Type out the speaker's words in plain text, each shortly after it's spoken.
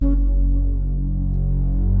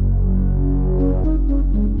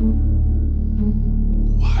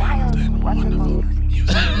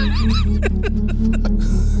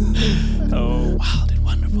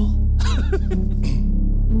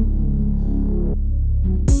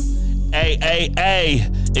Hey,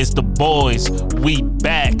 it's the boys. We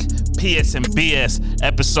back. PS and BS,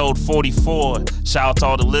 episode 44. Shout out to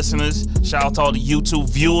all the listeners. Shout out to all the YouTube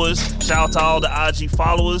viewers. Shout out to all the IG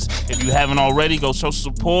followers. If you haven't already, go show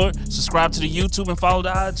support. Subscribe to the YouTube and follow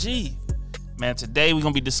the IG. Man, today we're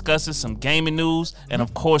going to be discussing some gaming news and,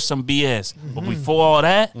 of course, some BS. But before all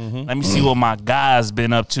that, let me see what my guys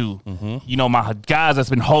been up to. You know, my guys that's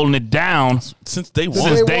been holding it down since day one.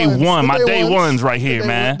 Since day one. My day ones right here,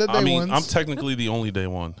 man. I mean, I'm technically the only day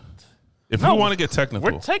one. If you want to get technical.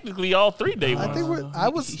 We're technically all 3 day ones. I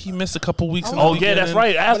think he missed a couple weeks. Oh, yeah, that's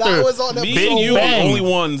right. After I was on Big me and you Bang. are the only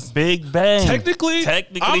ones. Big Bang. Technically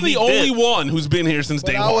I'm the only one who's been here since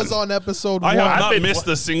day one. I was on episode 1. I have not missed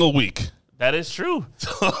a single week. That is true.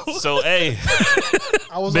 So, hey,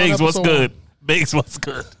 I was Biggs, on what's episode good? Biggs, what's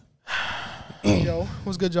good? 1. Yo,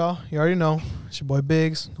 what's good, y'all? You already know. It's your boy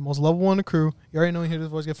Biggs, the most lovable one in the crew. You already know you hear this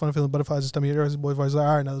voice, get funny feeling butterflies, just tell me your boy's voice. Like,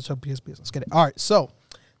 all right, now let's try PS. Let's get it. All right, so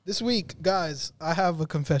this week, guys, I have a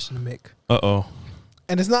confession to make. Uh-oh.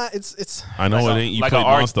 And it's not, it's I know Like it a- ain't you like played a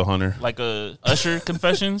art- Monster Hunter. Like a Usher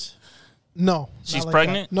confessions? no. She's not like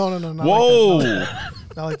pregnant? that. No, not Whoa. Like that.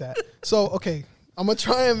 Not like that. So, okay, I'm going to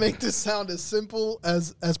try and make this sound as simple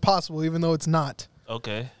as possible, even though it's not.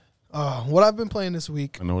 Okay. What I've been playing this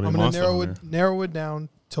week, I know it I'm ain't going to Monster narrow it down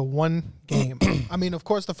to one game. I mean, of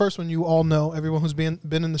course, the first one you all know, everyone who's been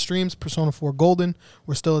in the streams, Persona 4 Golden.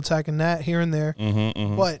 We're still attacking that here and there.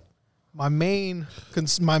 But my main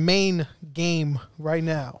game right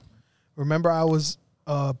now, remember I was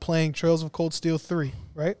playing Trails of Cold Steel 3,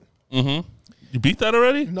 right? You beat that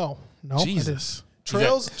already? No. I didn't. Jesus.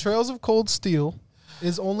 Trails of Cold Steel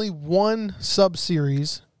is only one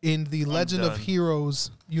sub-series in the Legend of done.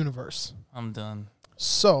 Heroes universe. I'm done.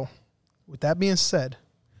 So, with that being said,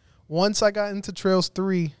 once I got into Trails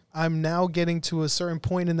 3, I'm now getting to a certain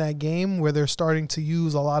point in that game where they're starting to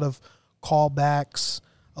use a lot of callbacks,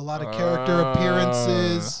 a lot of character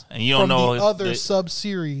appearances and you don't from know the if other they-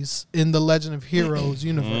 sub-series in the Legend of Heroes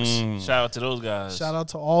universe. Shout out to those guys. Shout out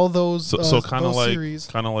to all those So kind of those like series.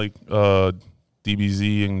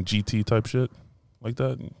 DBZ and GT type shit like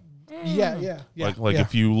that. Yeah. Like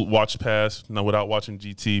if you watch past without watching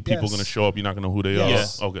GT, people Yes. going to show up. You're not going to know who they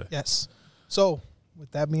Yes. are. Okay. Yes. So, with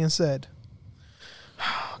that being said,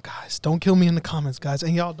 guys, don't kill me in the comments, guys.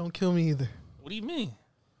 And y'all, don't kill me either. What do you mean?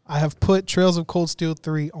 I have put Trails of Cold Steel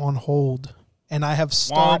 3 on hold, and I have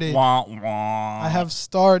started. Wah, wah, wah. I have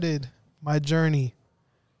started my journey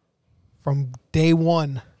from day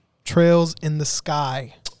one, Trails in the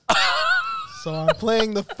Sky. So I'm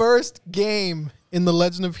playing the first game in the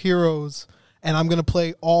Legend of Heroes, and I'm gonna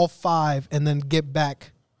play all 5 and then get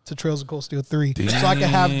back to Trails of Cold Steel 3, so I can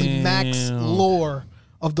have the max lore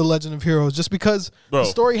of the Legend of Heroes. Just because Bro, the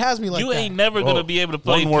story has me like You that. ain't never going to be able to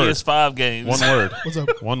play One word. PS5 games. One word. What's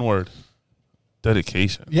up? One word.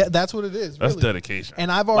 Dedication. Yeah, that's what it is. That's really. dedication.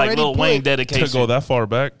 And I've Like already Lil put, Wayne To dedication. go that far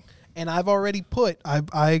back. And I've already put,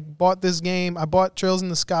 I bought this game, I bought Trails in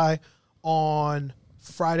the Sky on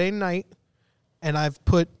Friday night, and I've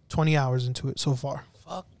put 20 hours into it so far.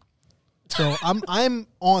 Fuck. So I'm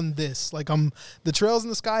on this. Like the Trails in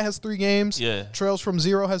the Sky has 3 games. Yeah. Trails from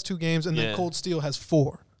Zero has 2 games, and Yeah. then Cold Steel has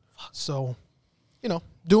 4. So,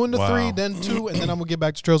 doing the Wow. 3, then 2, and then I'm gonna get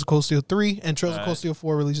back to Trails of Cold Steel 3, and Trails of Cold Steel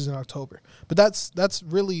 4 releases in October. But that's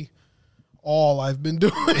really all I've been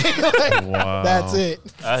doing. Like, Wow. That's it.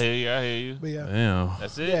 I hear you. But yeah. Damn.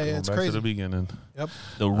 That's it. Yeah, it's Back crazy. to the beginning. Yep.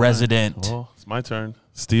 The Resident. Well, it's my turn.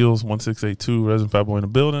 Steels 1682, Resident Fat Boy in the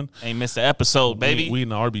building. Ain't missed an episode, baby. We in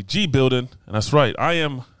the RBG building, and that's right. I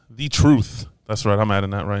am the truth. That's right. I'm adding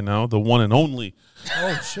that right now. The one and only,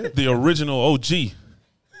 Oh shit. the original OG.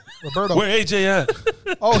 Roberto. Where AJ at?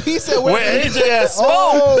 Oh, he said Where AJ at? Smoke.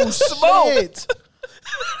 Oh Smoke. shit.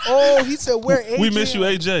 Oh, he said where AJ. We miss you,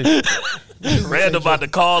 AJ. Rand about to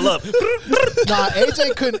call up. Nah,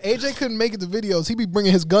 AJ couldn't make it to videos. He be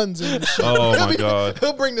bringing his guns in. And shit. Oh He'll my God.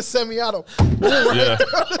 He'll bring the semi-auto. Yeah.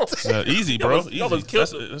 Easy, bro. almost- you almost Easy.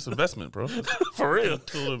 killed That's investment, bro. For real.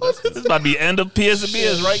 Total investment. This about to be end of PS and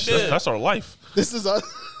BS right there. That's our life. This is us.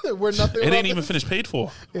 We're nothing. It ain't even finished paid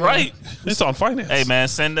for. Right. It's on finance. Hey, man,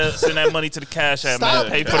 send that money to the Cash App, Stop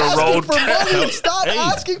man. Pay for the asking road. for money. Stop Hey.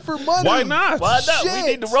 asking for money. Why not? Why not? We Shit.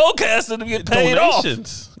 need the roadcaster to get paid off.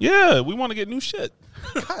 Donations. Yeah, we want to get new shit.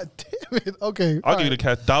 God damn it. Okay. I'll give you the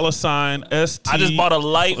cash. $ST. I just bought a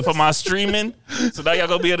light for my streaming, so now y'all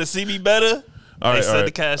gonna be able to see me better. All right, Send all the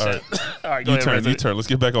right, Cash all App. right. All right, go You ahead, turn. Resident. Let's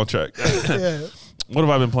get back on track. Yeah. What have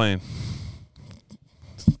I been playing?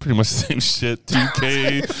 Pretty much the same shit.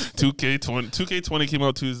 2K20 came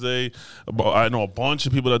out Tuesday. I know a bunch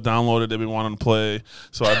of people that downloaded. They've been wanting to play,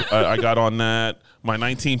 so I got on that. My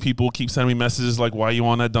 19 people keep sending me messages like, "Why you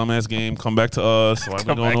on that dumbass game? Come back to us. Why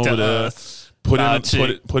we going over there?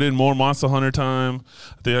 Put in more Monster Hunter time."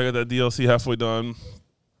 I think I got that DLC halfway done.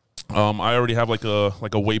 I already have like a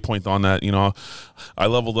waypoint on that. You know, I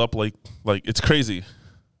leveled up like it's crazy.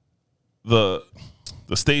 The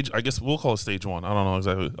stage, I guess we'll call it stage 1. I don't know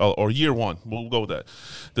exactly, or year 1. We'll go with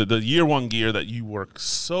that. The year 1 gear that you work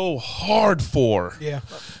so hard for,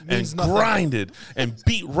 and grinded and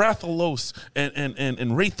beat Rathalos and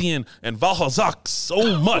Raytheon and Valhazak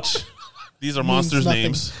so much. These are monsters'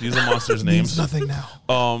 names. These are monsters' names. Means nothing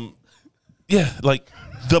now. Yeah, like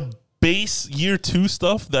the base year 2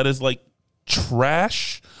 stuff that is like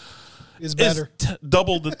trash is better.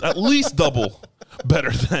 At least double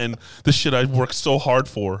better than the shit I worked so hard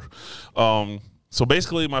for. So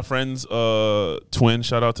basically, my friends, Twin,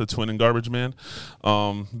 shout out to Twin and Garbage Man.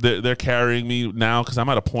 They're carrying me now because I'm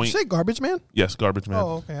at a point. Did you say Garbage Man? Yes, Garbage Man.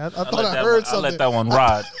 Oh, okay. I thought I heard something. I let that one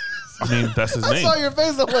ride. I mean, that's his name. I saw your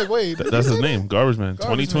face. I'm like, wait. That's his name, Garbage Man.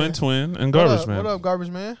 Garbage 20 Man. Twin, and Garbage Man. What up, Garbage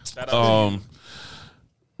Man?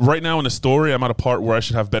 Right now in the story, I'm at a part where I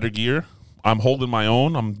should have better gear. I'm holding my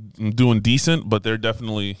own. I'm doing decent, but they're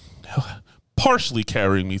definitely partially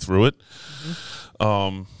carrying me through it.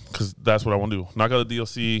 Because that's what I want to do. Knock out the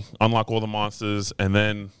DLC, unlock all the monsters, and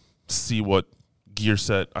then see what gear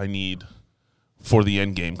set I need for the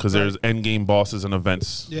end game. Because there's end game bosses and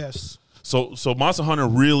events. Yes. So Monster Hunter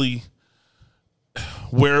really,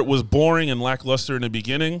 where it was boring and lackluster in the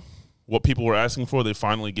beginning, what people were asking for, they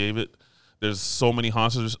finally gave it. There's so many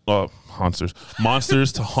monsters to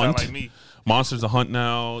hunt. Like me. Monsters to hunt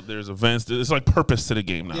now. There's events. There's like purpose to the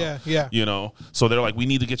game now. Yeah. You know? So they're like, we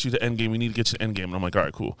need to get you to end game. We need to get you to end game. And I'm like, all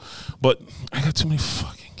right, cool. But I got too many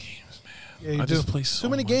fucking games, man. Yeah, you I do. just play so too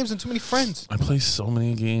many games and too many friends. I play so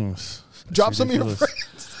many games. Drop some of your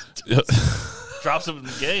friends. Drop some of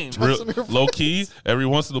the game. Low key, every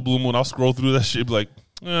once in a blue moon, I'll scroll through that shit, be like,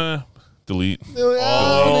 delete. Delete.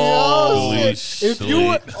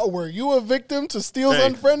 Were you a victim to Steel's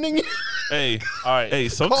unfriending you? Hey, all right. Hey,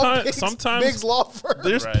 sometimes Big's law firm.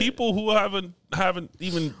 There's people who haven't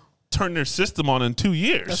even turned their system on in 2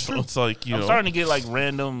 years. That's so true. it's like, I'm starting to get like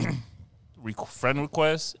random friend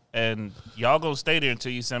requests, and y'all gonna stay there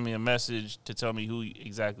until you send me a message to tell me who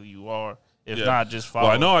exactly you are. If not, just follow.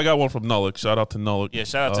 Well, I know I got one from Nullick. Shout out to Nullick. Yeah,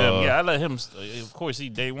 shout out to him. Yeah, I let him. Of course, he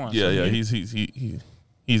day one. Yeah, so he's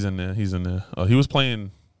in there. He's in there. He was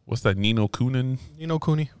playing. What's that? Nino Cooney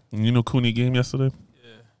game yesterday. Yeah,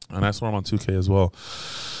 and I saw him on 2K as well.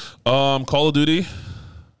 Call of Duty.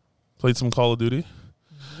 Played some Call of Duty,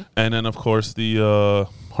 and then of course the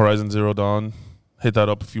Horizon Zero Dawn. Hit that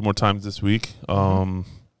up a few more times this week. I'm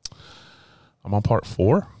on part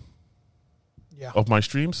 4. Yeah. Of my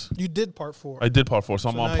streams. You did part 4. I did part 4, so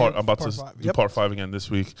I'm about to do part 5 again this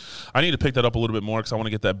week. I need to pick that up a little bit more because I want to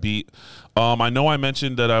get that beat. I know I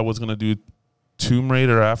mentioned that I was going to do Tomb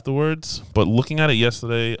Raider afterwards, but looking at it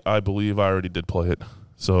yesterday, I believe I already did play it.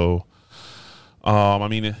 So, I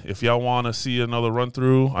mean, if y'all want to see another run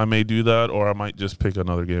through, I may do that, or I might just pick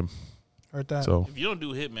another game. Heard that. So if you don't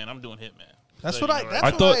do Hitman, I'm doing Hitman. That's what I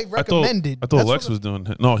recommended. I thought Lex was doing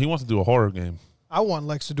it. No, he wants to do a horror game. I want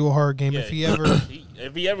Lex to do a horror game if he ever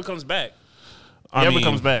comes back.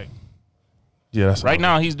 Comes back. Yeah, that's right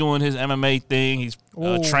now he's doing his MMA thing. He's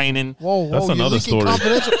training. Whoa, that's another story. That's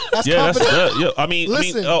that. Yeah, I mean,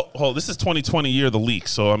 listen. This is 2020 year of the leak,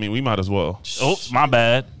 so I mean, we might as well. Oh, my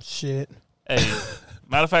bad. Shit. Hey,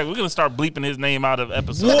 matter of fact, we're gonna start bleeping his name out of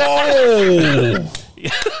episodes. Whoa!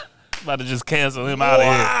 About to just cancel him out of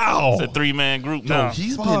here. It's a 3-man group now.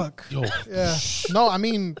 He's Fuck. Yeah. No, I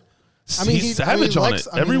mean, he's savage on Lex,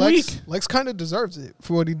 it every week. Lex kind of deserves it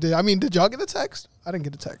for what he did. I mean, did y'all get a text? I didn't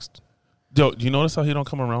get a text. Yo, do you notice how he don't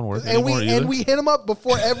come around work anymore either? And we hit him up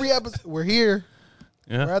before every episode. We're here.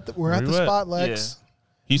 Yeah, we're at the spot, Lex. Yeah.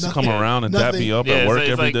 He used to come around and dap me up at work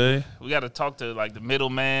every day. We got to talk to like the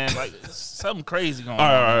middleman, like something crazy going on.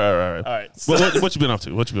 All right. So, what you been up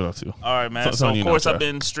to? All right, man. So of course I've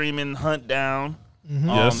been streaming Hunt Down.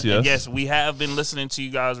 Mm-hmm. Yes, we have been listening to you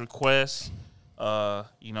guys' requests. We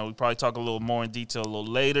probably talk a little more in detail a little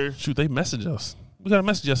later. Shoot, they messaged us. We got a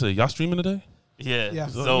message yesterday. Y'all streaming today? Yeah.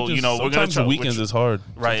 So we're gonna try. The weekends is hard.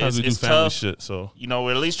 Right. Sometimes we do family tough. Shit. So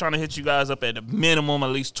we're at least trying to hit you guys up at a minimum, at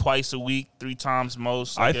least twice a week, 3 times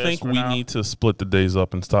most. I think we need to split the days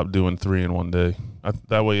up and stop doing 3 in one day.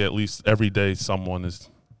 That way, at least every day, someone is.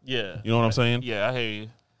 Yeah. You know what I'm saying? Yeah, I hear you.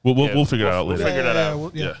 We'll figure it out later. We'll figure that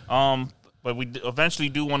out. Yeah. But we eventually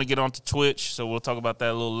do want to get onto Twitch, so we'll talk about that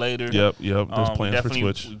a little later. Yep. There's plans for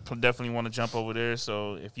Twitch. We definitely want to jump over there.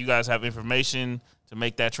 So if you guys have information to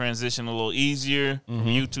make that transition a little easier from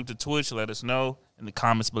YouTube to Twitch, let us know in the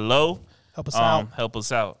comments below. Help us out. Help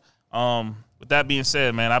us out. With that being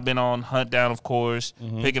said, man, I've been on Hunt Down, of course,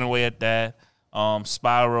 picking away at that.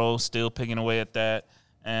 Spiral, still picking away at that.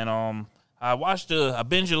 And I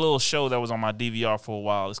binged a little show that was on my DVR for a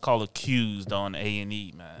while. It's called Accused on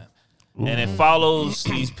A&E, man. Ooh. And it follows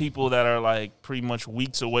these people that are like pretty much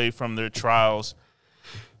weeks away from their trials.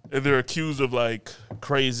 And they're accused of like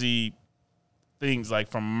crazy things, like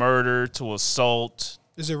from murder to assault.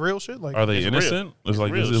 Is it real shit? Like, are they innocent? It's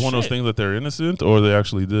like, real is it one of those things that they're innocent or they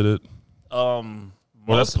actually did it? Well,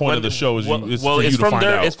 that's the point of the show. Is it's from find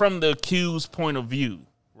out. It's from the accused point of view,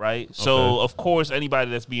 right? Okay. So, of course,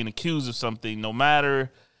 anybody that's being accused of something, no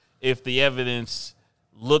matter if the evidence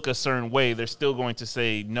look a certain way, they're still going to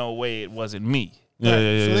say, "No way, it wasn't me." Yeah.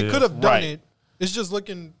 So they could have done it. It's just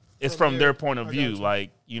looking. It's from their point of view.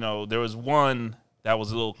 Like, there was one that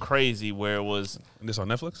was a little crazy where it was. And this on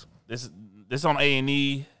Netflix? This on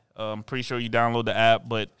A&E. I'm pretty sure you download the app,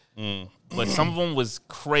 but some of them was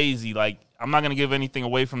crazy. Like, I'm not gonna give anything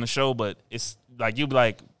away from the show, but it's like you'd be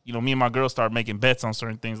like, me and my girl start making bets on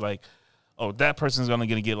certain things. Like, oh, that person's gonna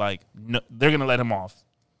get like, no, they're gonna let him off.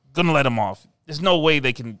 There's no way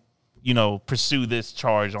they can, pursue this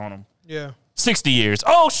charge on him. Yeah. 60 years.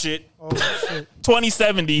 Oh shit.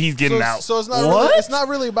 2070. He's getting out. So it's not. What? Really, it's not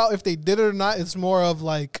really about if they did it or not. It's more of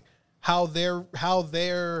like how they're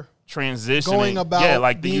transitioning, going about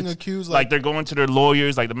like being accused. Like they're going to their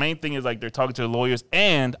lawyers. Like the main thing is like they're talking to the lawyers.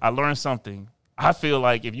 And I learned something. I feel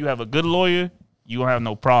like if you have a good lawyer, you don't have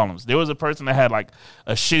no problems. There was a person that had like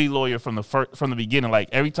a shitty lawyer from the beginning. Like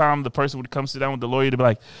every time the person would come sit down with the lawyer, they'd be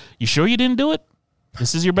like, "You sure you didn't do it?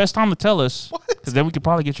 This is your best time to tell us, because then we could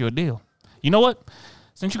probably get you a deal. You know what?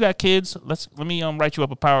 Since you got kids, let me write you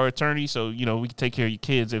up a power of attorney so we can take care of your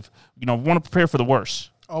kids. If want to prepare for the worst.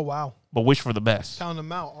 Oh wow. But wish for the best. Counting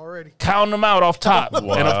them out already. Counting them out off top.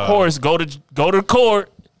 Wow. And of course, go to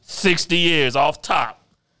court. 60 years off top.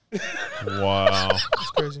 Wow.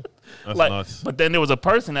 That's crazy. That's nuts. But then there was a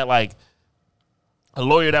person that like a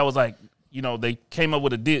lawyer that was like, they came up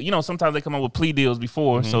with a deal. Sometimes they come up with plea deals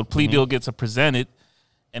before, so the plea deal gets presented,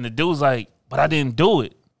 and the dude's like, "But I didn't do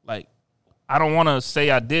it. Like, I don't want to say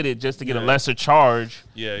I did it just to get a lesser charge,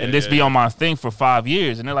 and this be on my thing for 5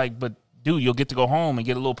 years." And they're like, "But dude, you'll get to go home and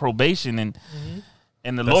get a little probation." And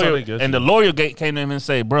the lawyer came to him and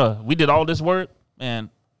say, "Bruh, we did all this work, man.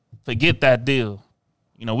 Forget that deal.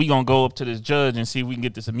 We gonna go up to this judge and see if we can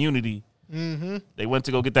get this immunity." They went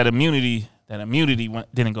to go get that immunity. That immunity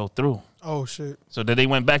didn't go through. Oh shit! So then they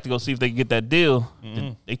went back to go see if they could get that deal.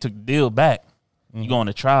 They took the deal back. You going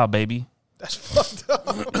to trial, baby. That's fucked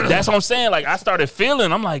up. That's what I'm saying. Like, I started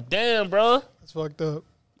feeling. I'm like, damn, bro. That's fucked up.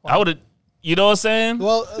 I would have. You know what I'm saying?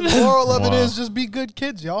 Well, the moral of it is just be good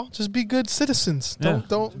kids, y'all. Just be good citizens. Don't.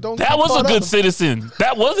 That was a good citizen.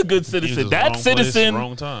 That was a good citizen. That citizen.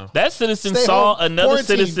 Wrong time. That citizen saw another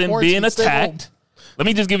citizen being attacked. Let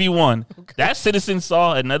me just give you one. Okay. That citizen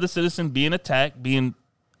saw another citizen being attacked, being,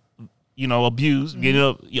 abused,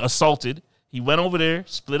 getting assaulted. He went over there,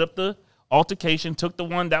 split up the altercation, took the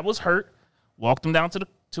one that was hurt, walked him down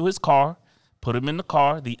to his car, put him in the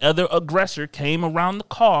car. The other aggressor came around the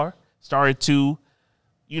car, started to,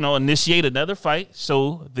 initiate another fight.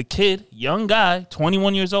 So the kid, young guy,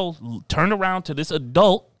 21 years old, turned around to this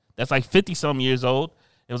adult that's like 50-some years old.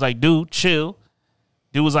 It was like, dude, chill.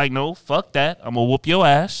 Dude was like, no, fuck that. I'm going to whoop your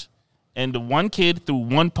ass. And the one kid threw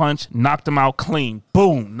one punch, knocked him out clean.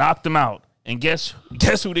 Boom, knocked him out. And guess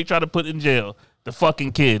who they tried to put in jail? The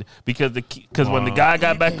fucking kid. Because when the guy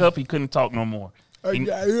got back up, he couldn't talk no more.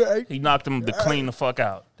 He knocked him to clean the fuck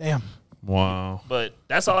out. Damn. Wow. But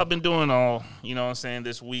that's all I've been doing all,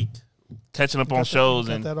 this week. Catching up on shows.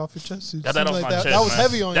 Got and that off your chest. Got that off my chest. That was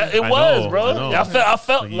heavy on you. It was, bro. I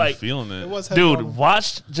felt like feeling it. It was heavy. Dude,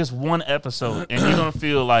 watch just one episode and you're gonna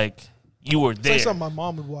feel like you were there. It's like something my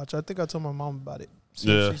mom would watch. I think I told my mom about it.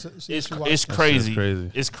 It's crazy.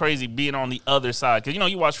 It's crazy being on the other side.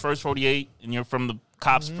 Because, you watch First 48 and you're from the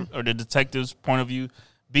cops or the detective's point of view.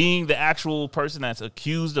 Being the actual person that's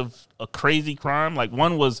accused of a crazy crime. Like,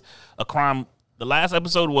 one was a crime. The last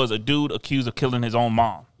episode was a dude accused of killing his own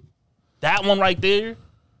mom. That one right there.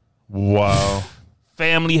 Wow.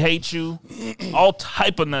 Family hates you. All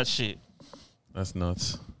type of nut shit. That's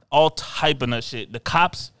nuts. All type of nut shit. The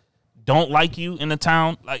cops don't like you in the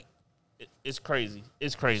town. Like, it's crazy.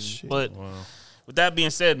 It's crazy. Shit. But with that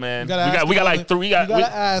being said, man, we got like three.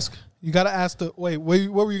 You gotta ask the wait.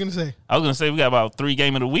 What were you gonna say? I was gonna say we got about 3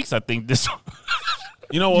 game of the weeks. I think this.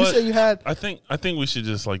 You know what? You said you had. I think we should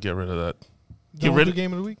just like get rid of that. Get rid of the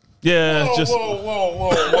game of the week. Yeah,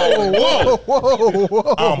 Whoa.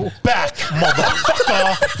 I'm back,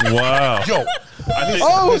 motherfucker. Wow. Yo,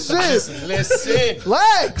 Oh shit! Listen.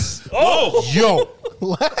 Lex. Oh, Yo.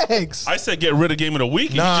 Lex. I said get rid of game of the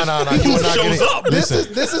week. Nah. He You are not shows getting- up. This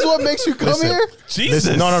is what makes you come Listen. here. Jesus.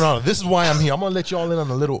 Listen, no. This is why I'm here. I'm gonna let y'all in on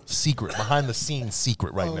a little secret, behind the scenes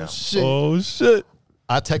secret right now. Shit. Oh shit.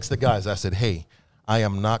 I text the guys. I said, "Hey, I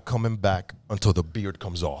am not coming back until the beard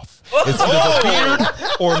comes off. It's either the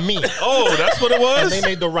beard or me." Oh, that's what it And was. they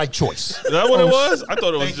made the right choice. Is that what it was? I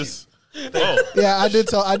thought it was just. Oh, Yeah, I did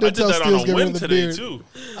tell I did tell that on Steels a get rid whim of the today beard. too.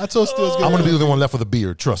 I told Steels get I'm rid gonna of be the one left with a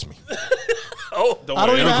beard. Trust me. Oh, don't I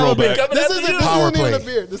don't worry, even it'll have a grow beard. back. This isn't Power even play. a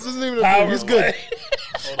beard. This isn't even a Power beard. He's good.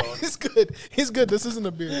 play. He's good. He's good. This isn't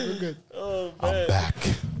a beard. We're good. I'm back.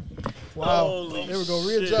 Wow. Holy There we go.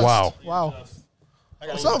 shit. Readjust. Wow. Wow.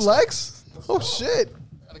 What's up, Lex? Oh shit.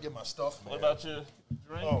 Gotta get my stuff. What about your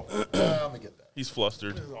drink? Oh, let me get that. He's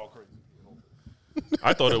flustered.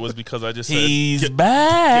 I thought it was because I just said He's get rid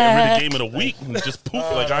back. of game of the week and just poof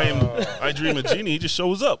like I dream a genie. He just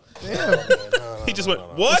shows up. Damn. He just went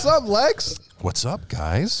what? What's up, Lex? What's up,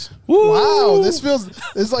 guys? Wow. This feels.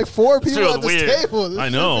 It's like four people feels at this weird. table. This I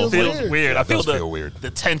shit know. Feels weird. I It feel does the feel weird.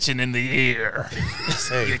 the tension in the air.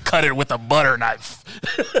 You cut it with a butter knife.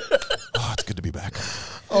 Oh, it's good to be back.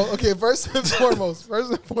 Oh, okay. First and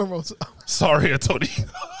foremost. Sorry, Tony.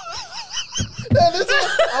 Yeah, this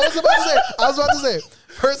is, I was about to say.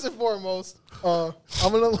 First and foremost, I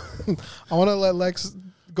want to let Lex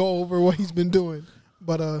go over what he's been doing.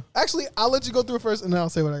 But actually, I'll let you go through it first, and then I'll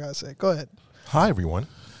say what I gotta say. Go ahead. Hi, everyone.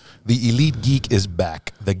 The Elite Geek is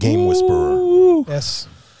back. The Game Whisperer. Yes.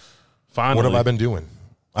 Finally. What have I been doing?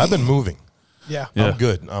 I've been moving. Yeah. Yeah. I'm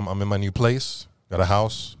good. I'm in my new place. Got a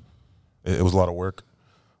house. It was a lot of work.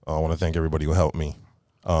 I want to thank everybody who helped me.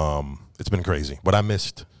 It's been crazy, but I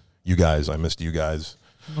missed you guys.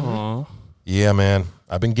 Aw. Yeah, man.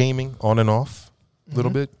 I've been gaming on and off a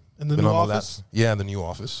little bit. In the Been new on the office? Yeah, in the new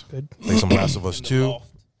office. Good. Played some Last of Us 2.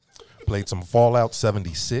 Played some Fallout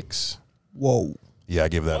 76. Whoa. Yeah, I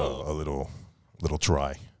gave that a little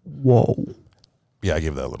try. Whoa. Yeah, I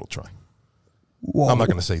gave that a little try. Whoa. I'm not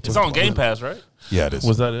going to say too It's much on about Game it. Pass, right? Yeah, it is.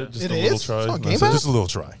 Was that it? Just It a little is? try. It's on Game That's Pass? it? Just a little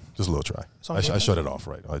try. Just a little try. on I Game Pass? shut it off,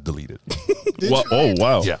 right? I deleted. Well, oh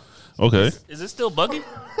wow. Yeah. Okay. Is it still buggy?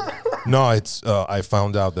 No, it's. I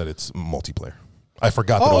found out that it's multiplayer. I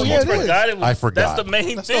forgot that Oh, it was yeah, it multiplayer. is. I forgot. That's the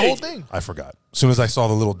main That's thing. the whole thing. I forgot. As soon as I saw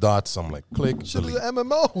the little dots, I'm like, click, Shit is delete. an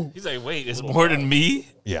MMO. He's like, wait, it's more than me?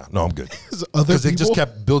 Yeah, no, I'm good. There's other Because they just people?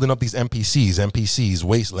 kept building up these NPCs,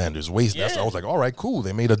 Wastelanders, Wastelanders. Yeah. I was like, all right, cool.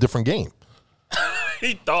 They made a different game.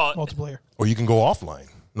 He thought. Multiplayer. Or you can go offline.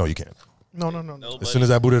 No, you can't. No. As soon as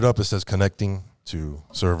I booted up, it says connecting to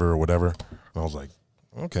server or whatever. And I was like,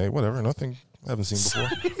 okay, whatever. Nothing I haven't seen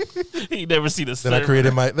before. He never seen a Then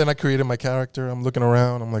I created my character. I'm looking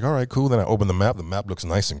around. I'm like, all right, cool. Then I open the map. The map looks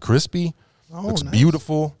nice and crispy. Oh, looks nice.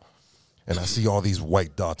 beautiful. And I see all these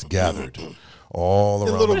white dots gathered all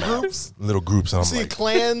around. little the map. groups? Little groups. And I'm See like,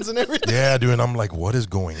 clans and everything. yeah, dude. And I'm like, what is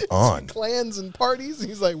going on? Clans and parties.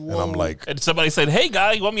 He's like, whoa. And I'm like, And somebody said, hey,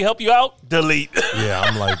 guy, you want me to help you out? Delete. yeah,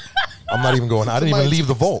 I'm like, I'm not even going. I didn't even Somebody- leave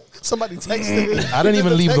the vault. somebody texted it. I didn't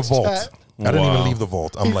even in leave the text vault. chat. I didn't even Wow. leave the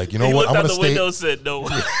vault. I'm like, you know He what? looked I'm out gonna the stay. window and said, no.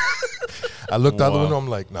 I looked out the Wow. window. I'm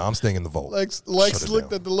like, nah, I'm staying in the vault. Lex Shut it looked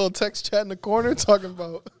down. at the little text chat in the corner talking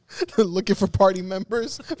about looking for party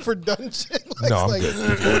members for dungeon. No, I'm like,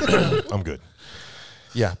 good. I'm good.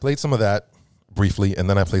 Yeah, played some of that briefly, and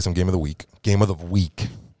then I played some Game of the Week. Game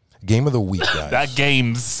of the Week, guys. That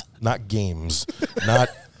games. Not games. Not.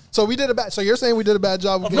 So we did a bad. So you're saying we did a bad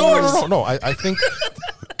job? Of No. I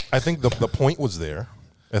think the point was there.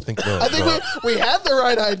 I think we had the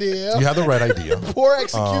right idea. you had the right idea. Poor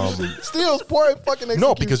execution. Steals poor fucking execution.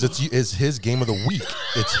 No, because it's his Game of the Week.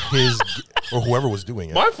 It's his or whoever was doing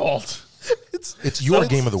it. My fault. It's your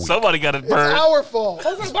Game of the Week. Somebody got it it's burned. our fault.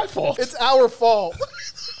 That's my fault. It's our fault.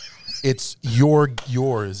 It's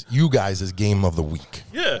you guys' Game of the Week.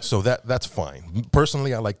 Yeah. So that's fine.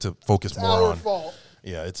 Personally, I like to focus more Our on. fault.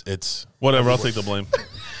 Yeah, it's Whatever. I'll take the blame.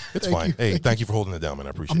 it's Thank fine. you. Hey, thank you for holding it down, man.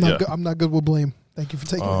 I appreciate I'm it. not. Good, I'm not good with blame. Thank you for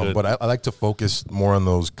taking it. Good. But I like to focus more on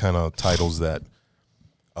those kind of titles that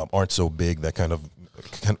aren't so big, that kind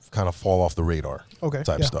of fall off the radar. Okay,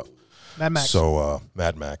 type yeah. stuff. Mad Max. So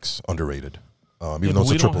Mad Max underrated. Even Yeah, though but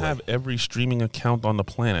we it's a don't triple. have every streaming account on the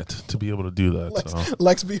planet to be able to do that. So.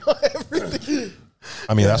 Lex be on everything.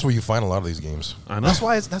 I mean, that's where you find a lot of these games. I know. That's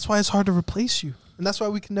why it's hard to replace you, and that's why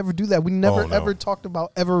we can never do that. We never Oh, no. ever talked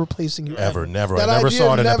about ever replacing you. Ever, never. That I never idea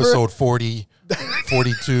saw it in never- episode 40,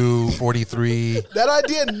 42, 43. That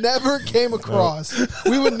idea never came across.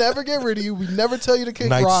 We would never get rid of you. We'd never tell you to kick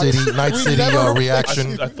Night rocks. City We'd never replace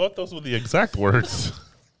reaction. you. I thought those were the exact words.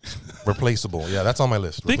 Replaceable. Yeah, that's on my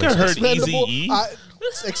list. I think I heard Expendable. Eazy-E.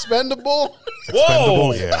 Expendable.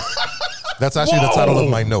 Expendable. Yeah. That's actually the title of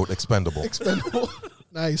my note. Expendable. Expendable.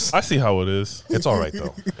 Nice. I see how it is. It's all right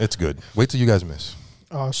though. It's good. Wait till you guys miss.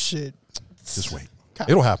 Oh shit. Just wait.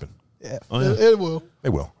 It'll happen. Yeah. Oh, yeah. It will. It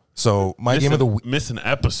will. So my game of the week. Miss an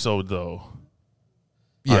episode though.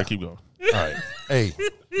 Yeah. All right, keep going. All right. Hey,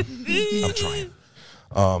 I'm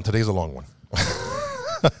trying. Today's a long one.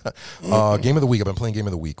 Game of the week. I've been playing Game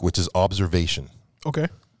of the Week, which is Observation. Okay.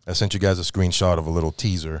 I sent you guys a screenshot of a little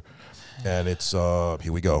teaser, and it's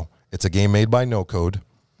here we go. It's a game made by No Code.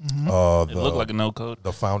 It looked like a no code.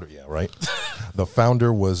 The founder, yeah, right. The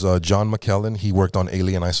founder was John McKellen. He worked on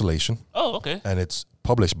Alien Isolation, Oh, okay. and it's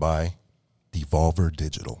published by Devolver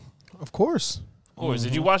Digital. Of course. Of course.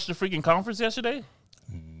 Did you watch the freaking conference yesterday?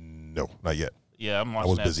 No, not yet. Yeah, I'm I watching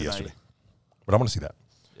was that busy tonight. yesterday, but I want to see that.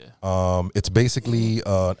 Yeah. It's basically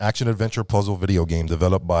an action-adventure puzzle video game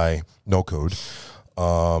developed by No Code.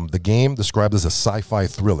 The game, described as a sci-fi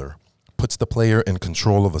thriller, puts the player in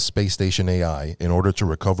control of a space station AI in order to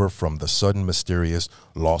recover from the sudden mysterious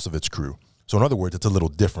loss of its crew. So in other words, it's a little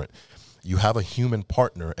different. You have a human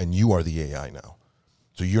partner, and you are the AI now.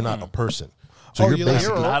 So you're not a person. So Oh, you're you're like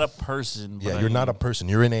basically Not a person. yeah, but you're not a person.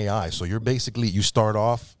 You're an AI. So you're basically, you start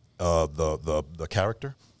off the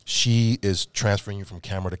character. She is transferring you from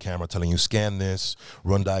camera to camera, telling you scan this,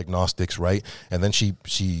 run diagnostics, right? And then she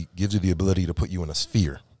gives you the ability to put you in a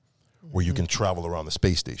sphere where you can travel around the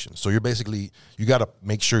space station. So you're basically, you got to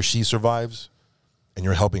make sure she survives, and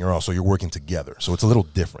you're helping her out. So you're working together. So it's a little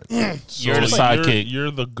different. You're the sidekick.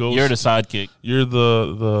 You're the ghost. You're the sidekick. You're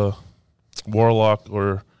the warlock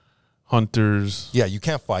or hunters. Yeah, you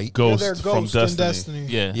can't fight. You're Ghost their from ghost in Destiny. Destiny.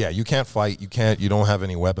 Yeah. Yeah, you can't fight. You don't have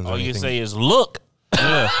any weapons or All you anything. can say is, look.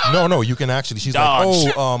 Yeah. No, you can actually. She's Dodge.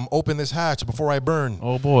 like, open this hatch before I burn.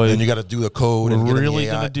 Oh boy. Then you got to do the code. We're and get in the really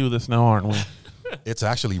AI. gonna do this now, aren't we? It's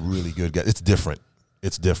actually really good. It's different.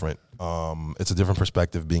 It's different. It's a different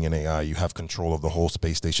perspective being an AI. You have control of the whole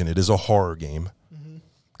space station. It is a horror game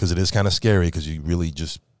because it is kind of scary because you really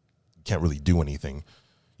just can't really do anything.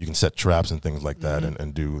 You can set traps and things like that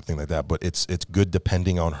and do things like that. But it's good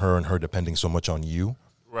depending on her and her depending so much on you,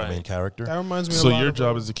 the main character. That reminds me So a lot your of,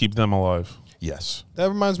 job is to keep them alive. Yes. That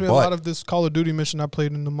reminds me a But- lot of this Call of Duty mission I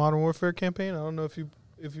played in the Modern Warfare campaign. I don't know if you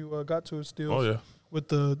got to it still. Oh yeah. With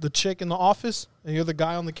the chick in the office, and you're the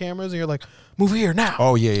guy on the cameras, and you're like, move here now.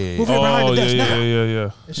 Oh yeah. Move here behind the desk now.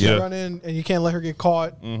 Yeah. And she run in, and you can't let her get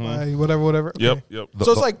caught by whatever. Okay. Yep.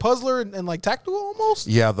 So it's like puzzler and like tactical almost.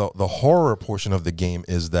 Yeah, the horror portion of the game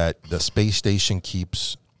is that the space station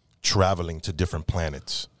keeps traveling to different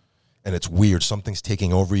planets. And it's weird. Something's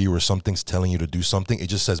taking over you or something's telling you to do something. It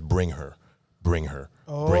just says, bring her, bring her,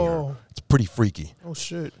 bring her. Oh. It's pretty freaky Oh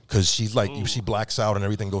shit! because she's like, she blacks out and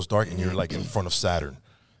everything goes dark and you're like in front of Saturn.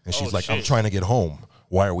 And she's Oh, like, I'm shit. trying to get home.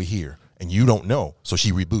 Why are we here? And you don't know. So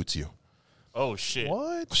she reboots you. Oh, shit.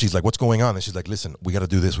 What? She's like, what's going on? And she's like, listen, we got to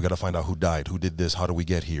do this. We got to find out who died, who did this, how do we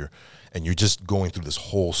get here? And you're just going through this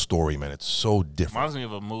whole story, man. It's so different. Reminds me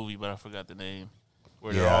of a movie, but I forgot the name.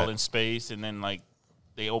 Where they're Yeah. all in space, and then, like,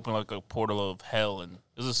 they open, like, a portal of hell. And it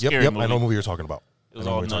was a scary Yep, movie. I know what movie you're talking about. It was I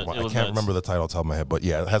know all what you're talking nut- about. it I was can't nuts. remember the title off the top of my head, but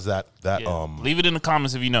yeah, it has that Yeah. Leave it in the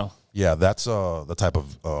comments if you know. yeah, that's the type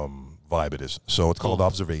of vibe it is. So it's called Cool.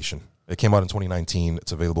 Observation. It came out in 2019.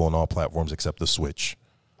 It's available on all platforms except the Switch.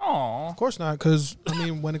 Aw. Of course not, because I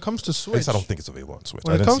mean, when it comes to At Switch, least I don't think it's available on Switch.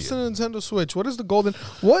 when I it didn't comes see to it. the Nintendo Switch, what is the golden?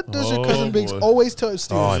 What does your cousin Oh, Biggs boy. always tell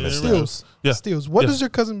Steels? Oh, I missed Steels, Yeah. Steels. What Yeah. does your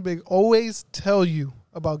cousin Big always tell you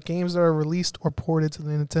about games that are released or ported to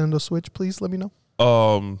the Nintendo Switch? Please let me know.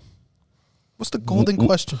 What's the golden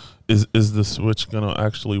question? Is the Switch gonna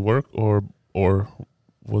actually work or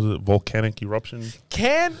was it volcanic eruption?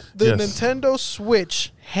 Can the Yes. Nintendo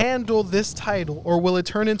Switch handle this title, or will it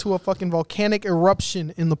turn into a fucking volcanic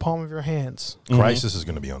eruption in the palm of your hands? Crisis is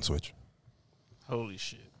going to be on Switch. Holy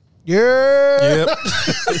shit. Yeah. Yep.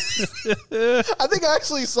 I think I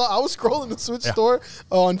actually saw. I was scrolling the Switch store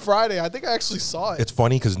on Friday. I think I actually saw it. It's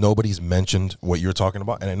funny because nobody's mentioned what you're talking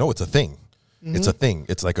about, and I know it's a thing. It's a thing.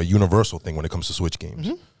 It's like a universal thing when it comes to Switch games.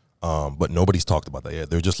 But nobody's talked about that yet.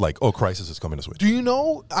 They're just like, oh, Crisis is coming to Switch. Do you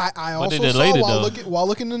know? I also they saw delayed it, while though.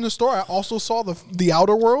 looking in the store. I also saw the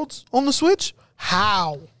Outer Worlds on the Switch.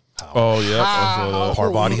 How? Oh yeah. I saw that.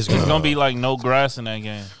 Parvati is There's going going to be, like, no grass in that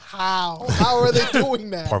game. How? How are they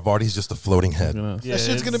doing that? Parvati's just a floating head. Yeah. Yeah, That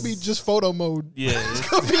shit's gonna be just photo mode. Yeah. It's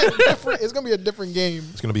gonna be a different. It's gonna be a different game.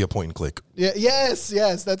 It's going to be a point and click. Yeah. Yes.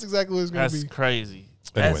 That's exactly what it's gonna That's be. crazy.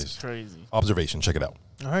 Anyways. That's crazy. Observation. Check it out.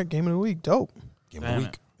 All right. Game of the week. Dope. Game of Damn the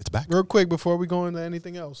week. It's back. Real quick before we go into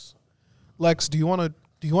anything else, Lex, do you want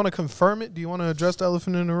to confirm it? Do you want to address the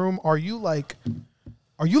elephant in the room? Are you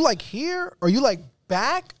Are you like here? Are you like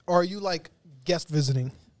back? Or are you like guest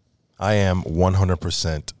visiting? I am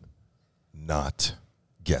 100% not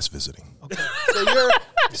guest visiting. Okay.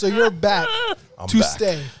 So you're back I'm to back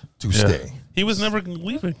stay. To stay. He was never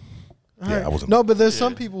leaving. Yeah, I wasn't. No, but there's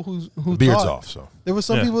some people who Beard's thought, off, so. There were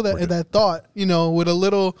some Yeah, people we're good. that thought, with a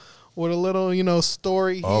little,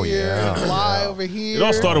 story here, Oh, yeah. and lie Yeah. over here. It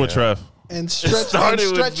all started with Trav. and started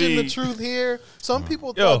with stretching the me. truth here. Some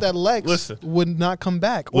people Yo, thought that Lex listen. would not come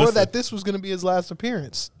back, or Listen. that this was going to be his last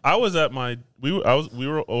appearance. I was at we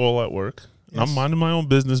were all at work. Yes. I'm minding my own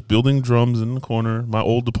business, building drums in the corner, my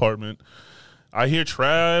old department. I hear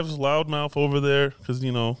Trav's loudmouth over there because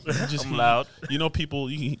I'm loud. People.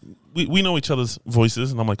 We know each other's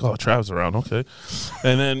voices, and I'm like, oh, Trav's around, okay.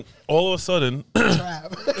 And then all of a sudden,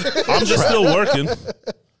 I'm just still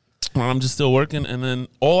working. And then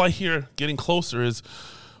all I hear getting closer is,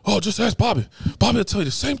 oh, just ask Bobby. Bobby will tell you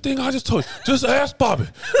the same thing I just told you. Just ask Bobby.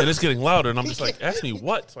 And it's getting louder, and I'm just like, ask me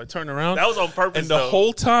what? So I turn around. That was on purpose, And the though.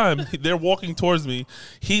 whole time they're walking towards me,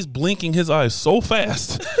 he's blinking his eyes so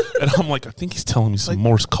fast. And I'm like, I think he's telling me some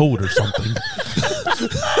Morse code or something.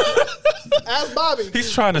 Ask Bobby.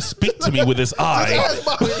 He's trying to speak to me with his eye. Ask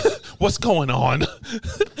Bobby. What's going on?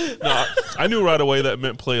 No, I knew right away that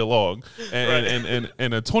meant play along. And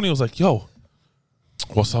Antonio was like, yo,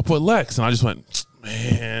 what's up with Lex? And I just went,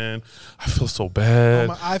 man, I feel so bad.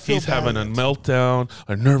 I feel He's bad. having a meltdown,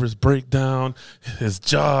 a nervous breakdown. His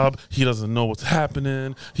job, he doesn't know what's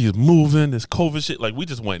happening. He's moving. This COVID shit, like we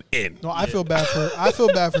just went in. No, I feel bad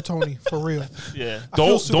for Tony, for real. Yeah. I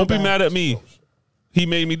feel super Don't be bad. mad at me. He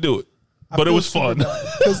made me do it, but it was fun.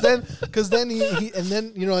 Because then he and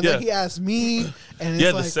then Yeah. he asked me, and it's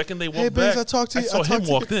Yeah, like, the second they walked hey, back, Biggs, I talked to you. I saw talked him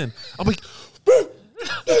to walked you. in. I'm like,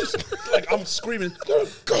 like I'm screaming,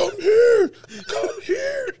 come here.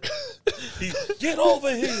 He, get over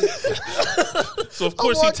here. So of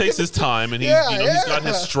course he walking- takes his time, and he's Yeah, he's got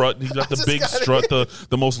his yeah. strut. He's got the just big got it. strut,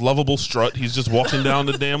 the most lovable strut. He's just walking down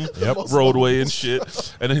the damn roadway and shit.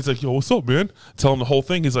 And then he's like, yo, what's up, man? Tell him the whole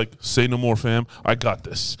thing. He's like, say no more, fam. I got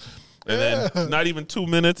this. And then not even 2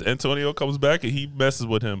 minutes, Antonio comes back and he messes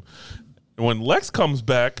with him. And when Lex comes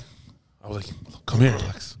back, I was like, come here,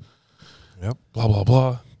 Lex. Yep. Blah, blah,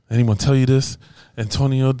 blah. Anyone tell you this?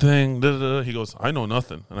 Antonio thing. Da, da, da. He goes, I know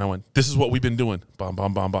nothing. And I went, this is what we've been doing. Bum,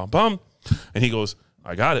 bum, bum, bum, bum. And he goes,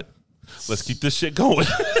 I got it. Let's keep this shit going.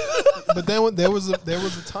 But then there was a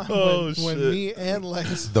time Oh, when shit. me and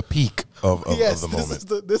Lex. The peak of Yes, the this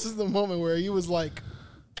moment. this is the moment where he was like,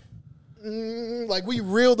 like we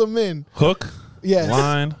reeled him in. Hook, Yes.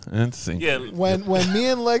 line, and sink. Yeah. When me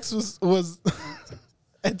and Lex was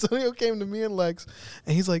Antonio came to me and Lex,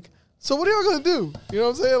 and he's like, so what are y'all gonna do? You know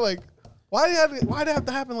what I'm saying? Like, why'd it have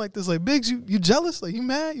to happen like this? Like, Biggs, you jealous? Like, you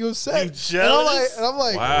mad? You upset? You jealous? And I'm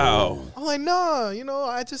like, Wow. I'm like, nah,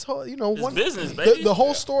 I just, one business, baby. The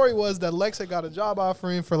whole story was that Lex had got a job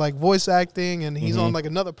offering for like voice acting, and he's on like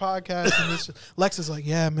another podcast. And this, Lex is like,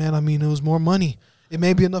 yeah, man. I mean, it was more money. It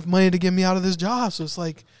may be enough money to get me out of this job. So it's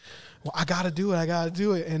like, well, I gotta do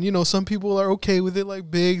it. And some people are okay with it, like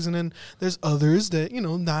Biggs, and then there's others that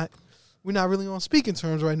we're not really on speaking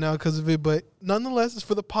terms right now because of it. But nonetheless, it's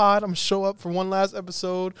for the pod. I'm gonna show up for one last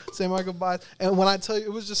episode, say my goodbyes. And when I tell you,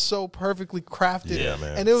 it was just so perfectly crafted. Yeah,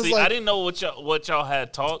 man. And it was See, like, I didn't know what y'all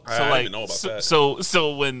had talked. So I like, didn't know about that.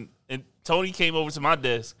 So when Tony came over to my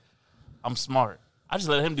desk, I'm smart. I just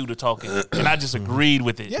let him do the talking, and I just agreed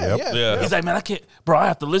with it. yeah, Yep. Yeah. He's like, man, I can't, bro. I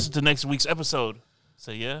have to listen to next week's episode.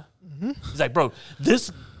 So yeah. He's like, bro,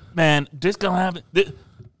 this gonna happen.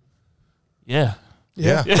 Yeah.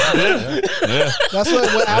 yeah. Yeah. That's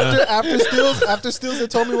what after Steels had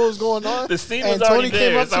told me what was going on. The scene and was already Tony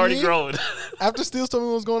came there. up It's to already me. growing. After Steels told me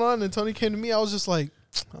what was going on, and Tony came to me, I was just like,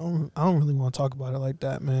 I don't really want to talk about it like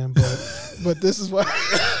that, man. But this is what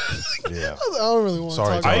Yeah. I don't really want to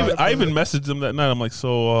Sorry, talk Tony. about it. I even messaged them that night. I'm like,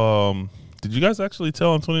 so did you guys actually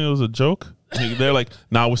tell Antonio it was a joke? They're like,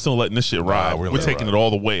 nah, we're still letting this shit ride. we're We're letting it taking ride. it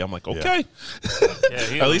all the way. I'm like, okay.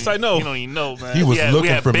 Yeah, At least I know. He don't even know, man. He was We had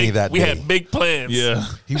looking for big, me that We day. had big plans. Yeah.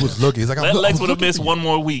 He was looking. He's like, Let Lex I would was have missed looking one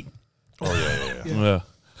more week. for you. Oh, yeah. Yeah.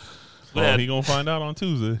 Well, had- he gonna find out on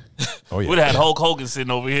Tuesday. Oh, yeah. We'd have had Hulk Hogan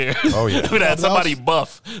sitting over here. Oh, yeah. We'd have had That somebody was-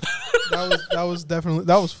 buff. That was definitely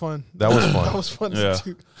that was fun. That was fun. That was fun. Yeah. To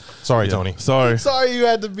do. Sorry, Tony. Sorry. Sorry, you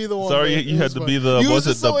had to be the one. Sorry, man. you It had was to fun. be the You was was it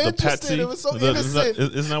just so the interested. Patsy? It was so Isn't innocent. that what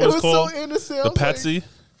It it's was called? so innocent. I The was like, Patsy?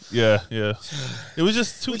 Yeah. It was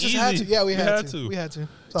just too we just easy. had to. Yeah, we had to. to. We had to.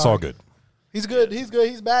 It's all good. He's good. He's good.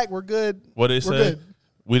 He's back. We're good. What they We're say? good.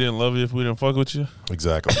 We didn't love you if we didn't fuck with you.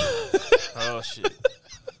 Exactly. Oh shit!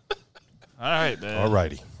 All right, man. All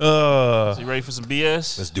righty. So you ready for some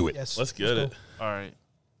BS? Let's do it. Yes. Let's get it. All right.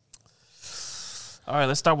 All right,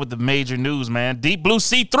 let's start with the major news, man. Deep Blue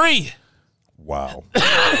Sea 3. Wow.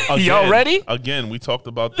 Y'all ready? Again, we talked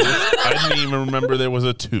about this. I didn't even remember there was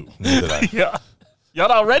a 2. Neither did I. Yeah. Y'all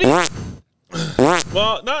not ready?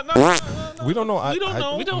 Well, no. We don't know. We don't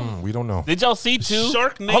know. We don't know. Did y'all see 2?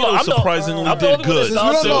 Sharknado Hold on, I'm the- surprisingly I'm the did only one good.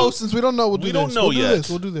 that's Since we don't know, we'll do We this. don't know we'll do yet. this.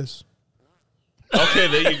 We'll do this. Okay,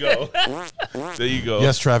 there you go. There you go.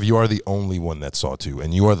 Yes, Trav, you are the only one that saw 2,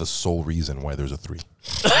 and you are the sole reason why there's a 3.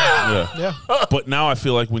 Yeah. Yeah. But now I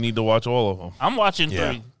feel like we need to watch all of them. I'm watching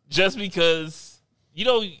Yeah. 3 just because, you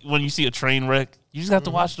know, when you see a train wreck, you just have to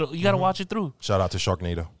watch you got to watch it through. Shout out to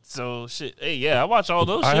Sharknado. So, shit. Hey, yeah, I watch all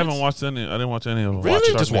those I shits. haven't watched any. I didn't watch any of them. Watch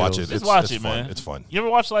it. Just Sharknadoes. watch it. Just It's- watch it's it, fun. man. It's fun. You ever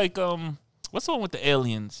watch, like, what's the one with the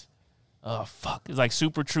aliens? Oh, fuck. It's like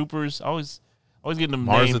Super Troopers. I always getting them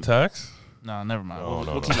Mars named. Attacks. No, never mind. No, We'll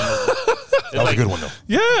no. keep it moving. That was a good one, though.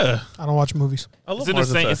 Yeah. I don't watch movies. I love It's in the Mars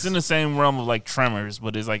same. Attacks. It's in the same realm of like Tremors,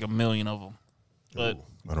 but there's like a million of them. But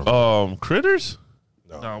I don't know. Critters.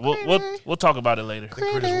 no, we'll talk about it later.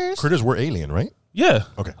 Critters were alien, right? Yeah.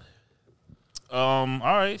 Okay. All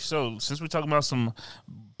right. So since we're talking about some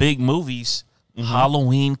big movies,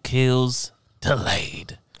 Halloween Kills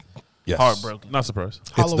delayed. Yes. Heartbroken. Not surprised. It's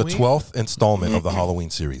the Halloween? 12th installment of the Halloween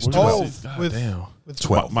series. What 12. you see? God with- damn. With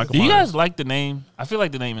 12. Michael Do you Myers. guys like the name? I feel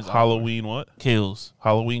like the name is Halloween what? Kills.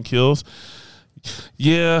 Halloween Kills.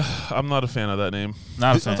 Yeah, I'm not a fan of that name.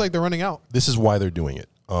 Not a fan. Sounds like they're running out. This is why they're doing it.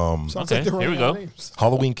 Sounds Okay, like they're here we running go. out of names.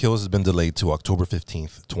 Halloween Kills has been delayed to October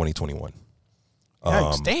 15th, 2021.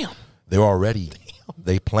 Damn. They're already,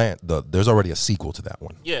 there's already a sequel to that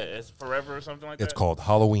one. Yeah, it's Forever or something like It's that. called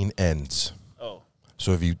Halloween Ends. Oh,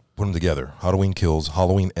 So if you put them together, Halloween Kills,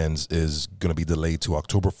 Halloween Ends is going to be delayed to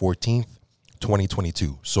October 14th,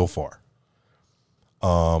 2022 so far.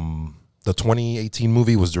 The 2018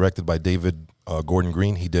 movie was directed by David Gordon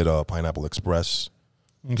Green. He did Pineapple Express.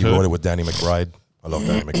 He Okay. wrote it with Danny McBride. I love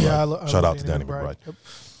Danny McBride. Yeah, I Shout love out to Danny McBride. Yep.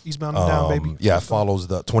 Eastbound and Down, baby. Yeah, it follows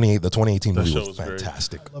the 2018 movie show was was great.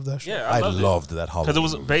 fantastic. Love that shit. yeah. I loved it. loved that Halloween.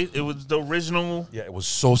 Because movie. it was the original. Yeah, it was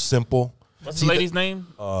so simple. What's See, the lady's name?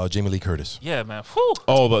 Jamie Lee Curtis. Yeah, man. Whew.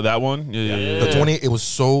 Oh, that one? Yeah. The 20, it was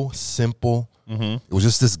so simple. It was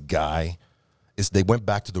just this guy. They went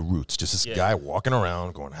back to the roots. Just this guy walking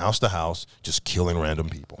around, going house to house, just killing random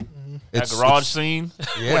people. That garage scene.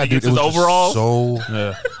 Yeah, when he dude, gets it his was just overalls. so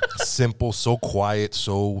Yeah. simple, so quiet,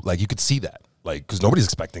 so like you could see that, like because nobody's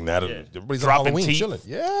expecting that. Yeah. Everybody's Dropping on Halloween teeth. chilling.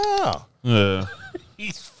 Yeah, Yeah.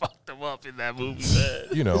 He's fucked him up in that movie, man.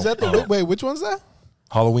 you know. Is that the wait? Which one's that?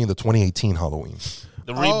 Halloween, the 2018 Halloween?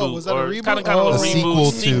 The reboot. was that a or reboot? Kind of Oh. a The reboot.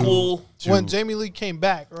 sequel to- Sequel. When Jamie Lee came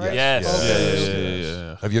back, right? Yes.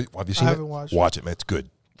 Yeah. Have you seen it? haven't watched it. Watch it, man. It's good.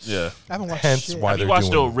 Yeah. I haven't watched Hence shit. why Have you they're watched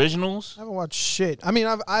the doing. originals? I haven't watched shit. I mean,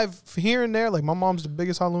 I've here and there. Like my mom's the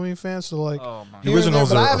biggest Halloween fan, so like Oh, my here and there, originals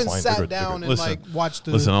but are I haven't fine. sat They're good. down and Listen. like watched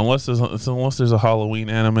the. Listen, unless there's a Halloween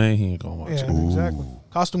anime, he ain't gonna watch yeah, it. exactly.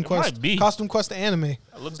 Costume Quest. might be. Costume Quest the anime. Look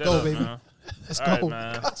Let's that go, up, baby. man. Let's All right, go.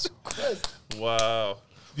 man. Costume Quest. Wow.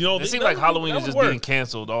 You know, It seems like Halloween is just being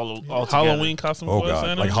canceled all together. Halloween costume. Oh Quest god,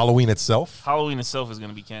 anime? like Halloween itself. Halloween itself is going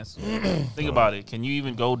to be canceled. Think about it. Can you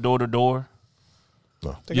even go door to door?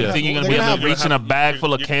 No. They're Yeah. gonna Think you're have- gonna be they're able gonna to have- reach in a bag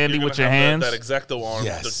full of candy with your hands? That exacto arm,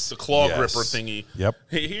 Yes. the claw Yes. gripper thingy. Yep.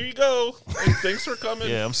 Hey, here you go. Hey, thanks for coming.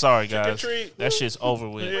 Yeah, I'm sorry, Trick or guys. treat. That shit's over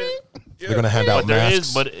with. Yeah. They're gonna hand out But there masks.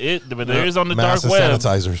 is, but there is on the dark masks and web.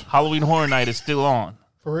 sanitizers. Halloween Horror Night is still on.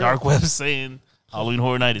 For real? Dark web saying Halloween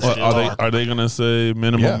Horror Night is Well, still on. are they gonna say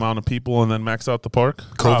minimum Yeah. amount of people and then max out the park?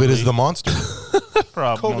 COVID is the monster.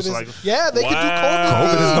 Probably COVID most is, likely. yeah, they could do COVID.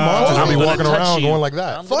 COVID is the monster. They'll I'm be gonna walking touch around you. going like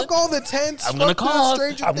that. Fuck all the tents. I'm gonna fuck the call.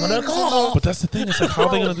 Stranger I'm gonna Things call. and But that's the thing. It's like, how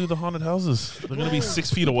are they gonna do the haunted houses? They're gonna be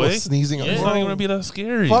 6 feet away. Sneezing. Yeah. It's not even gonna be that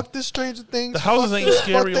scary. Fuck the Stranger Things. The houses fuck ain't the-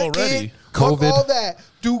 scary fuck the already. it, Fuck COVID. all that.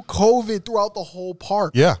 Do COVID throughout the whole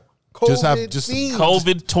park. Yeah. Just have COVID just themed.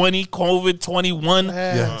 COVID 20, COVID 21.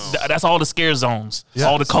 Yeah. That's all the scare zones. Yeah.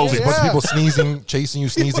 All the COVID. Yeah. bunch of people sneezing, chasing you,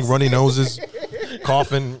 sneezing, runny noses,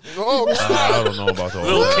 coughing. Oh, I don't know about those.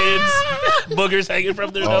 Little kids, boogers hanging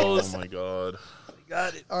from their Oh nose. my god.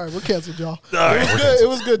 Got it. All right, we're canceled, y'all. right, It was good. It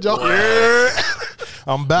was good, y'all.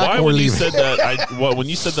 I'm back Why and we're when you leaving. said that? When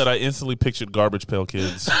you said that, I instantly pictured Garbage Pail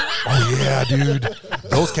Kids. Oh yeah, dude.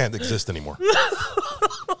 Those can't exist anymore.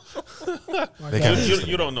 They can't You, exist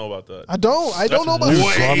you don't know about that. I don't know about way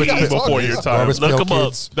this. Garbage You guys Pail- talking before your about- time. Garbage Look Pail 'em up.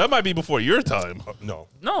 Kids. That might be before your time. No.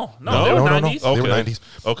 No, No? they were No. 90s. They were Okay. 90s.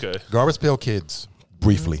 Okay. Garbage Pail Kids,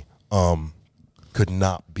 briefly, could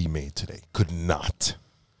not be made today. Could not.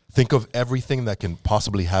 Think of everything that can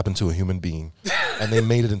possibly happen to a human being, and they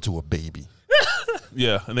made it into a baby.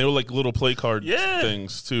 Yeah, and they were like little play card Yeah.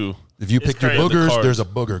 things too. If you picked your crazy. boogers, Cards. there's a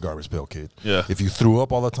booger Garbage Pail Kid. Yeah. If you threw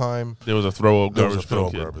up all the time, There was a throw up there was a garbage throw pail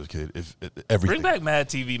up kid. Garbage Kid. If everything. Bring back Mad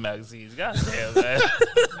TV magazines. God damn, man.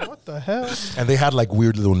 What the hell? And they had like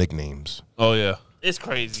weird little nicknames. Oh yeah. It's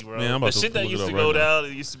crazy, bro. Man, I'm The about to shit that look it used up to right go now. down,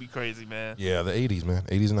 it used to be crazy, man. Yeah, the 80s, man.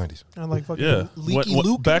 80s and 90s. And like fucking Yeah. Leaky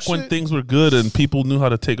Luke. Back and when shit. things were good and people knew how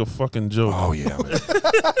to take a fucking joke. Oh, yeah, man.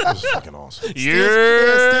 That was fucking awesome.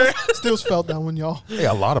 Yeah. Stills felt that one, y'all. Hey,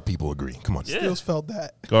 a lot of people agree. Come on. Yeah. Stills felt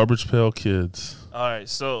that. Garbage Pail Kids. All right,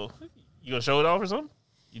 so you gonna show it off or something?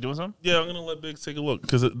 You doing something? Yeah, I'm gonna let Biggs take a look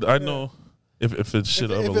because I know if it's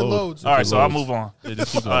shit If it overload. loads. All right, so I'll move on. Yeah,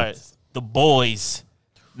 just keep All going. right, The Boys,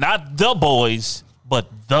 not The Boys, but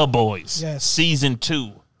The Boys. Yes. Season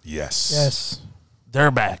 2. Yes. Yes. They're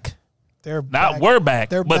back. They're Not back. we're back,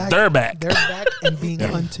 but they're back. They're back and being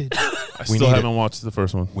hunted. I We still need haven't watched the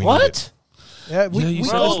first one. We need it. What? Yeah, we, Yeah, you we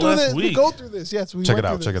said go this through last this. We week. go through this. Yes, we Check went it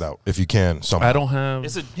out. through Check it this. out. If you can, somehow. I don't have.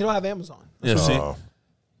 It's a, You don't have Amazon. Yeah, see,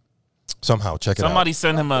 Somehow, check it somebody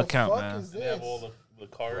send him an account, Fuck man. is this? the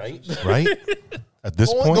cards. out. Right? At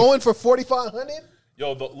this point, Going for 4,500.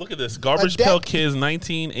 Yo, look at this. Garbage A deck. Pail Kids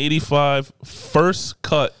 1985 first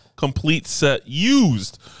cut complete set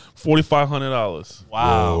used $4,500.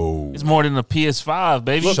 Wow, Whoa. it's more than the PS5,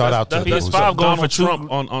 baby. Shout out to the the people who PS5 said going for Donald two.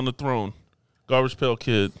 Trump on the throne. Garbage Pail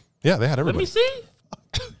Kid. yeah, they had Let me everybody. see.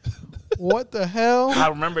 What the hell? I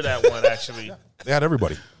remember that one actually. They had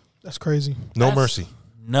everybody. That's crazy. No That's- mercy.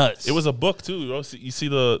 Nuts. It was a book too. You see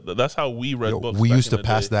that's how we read Yo, books. we back used in to the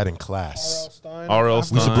pass day. that in class. R.L. I-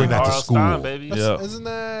 Stein. We used to bring that to R.L. school. Stein, baby. Yeah. Isn't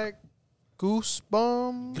that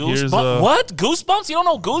Goosebumps? Here's, Goosebumps. What? Goosebumps? You don't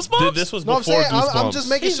know Goosebumps? This was No, I'm before saying Goosebumps. I'm just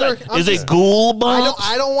making He's sure. like, I'm is just- it Goosebumps?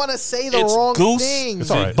 I don't want to say the It's wrong Goose. thing.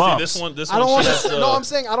 It's all right. See, this one. I don't want she has to. the- No, I'm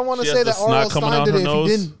saying I don't want to she say has the that R.L. snot coming Stein out did her it if he nose.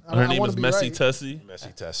 didn't. Her name wanna is be Messy right. Tessie. Messy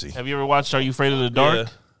Tessie. Have you ever watched Are You Afraid of the Dark?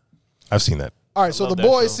 Yeah. I've seen that. All right, so love The that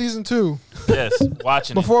Boys show. season 2. Yes,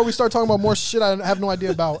 watching it. Before we start talking about more shit I have no idea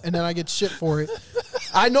about, and then I get shit for it.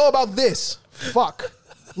 I know about this. Fuck.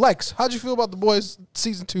 Lex, how'd you feel about The Boys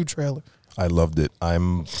season 2 trailer? I loved it.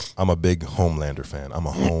 I'm a big Homelander fan. I'm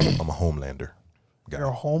a Homelander guy. You're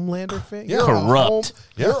a Homelander fan? Yeah. You're Corrupt.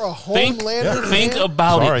 Yeah. You're a Homelander fan? Think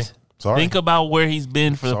about Sorry. it. Sorry. Think about where he's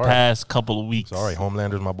been for the Sorry. past couple of weeks. Sorry,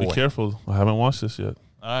 Homelander's my Be boy. careful. I haven't watched this yet.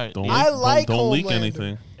 All right. Don't I like don't leak Homelander.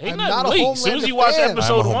 anything. Ain't I'm nothing not a leaked. As soon as Homelander you watch fan.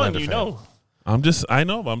 episode I'm a 1, Homelander you fan. know. I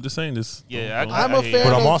know, but I'm just saying this. Yeah, I'm a hear fan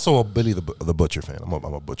you. But I'm of- also a Billy the Butcher fan. I'm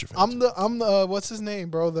a Butcher fan. I'm the what's his name,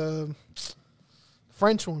 bro? The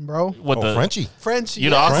French one, bro. What oh, the Frenchie. Frenchie. You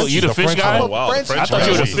the yes. uncle? Frenchie, You the the fish French guy? one. wow, the French I thought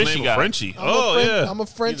you were the What's his fishy name? guy. Frenchie. I'm a Oh French- yeah. I'm a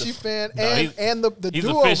Frenchie fan, No, and he's- and the he's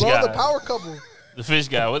the duo, fish bro, guy. the power couple. The fish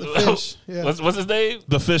guy. What, fish, yeah. what's his name?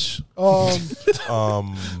 The fish. Tide.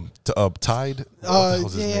 What the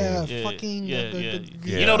hell's his yeah, name? fucking. Yeah. Yeah.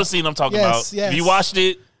 You know the scene I'm talking Yes, about. yes. You watched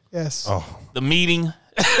it? Yes. Oh, The meeting?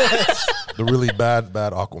 the really bad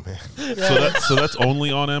Aquaman. So that's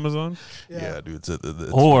only on Amazon. Yeah, dude. It's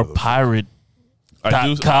Or one of those- pirate.com.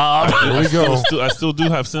 There we go. I still do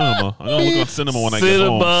have cinema. I'm gonna look on cinema when I get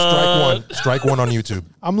home. Strike one on YouTube.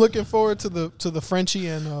 I'm looking forward to the Frenchie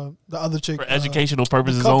and the other chick. For educational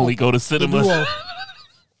purposes couple, only, go to the cinema. duo.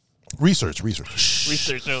 Research.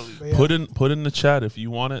 Research only. But yeah. Put in the chat if you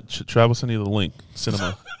want it. Travis send you the link.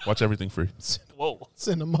 Cinema. Watch everything free. Whoa.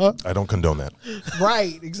 Cinema. I don't condone that.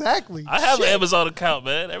 Right, exactly. I have an Amazon account,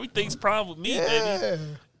 man. Everything's prime with me, baby.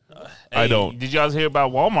 Yeah. I don't. Did you guys hear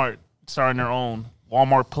about Walmart starting their own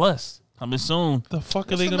Walmart Plus coming soon? The fuck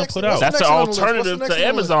are What's they the gonna next- put what's out? the That's next the one on the list? alternative What's the to next one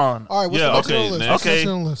on the list? Amazon. All right, what's Yeah, the next okay, one on the list? next. What's the next Okay.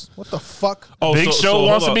 one on the list? What the fuck? Oh, Big Show hold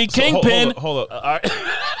wants to up. be So, Kingpin. Hold up. All right.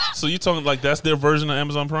 So you talking like that's their version of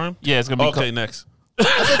Amazon Prime? Yeah, it's gonna be Okay, next.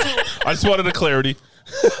 I just wanted a clarity.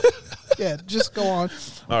 Yeah, just go on.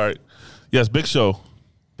 All right. Yes, Big Show.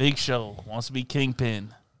 Big Show wants to be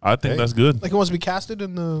Kingpin. I think Hey. that's good. Like it wants to be casted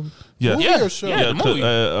in the Yeah. movie Yeah, or show? yeah. the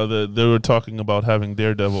movie. They were talking about having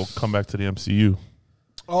Daredevil come back to the MCU.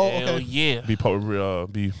 Oh, Hell okay. yeah.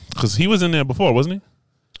 Because he was in there before, wasn't he?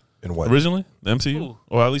 In what? Originally, the MCU, Who?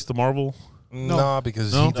 or at least the Marvel. Nah,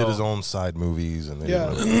 because No? he did his own side movies and they Yeah.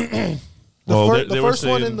 didn't- The, Well, fir- they the were first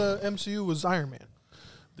one saying- in the MCU was Iron Man.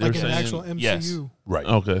 They Like were an saying- actual MCU. yes. right.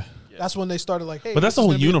 Okay, That's when they started like, hey. but that's this the is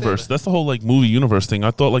whole gonna be a thing. universe. That's the whole like movie universe thing. I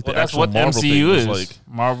thought like Well, the that's actual what Marvel MCU thing was is. like.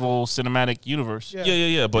 Marvel Cinematic Universe. Yeah.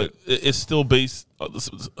 Yeah. But it's still based.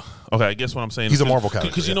 Okay, I guess what I'm saying. He's is a Marvel character,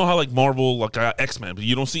 because you yeah. know how like Marvel like X-Men, but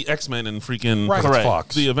you don't see X-Men in freaking Right. Correct.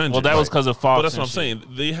 Fox. the Avengers. Well, that was because of Fox. But that's what I'm and shit.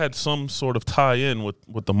 saying. They had some sort of tie-in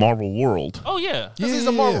with the Marvel world. Oh, yeah. Because he's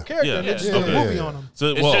a Marvel Yeah. character. Yeah, and they yeah. just did a Okay. movie Yeah. on him. So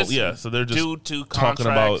It's just so they're just Due to talking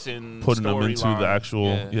about contracts and putting them into the storyline.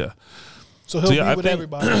 actual. Yeah. So he'll be I with think,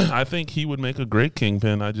 everybody. I think he would make a great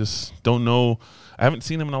Kingpin. I just don't know. I haven't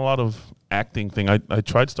seen him in a lot of acting thing. I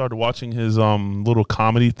started watching his little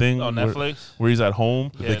comedy thing On Netflix? where he's at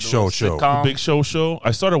home. Yeah, Big the show. little The sitcom. Big Show.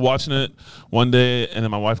 I started watching it one day, and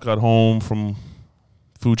then my wife got home from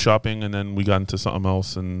food shopping, and then we got into something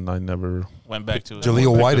else, and I never. Went back to it.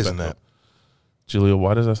 Jaleel picked White it is in back that. up. Jaleel,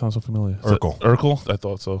 why does that sound so familiar? Is that Urkel. Urkel? I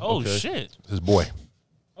thought so. Oh, Okay. shit. His boy.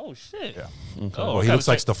 Oh, shit. Yeah. Okay. Oh, Well, he gotta looks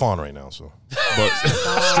like check- Stefan right now. So But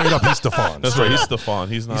straight up, he's Stefan. that's right. He's Stefan.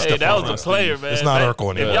 He's not. Hey, that Stefan, was not a player, Steve. man. It's not That-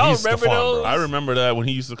 Urkel anymore. If y'all He's remember Stefan, those? bro. I remember that when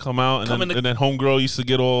he used to come out, Come in the- and then homegirl used to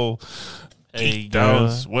get all Hey, down,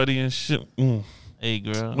 girl. sweaty and shit. Hey,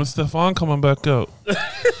 girl. When Stefan coming back out?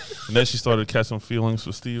 And then she started catching feelings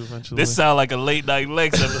for Steve eventually. This sound like a late night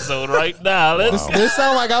Lex episode right now. Let's. This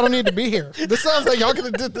sounds like I don't need to be here. This sounds like y'all could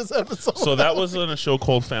have did this episode. so that was in a show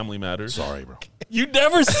called Family Matters. Sorry, bro. You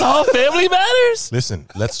never saw Family Matters, Listen,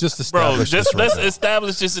 let's just bro. establish Just this right let's now.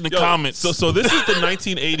 establish this in the Yo, comments. So this is the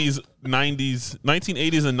 1980s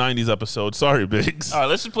and 90s episode. Sorry, Biggs. All right,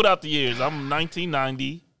 let's just put out the years. I'm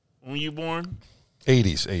 1990. When were you born?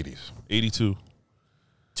 80s. 82.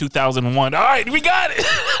 2001. All right, we got it.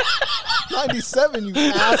 97, you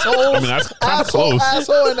asshole. I mean, that's kind of asshole, close.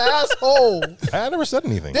 asshole, and asshole. I never said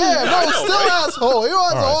anything. Damn, no, still asshole. You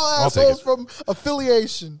are right, all I'll take assholes it. from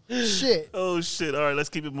affiliation. Shit. Oh shit! All right, let's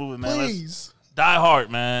keep it moving, man. Let's- Please. Die Hard,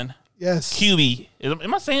 man. Yes. QB.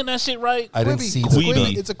 Am I saying that shit right? I didn't Quibi. see It's a the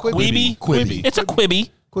Quibi. It's a Quibi. Quibi. Quibi. It's a Quibi.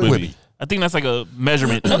 Quibi. I think that's like a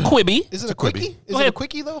measurement. A Quibi. Is it It's a a Quibi. quickie? Is Go it a ahead.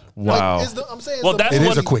 quickie though? Wow. Like, I'm saying Well, that's It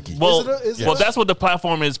what is a quickie. Well, Is it a- well, that's what the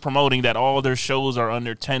platform is promoting. That all their shows are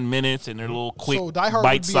under 10 minutes and they're little quick, so Die Hard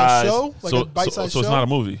bite would be size. a show, like a bite-sized so it's show. not a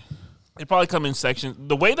movie. They probably come in sections.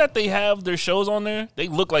 The way that they have their shows on there, they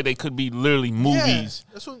look like they could be literally Yeah, movies,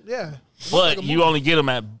 that's what. Yeah. It's but like a you movie. only get them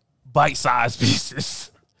at bite-sized pieces.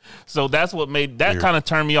 So that's what made that Weird. kind of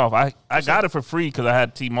turned me off. I got it for free because I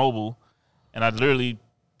had T-Mobile, and I literally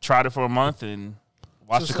tried it for a month and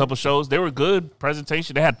watched a couple shows. They were good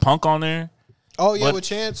presentation. They had Punk on there. Oh yeah, but- with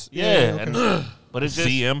Chance. Yeah, okay. and, but it's just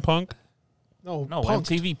CM Punk? no, no Punked.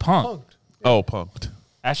 MTV Punk. Punked. Oh, Punked.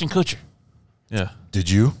 Ashton Kutcher. Yeah. Did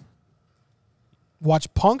you?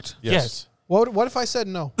 Watch Punked. Yes. What if I said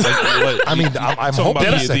no? I mean, I'm Talking hoping about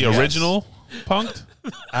you the said yes. original Punked?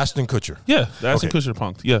 Ashton Kutcher. Yeah, the Ashton Okay. Kutcher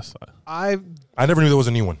Punked. Yes. I I never knew there was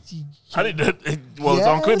a new one. I didn't. Well, it's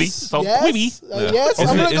on Quibi. So yes, Quibi. yes. I'm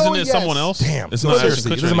gonna go Isn't with it yes. someone else? Damn. It's No, not Ashton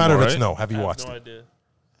seriously, Kutcher it doesn't matter anymore, if it's right? no. Have you watched No it? idea.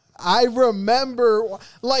 I remember,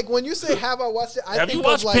 like when you say "Have I watched it?" I Have think you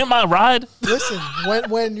watched of like. Pimp My Ride? Listen,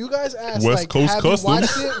 when you guys ask West like, Coast "Have Customs?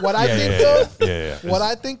 you watched it?" What I Yeah, think yeah, of, yeah. what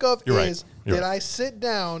I think of You're right. is, You're did right. I sit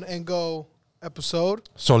down and go episode?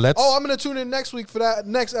 So let's. Oh, I'm gonna tune in next week for that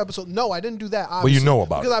next episode. No, I didn't do that. you Obviously, know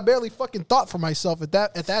about because it. I barely fucking thought for myself at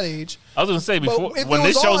that age. I was gonna say before if when it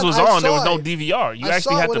this was shows on, was I on, there was saw no it. DVR. You I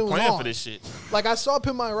actually saw it had when to it was plan on. for this shit. Like I saw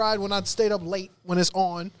Pimp My Ride when I stayed up late when it's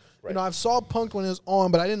on. You know, I've saw Punked when it was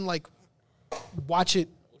on, but I didn't like watch it.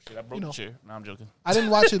 Shit, I broke know. the chair. No, I'm joking. I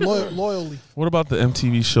didn't watch it loyally. What about the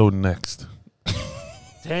MTV show Next?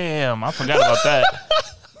 Damn, I forgot about that.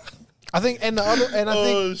 I think, and the other, and I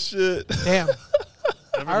think, shit. damn,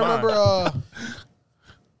 Never I mind. remember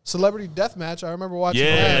Celebrity Deathmatch. I remember watching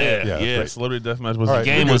Yeah, that. Yeah, Yeah, great. Celebrity Deathmatch was All a right,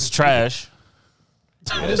 game. Game was trash.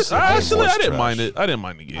 Actually, I didn't trash. mind it. I didn't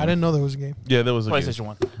mind the game. I didn't know there was a game. Yeah, there was a game. PlayStation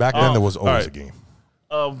 1. Back then, there was always right. a game.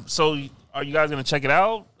 So are you guys gonna check it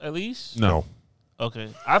out at least? No. Okay.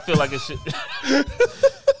 I feel like it should.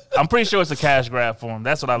 I'm pretty sure it's a cash grab for him.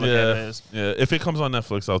 That's what I look at it Yeah, as. yeah. If it comes on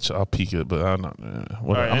Netflix, I'll peek it, but I'm not.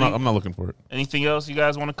 Whatever. All right, I'm not looking for it. Anything else you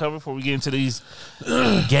guys want to cover before we get into these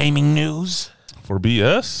gaming news? For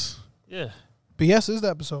BS? Yeah. BS is the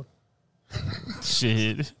episode.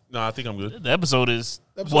 Shit. No, I think I'm good. The episode is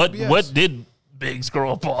Episode BS. what did Biggs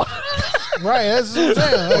grow up on? Right, that's what I'm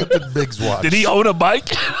saying. Like, What did Biggs watch? Did he own a bike?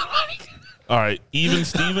 All right, even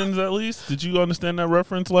Stevens at least. Did you understand that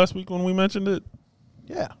reference last week when we mentioned it?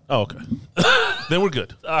 yeah, Oh, okay. Then we're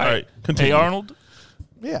good. All right. Continue. Hey, Arnold.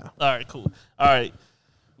 yeah. All right, cool. All right.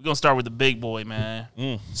 We're going to start with the big boy, man.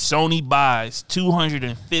 Sony buys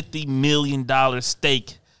 $250 million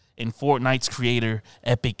stake in Fortnite's creator,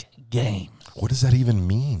 Epic Games. What does that even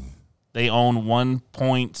mean? They own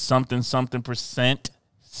 1.something%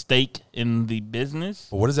 stake in the business.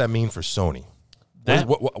 But what does that mean for Sony? That,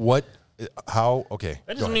 What how? Okay. that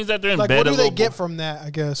go just ahead. means that they're in Like, bed what a do they little get bit. from that? I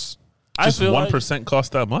guess. Just I feel 1%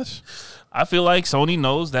 cost that much? I feel like Sony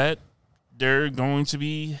knows that they're going to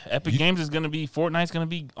be Epic Games is going to be Fortnite's going to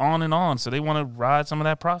be on and on, so they want to ride some of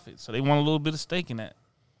that profit. So they want a little bit of stake in that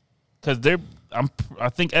because I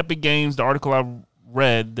think Epic Games, the article I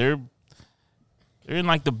read, they're in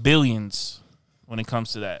like the billions when it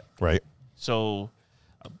comes to that. Right. So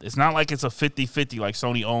it's not like it's a 50-50, like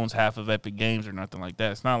Sony owns half of Epic Games or nothing like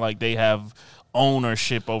that. It's not like they have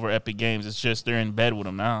ownership over Epic Games. It's just they're in bed with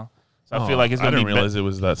them now. So I feel like it's going to be... I didn't realize it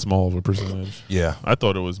was that small of a percentage. Yeah. I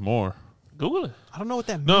thought it was more. Google it. I don't know what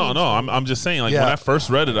that means. No, I'm just saying, like, Yeah. when I first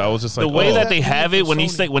read it, I was just like, The way oh. that they have it, when they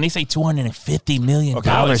Sony. say $250 million,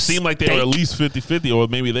 It seemed like they were at least 50-50, or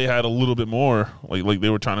maybe they had a little bit more, like they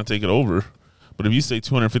were trying to take it over. But if you say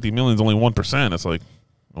 250 million is only 1%, it's like,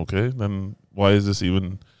 okay, then why is this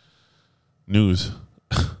even news?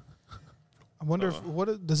 I wonder if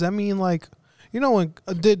does that mean, like, when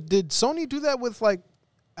did Sony do that with like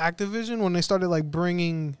Activision when they started like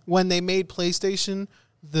when they made PlayStation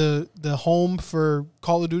the home for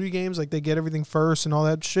Call of Duty games, like they get everything first and all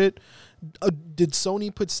that shit? Did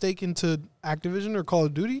Sony put stake into Activision or Call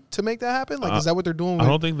of Duty to make that happen? Like, is that what they're doing? I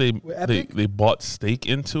don't think Epic? they bought stake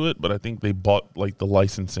into it, but I think they bought like the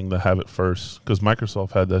licensing to have it first because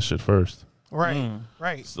Microsoft had that shit first. Right,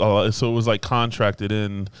 right. So it was like contracted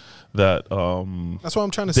in that That's what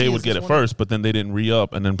I'm trying to say. they would get it first, but then they didn't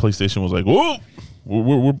re-up, and then PlayStation was like, "Whoa,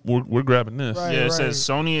 we're grabbing this." Right. Yeah, it says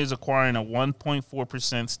Sony is acquiring a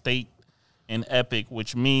 1.4% stake in Epic,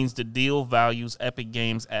 which means the deal values Epic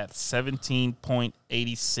Games at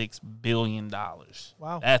 $17.86 billion.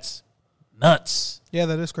 Wow. That's nuts. Yeah,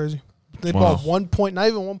 that is crazy. They Wow. bought not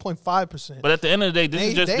even 1.5%. But at the end of the day, this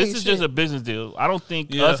is They ain't just shit. a business deal. I don't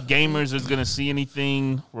think Yeah. us gamers is gonna see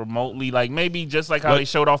anything remotely, like maybe just like how they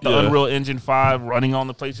showed off the yeah. Unreal Engine 5 running on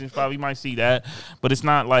the PlayStation 5. You might see that, but it's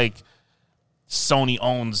not like Sony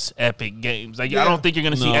owns Epic Games. Like I Yeah. don't think you're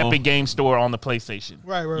gonna see No. Epic Game Store on the PlayStation.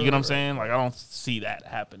 Right, You get what I'm saying? Like I don't see that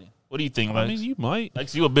happening. What do you think, I Lex? mean, you might.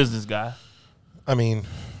 Lex, you a business guy. I mean,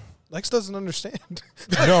 Lex doesn't understand.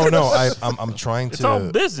 no. I'm trying to. It's all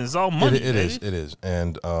business. It's all money. It is. baby. It is.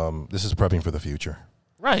 And this is prepping for the future.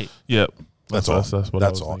 Right. Yep. That's all. That's what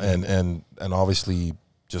That's I was all. thinking. And obviously,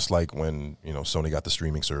 just like when Sony got the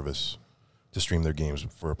streaming service to stream their games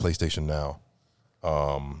for PlayStation Now,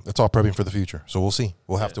 it's all prepping for the future. So we'll see.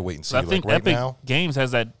 We'll have to wait and see. So I think right Epic now, Games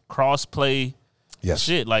has that cross-play yes.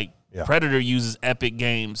 shit. Like Yeah. Predator uses Epic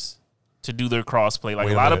Games to do their cross-play. Like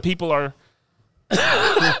Wait a a lot of minute. people are.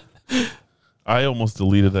 I almost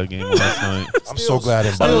deleted that game last night. I'm so glad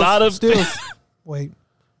it A lot of Stills. Wait.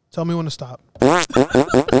 Tell me when to stop.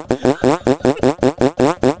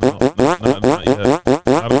 Not yet.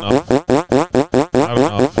 Not enough.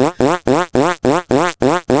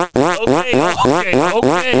 Okay.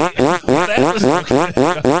 That was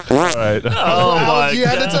All right. oh my You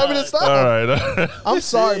had to tell me to stop. All right. I'm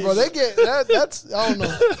sorry, bro. They get that's I don't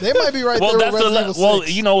know. They might be right Well, there that's with Resident Evil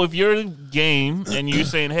 6. if you're a game and you're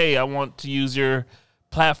saying, "Hey, I want to use your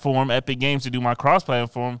platform, Epic Games, to do my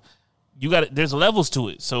cross-platform," there's levels to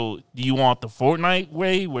it. So, do you want the Fortnite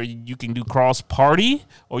way where you can do cross-party,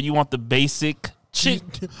 or you want the basic shit?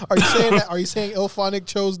 Are you saying Ilphonic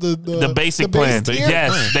chose the basic base plan. tier?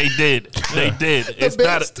 Yes, they did. They did. The It's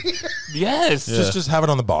not. base tier? Yes. Just have it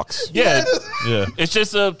on the box. Yeah. Yeah. It's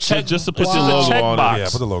just a check. Just to put it's your just a logo check on it. box. Yeah,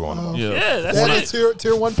 put the logo on the box. Yeah. Yeah, that's That's it. a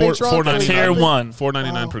tier 1 Patreon. $4.99. Tier 1.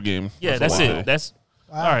 $4.99 per game. Yeah, that's what I it. pay. That's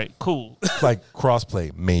all right. Cool. Like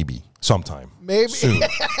crossplay, maybe sometime. Maybe. Soon.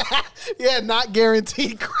 Yeah, not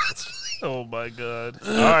guaranteed crossplay. Oh my god.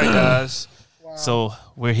 All right, guys. So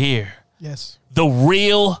we're here. Yes. The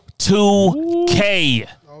real 2K.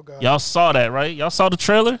 Oh god. Y'all saw that, right? Y'all saw the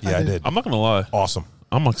trailer? Yeah, I did. I'm not gonna lie. Awesome.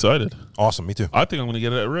 I'm excited. Awesome. Me too. I think I'm gonna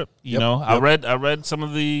get it at RIP. You know, I read some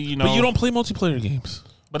of the, But you don't play multiplayer games.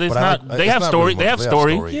 But it's But I not. like- they it's have not story. really They have much.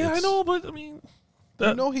 story. Yeah, It's- I know, but I mean,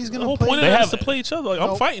 You know he's gonna the whole play point that. of They it is have- to play each other. Like,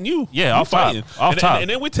 No. I'm fighting you. Yeah, You off top. fighting. Off and, top. And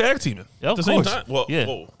then we're tag teaming Yeah, at the of same course. time. Well, Yeah.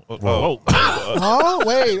 whoa. Oh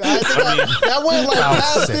wait, that went like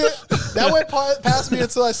past it. That went past me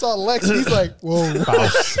until I saw Lex. He's like, whoa.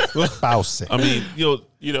 Spouse. I mean, You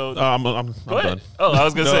know. I'm Go ahead. done. Oh, I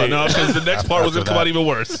was gonna say. No, because the next part was gonna After come out that. even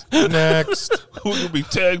worse. Next. Who's gonna be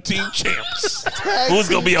tag team champs? Who's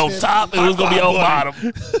gonna be on top and who's gonna be on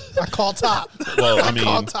bottom? I call top. Well, I Call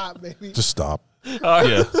mean, top, baby. Just stop.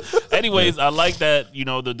 yeah. Anyways, I like that,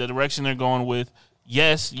 the direction they're going with.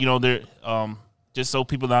 Yes, they're just so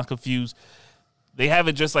people not confused. They have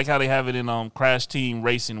it just like how they have it in Crash Team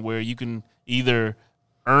Racing, where you can either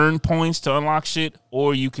earn points to unlock shit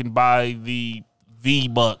or you can buy the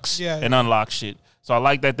V-Bucks and unlock shit. So I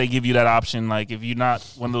like that they give you that option. Like if you're not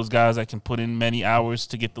one of those guys that can put in many hours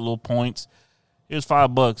to get the little points, here's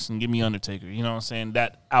 $5 and give me Undertaker. You know what I'm saying?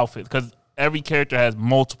 That outfit, because every character has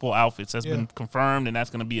multiple outfits. That's been confirmed, and that's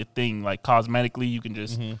going to be a thing. Like cosmetically, you can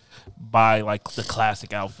just buy like the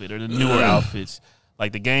classic outfit or the newer outfits.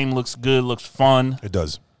 Like the game looks good, looks fun. It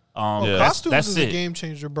does. Yeah. Costumes that's is it. a game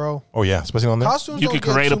changer, bro. Oh yeah, especially on there. Costumes You don't could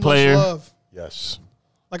get create too a player. much love. Yes.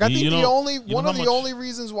 Like I think You the know- only you know one how of the much- only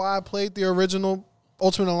reasons why I played the original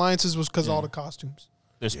Ultimate Alliances was because all the costumes.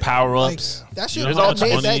 There's power Like ups. that shit There's that all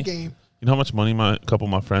made money. that game. You know how much money a couple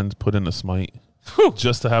of my friends put into Smite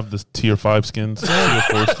just to have the tier 5 skins, tier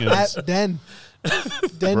 4 skins. At Den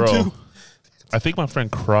Bro, 2. I think my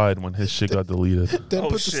friend cried when his shit got deleted. Den Oh,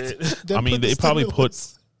 put shit. Den I mean, put the they probably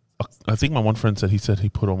stimulus. I think my one friend said he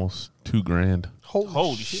put almost $2,000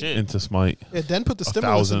 Holy shit. into Smite. Yeah, Den put the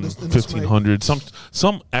stimulus in 1,000, this. 1,500,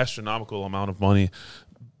 some astronomical amount of money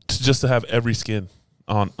just to have every skin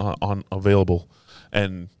on available.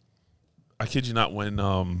 And I kid you not, when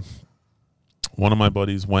one of my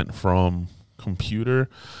buddies went from computer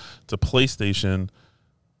to PlayStation,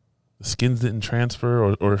 the skins didn't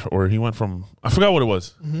transfer, or he went from, I forgot what it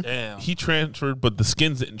was. Damn. He transferred, but the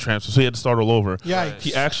skins didn't transfer, so he had to start all over. Yeah,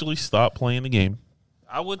 He actually stopped playing the game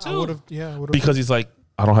I would I too. would have. Yeah, I would have. because he's like,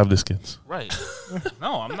 I don't have the skins. Right.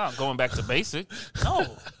 No, I'm not going back to basic.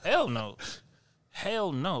 No. Hell no.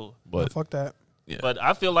 Hell no. But Fuck that. But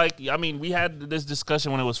I feel like, I mean, we had this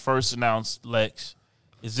discussion when it was first announced, Lex.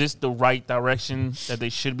 Is this the right direction that they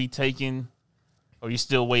should be taking? Or are you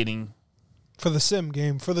still waiting? For the sim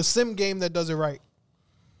game, that does it right.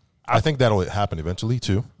 I think that'll happen eventually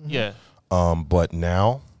too. Yeah. But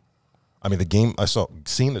now, I mean, the game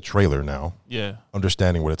seeing the trailer now, Yeah.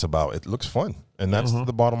 understanding what it's about, it looks fun, and that's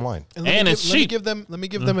the bottom line. let And me it's let me cheap. give them. Let me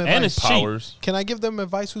give them advice. And it's cheap. powers. Can I give them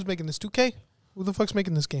advice? Who's making this? 2K? Who the fuck's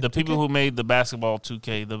making this game? The people 2K? who made the basketball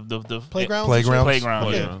 2K, the Playgrounds. Playgrounds. Playground.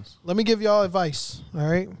 Okay. Yeah. Let me give y'all advice. All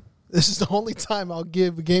right. This is the only time I'll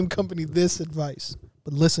give a game company this advice.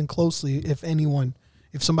 But listen closely.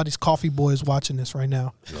 If somebody's coffee boy is watching this right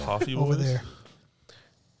now Coffee over boys? there,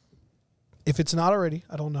 if it's not already,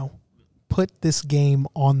 I don't know. Put this game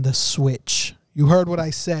on the Switch. You heard what I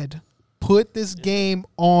said. Put this game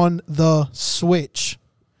on the Switch.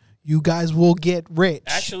 You guys will get rich.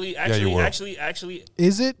 Actually, you will.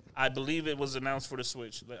 Is it? I believe it was announced for the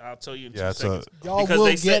Switch. I'll tell you in Yeah, 2 it's seconds. Y'all Because will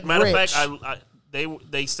they said, get matter of rich. fact,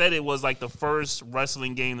 they said it was like the first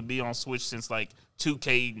wrestling game to be on Switch since like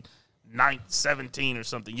 2K17 or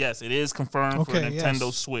something. Yes, it is confirmed for Okay, Nintendo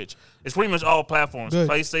yes. Switch. It's pretty much all platforms: Good.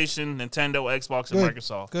 PlayStation, Nintendo, Xbox, and Good.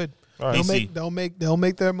 Microsoft. Good. All right. They'll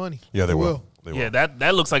make their money. Yeah, they will. They Yeah, will.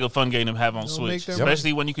 that looks like a fun game to have on They'll Switch, make their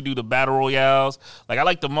especially when you can do the battle royales. Like I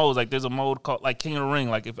like the modes. Like there's a mode called like King of the Ring.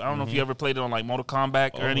 Like if I don't know if you ever played it on like Mortal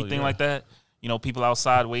Kombat or Oh, anything yeah. like that. You know, people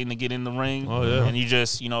outside waiting to get in the ring. Oh, yeah. And you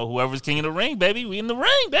just, whoever's king of the ring, baby, we in the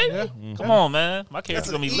ring, baby. Yeah. Come on, man. My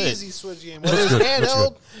character's That's gonna an be lit. easy Switch game. Whether it's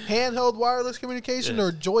handheld wireless communication Yeah.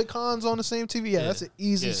 or Joy-Cons on the same TV. Yeah, that's an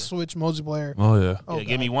easy Yeah. Switch multiplayer. Oh yeah. Oh, Yeah, give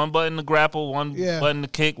God. me one button to grapple, one Yeah. button to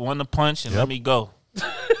kick, one to punch, and let Yep. me go.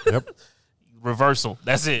 Yep. Reversal.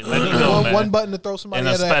 That's it. Let me go, man. One button to throw somebody And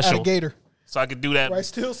a at a special. gator. So I could do that. Right,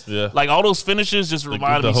 Stills? Yeah. Like all those finishers just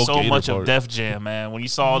reminded the me whole so gator much of part. Def Jam, man. When you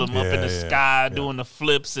saw them up in the Yeah, sky yeah. doing the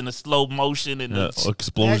flips and the slow motion and Yeah, the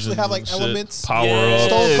explosions. They actually have, like, and shit. elements. Power Yeah. up.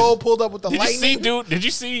 Stone Cold pulled up with the Did you see, lightning. dude? Did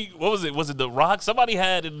you see what was it? Was it The Rock? Somebody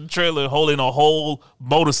had in the trailer holding a whole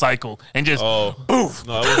motorcycle and just Oh, boof!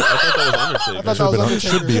 No, I thought that was Undertaker. I thought that was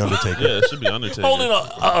Undertaker. Should be Undertaker. Yeah, it should be Undertaker. holding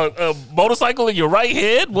a motorcycle in your right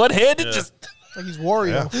head. What head? It Yeah. just Like he's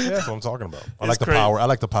Wario. Yeah, Yeah. that's what I'm talking about. I It's like the crazy. power. I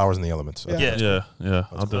like the powers and the elements. Yeah. yeah. Yeah.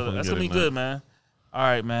 I'll definitely That's get gonna be in good, that. man. All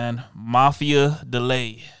right, man. Mafia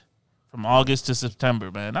delay from August to September,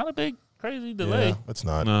 man. Not a big crazy delay. Yeah, it's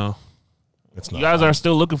not. No, It's not. You guys are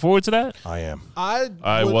still looking forward to that? I am. I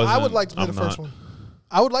would wasn't. like to play I'm the first not. one.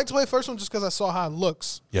 I would like to play the first one just because I saw how it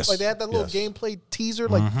looks. Yes. Like they had that little Yes. gameplay teaser,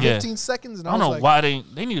 like Yeah. 15 seconds, and I I don't was know like, why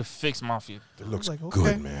they need to fix Mafia. It looks like, okay.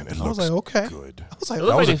 good, man. It I was looks like, okay. good. I was like, It That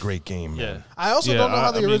looked was like a they- great game, Yeah. man. I also Yeah, don't know how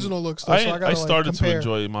I the mean, original looks though. So I gotta started to compare.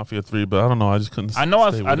 enjoy Mafia 3, but I don't know. I just couldn't. I know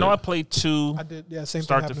stay I with know it. I played 2 I did, yeah, same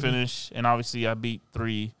start thing to happened me. finish, and obviously I beat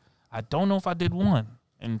 3. I don't know if I did 1.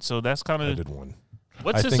 And so that's kind I of did one.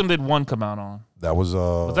 what I system think- did 1 come out on? That was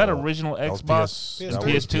Was that original that was Xbox? PS3. that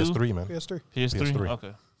was PS2? PS3, man. PS3. PS3? PS3.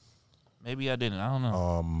 Okay. Maybe I didn't. I don't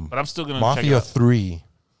know. But I'm still gonna check it Mafia out. 3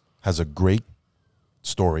 has a great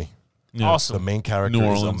story. Yeah. The Awesome. main character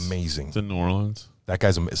New is Orleans. amazing. It's in New Orleans. That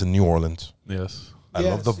guy's it's in New Orleans. Yes. I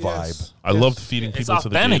love the vibe. Yes. I loved feeding It's people to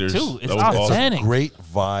the authentic, gators. too. It's That was awesome. authentic. Great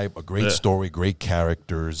vibe, a great Yeah. story, great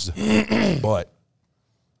characters, but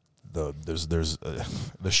there's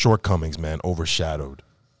the shortcomings, man, overshadowed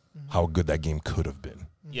how good that game could have been.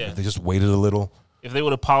 Yeah. If they just waited a little, If they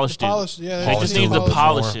would have polished it, Polished, yeah. they just Polished need it to a little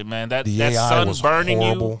polish more. it, man. That the that AI sun was burning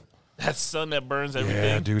horrible. you, that sun that burns Yeah,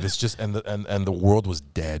 everything. dude, it's just and the world was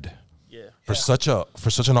dead. Yeah. For such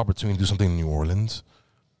an opportunity to do something in New Orleans,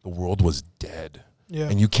 the world was dead. Yeah.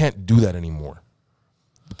 And you can't do that anymore.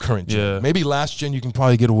 The current gen. Yeah. Maybe last gen you can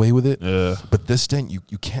probably get away with it. Yeah. But this gen, you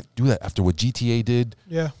can't do that after what GTA did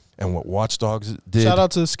Yeah. and what Watch Dogs did. Shout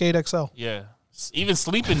out to Skate XL. Yeah. Even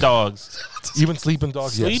Sleeping Dogs. Even Sleeping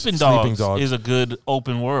Dogs. Yes. Sleeping Dogs is a good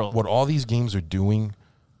open world. What all these games are doing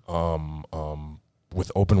with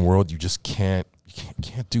open world, you just can't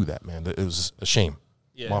do that, man. It was a shame.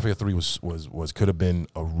 Yeah. Mafia 3 was could have been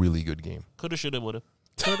a really good game. Coulda, shoulda, woulda.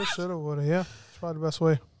 Coulda, shoulda, woulda. Yeah. It's probably the best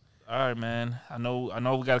way. All right, man. I know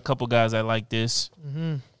we got a couple guys that like this.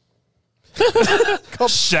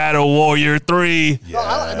 Shadow Warrior 3.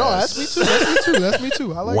 No, that's me too. That's me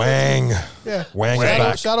too. I like Wang. that too. Yeah. Wang is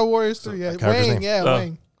back. Shadow Warriors 3. Yeah. character's Wang. name? Yeah.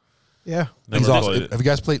 Wang. Yeah. He's Never awesome. played it. Have you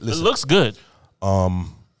guys played? It Listen, looks good.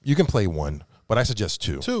 you can play one, but I suggest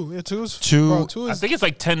two. Two. Yeah. Two is. Two- Bro, two I is. think it's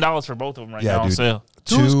like $10 for both of them right Yeah, now on dude. sale.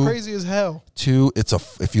 Two is crazy as hell. Two.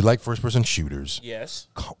 If you like first person shooters, Yes.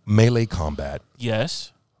 melee combat,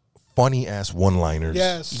 Yes. funny ass one liners.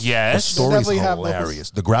 Yes. The Yes. story's definitely have hilarious.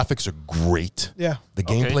 The graphics are great. Yeah. The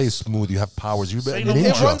Okay. gameplay is smooth. You have powers. You Say an no more.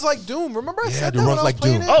 It ninja. runs like Doom. Remember I Yeah, said it that when runs I was like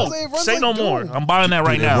playing Doom. it? I Oh, was like, it runs say like no Doom. more. I'm buying that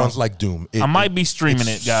right Dude, now. It runs like Doom. I might be streaming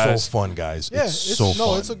it's it, guys. So fun, guys. Yeah. It's so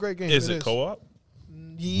fun. It's a great game. Is it co-op?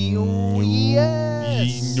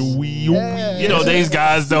 Yes. You know, these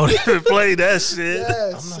guys don't even play that shit.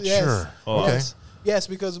 Yes. I'm not yes. sure. Oh. Okay. Yes. Yes,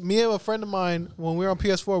 because me and a friend of mine, when we were on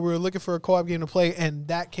PS4, we were looking for a co-op game to play, and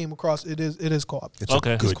that came across. It is co-op. It's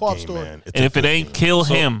Okay. a good It's co-op game, story. man. It's And a if it good ain't game. kill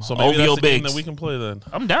him, So maybe OVO that's the game Bigs. that we can play then.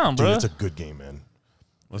 I'm down, Dude, bro. it's a good game, man.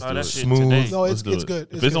 Let's Oh, do that it. shit Smooth. today. No, Let's it's do it. good.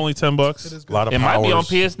 If it's only $10, It is A good. lot of It might be on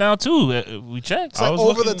powers. PS now too. We checked. It's like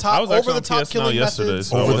over the top- I was actually over the top on PS now killing yesterday, methods.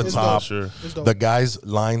 so I Over the wasn't top. sure. It's dope. The guys'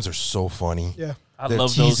 lines are so funny. Yeah. I They're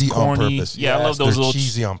love those cheesy on corny. purpose. Yeah, I love Yes, those they're little.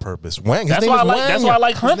 cheesy on purpose. Wang. His That's name why I is like. Wang. That's why I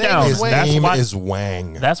like Hunt name Down. is His Wang. That's name why. is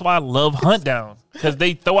Wang. That's why I love Hunt Down because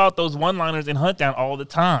they throw out those one-liners in Hunt Down all the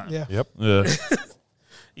time. Yeah. Yep. Yeah.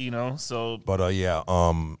 You know. So But yeah,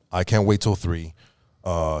 I can't wait till 3.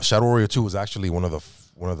 Shadow Warrior 2 was actually one of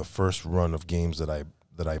the first run of games that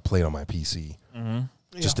I played on my PC.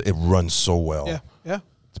 Just it runs so well. Yeah. Yeah.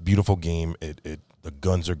 It's a beautiful game. The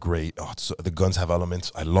guns are great. Oh, the guns have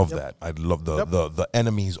elements. I love that. I love the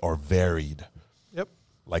enemies are varied. Yep.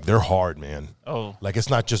 Like they're hard, man. oh, Like it's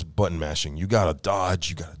not just button mashing. You gotta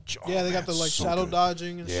dodge. You gotta jump. Yeah, they got the like So shadow good.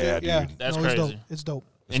 dodging and Yeah, shit. Yeah, dude. That's no, it's crazy. dope. It's dope.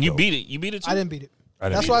 and you dope. beat it. You beat it too. I didn't beat it. I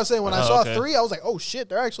didn't That's beat why I it. was saying when I Oh, saw okay. 3, I was like, oh shit,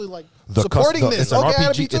 they're actually like The supporting this. It's an Okay, I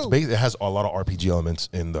gotta RPG. beat 2. It has a lot of RPG elements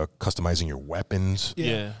in the customizing your weapons.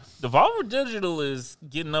 Yeah. Devolver Digital is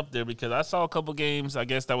getting up there because I saw a couple games, I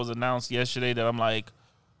guess, that was announced yesterday that I'm like,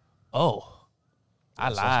 oh, I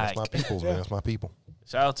That's my like. peoples, man. That's my people.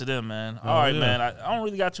 Shout out to them, man. All right, yeah. man. I don't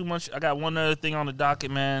really got too much. I got one other thing on the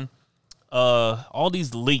docket, man. All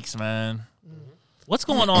these leaks, man. What's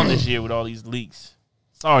going on this year with all these leaks?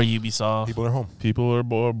 Sorry, Ubisoft. People are home. People are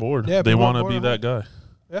bored. Yeah, They people are want to bored be of that guy.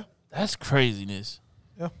 Yeah. That's craziness.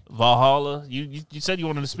 Yeah. Valhalla. You said you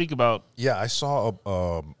wanted to speak about. Yeah, I saw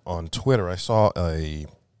on Twitter. I saw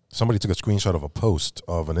somebody took a screenshot of a post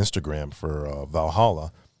of an Instagram for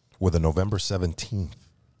Valhalla with a November 17th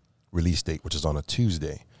release date, which is on a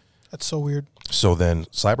Tuesday. That's so weird. So then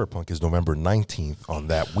Cyberpunk is November 19th on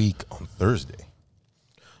that week on Thursday.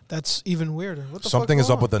 That's even weirder. What the Something fuck's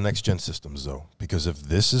is up going with the next gen systems though, because if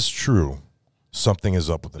this is true, something is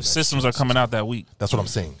up with the The next systems gen are coming out that week. That's what I'm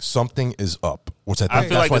saying. Something is up, which I think I feel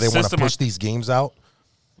that's like why the they want to system push are- these games out.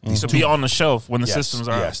 To be on the shelf when the Yes, systems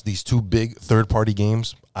are. yes, these two big third-party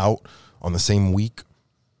games out on the same week.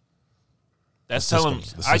 That's The telling.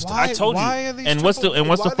 systems, the I systems. told you. Why are these And what's the why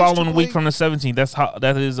are these following week AAA from the 17th?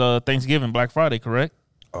 That is Thanksgiving, Black Friday, correct?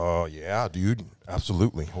 Oh yeah, dude,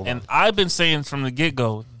 absolutely. Hold And on. I've been saying from the get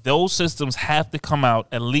go, those systems have to come out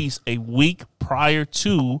at least a week prior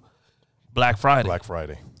to Black Friday. Black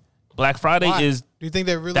Friday. Black Friday Why? is Do you think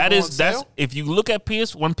they really that go is on that's sale? if you look at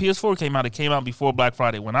when PS4 came out, it came out before Black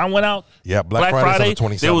Friday. When I went out, Yeah, Black Friday's on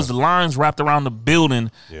the 27th. there was lines wrapped around the building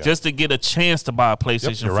Yeah. just to get a chance to buy a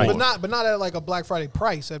PlayStation you're 4. right. But not at like a Black Friday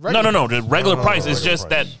price. At No, regular the regular No, price. no, It's regular just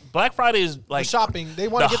price. that Black Friday is like The shopping. They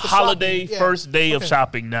want the to get the holiday shopping. Yeah. first day of Okay.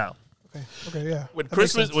 shopping now. Okay, yeah. When That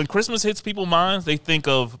makes sense. Christmas hits people's minds, they think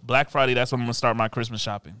of Black Friday. That's when I'm gonna start my Christmas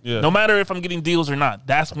shopping. Yeah. No matter if I'm getting deals or not,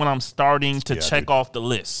 that's when I'm starting to Yeah, check dude. off the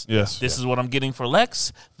list. Yes. This is what I'm getting for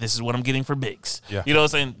Lex. This is what I'm getting for Biggs. Yeah. You know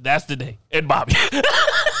what I'm saying? That's the day. And Bobby.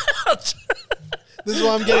 This is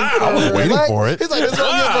what I'm getting for I was waiting Lex. for it. He's like, this is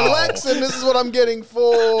what I'm getting for Lex, and this is what I'm getting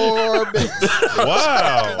for Biggs.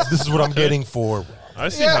 Wow. This is what I'm getting for. I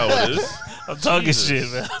see how it is. I'm talking Jesus.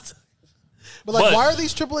 shit, man. But like, But- why are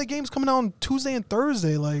these AAA games coming out on Tuesday and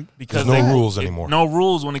Thursday? Like, Because There's no they- rules anymore. No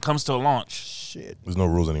rules when it comes to a launch. shit. There's no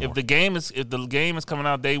rules anymore. If the game is coming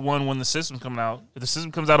out day one when the system's coming out, if the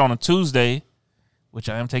system comes out on a Tuesday, which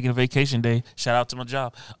I am taking a vacation day, shout out to my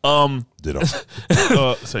job. Ditto.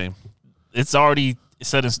 Same. It's already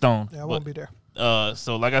set in stone. Yeah, I won't be there.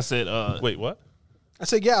 So like I said, Wait, what? I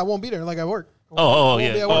said, yeah, I won't be there. Like I work.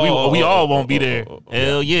 yeah. We all won't be there.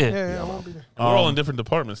 Hell yeah. Yeah, I won't be there. We're all in different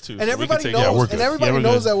departments too. And so we everybody can knows. take- we're good. And everybody Yeah, we're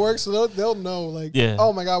knows good. at work, so they'll know. Like, Yeah.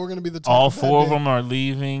 oh my god, we're gonna be the talk. All of that 4 of day. them are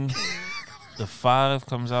leaving. The 5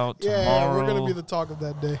 comes out Yeah, tomorrow. we're gonna be the talk of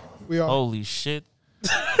that day. We are. Holy shit.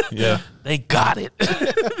 Yeah, They got it.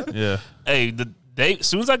 yeah. Hey, as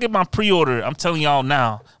soon as I get my pre-order, I'm telling y'all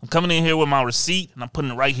now, I'm coming in here with my receipt and I'm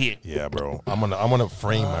putting it right here. Yeah, bro. I'm gonna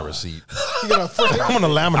frame my receipt. You're gonna I'm gonna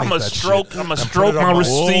laminate I'm gonna that stroke. shit I'm gonna and put stroke it on my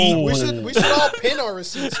receipt. we should all pin our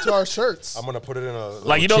receipts to our shirts. I'm gonna put it in a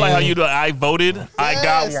Like, you know, like how chain. you do. I voted. I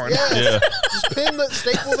got one. Yes. Yeah. Just pin the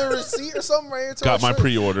staple the receipt or something right here to Got our my shirt.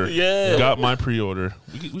 pre-order. Yeah. Got my pre-order.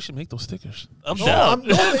 We should make those stickers. I'm No, down.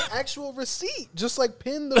 the actual receipt. Just like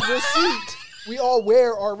pin the receipt. We all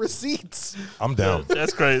wear our receipts. I'm down.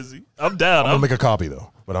 That's crazy. I'm down. I'm gonna make a copy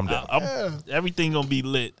though, but I'm down. Everything gonna be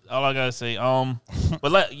lit. All I gotta say.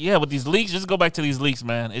 But with these leaks, just go back to these leaks,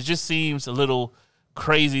 man. It just seems a little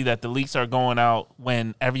crazy that the leaks are going out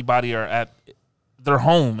when everybody are at their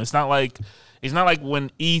home. It's not like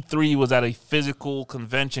when E3 was at a physical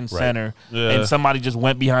convention center Yeah. and somebody just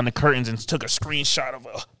went behind the curtains and took a screenshot of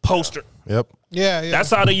a poster. Yep. Yeah.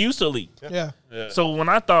 That's how they used to leak. yeah. So when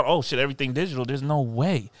I thought, oh shit, everything digital, there's no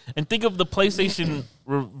way. And think of the PlayStation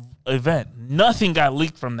event. Nothing got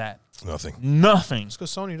leaked from that. Nothing. Nothing.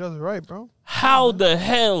 Because Sony does it right, bro. How the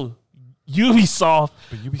hell Ubisoft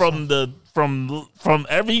from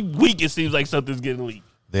every week it seems like something's getting leaked.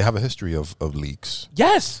 They have a history of leaks.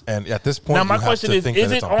 Yes. And at this point, Now, my you have question to is think it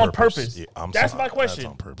that it's on purpose? Yeah, That's my question.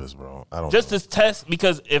 That's on purpose, bro. I don't Just know. to test,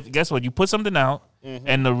 because guess what? You put something out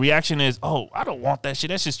and the reaction is, oh, I don't want that shit.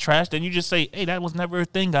 That's just trash. Then you just say, hey, that was never a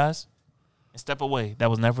thing, guys. And step away. That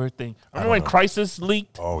was never a thing. Remember when know. Crysis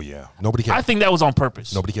leaked? Oh yeah, nobody cared. I think that was on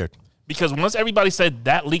purpose. Nobody cared. Because once everybody said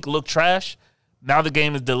that leak looked trash, now the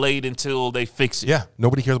game is delayed until they fix it. Yeah,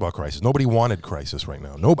 nobody cares about Crisis. Nobody wanted Crisis right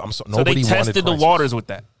now. So Nobody they tested wanted the Crysis. waters with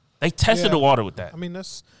that. They tested Yeah. the water with that. I mean,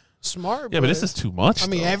 that's smart. Yeah, but this is too much. I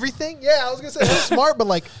mean, though. everything. Yeah, I was gonna say that's smart, but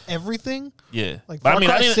like everything, Yeah. like But Far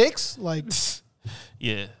Cry I didn't. 6, like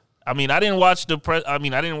Yeah. I mean, I didn't watch I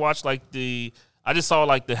didn't watch like the. I just saw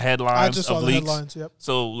like the headlines I just saw of the leaks. headlines. Yep.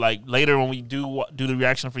 So like later when we do the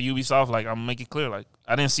reaction for Ubisoft, like I'm gonna make it clear, like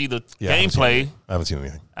I didn't see the Yeah, I haven't seen gameplay. anything. I haven't seen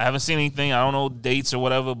anything. I haven't seen anything. I don't know dates or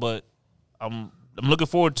whatever, but I'm looking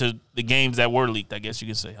forward to the games that were leaked. I guess you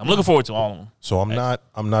could say I'm looking forward to all of them. So I'm not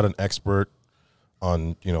an expert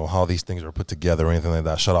on how these things are put together or anything like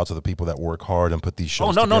that. Shout out to the people that work hard and put these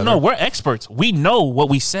shows. Oh no, together. we're experts. We know what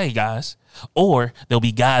we say, guys. Or there'll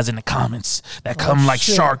be guys in the comments that come like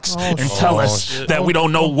shit. sharks Oh, and shit. tell Oh, us shit. that we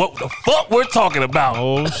don't know what the fuck we're talking about.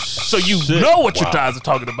 Oh, So you shit. know what you Wow. guys are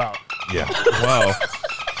talking about. Yeah. Wow.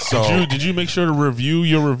 So Did you make sure to review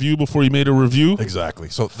your review before you made a review? exactly.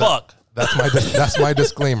 So Fuck. that's my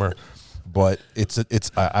disclaimer. But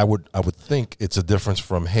I would think it's a difference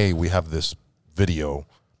from, hey, we have this video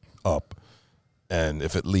up, and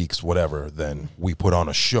if it leaks, whatever, then we put on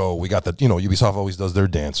a show. We got the Ubisoft always does their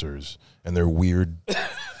dancers and their weird.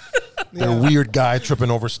 Their weird guy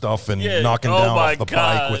tripping over stuff and Yeah. knocking Oh down my off the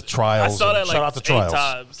God. bike with Trials. I saw that and like shout out to 8 Trials.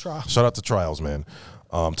 times. Shout out to Trials, man.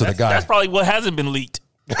 To the guy. That's probably what hasn't been leaked.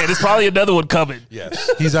 And it's probably another one coming. Yes.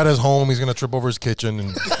 He's at his home. He's going to trip over his kitchen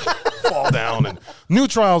and fall down. And new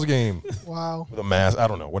Trials game wow. with a mask. I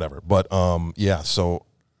don't know, whatever. But yeah, so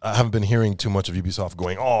I haven't been hearing too much of Ubisoft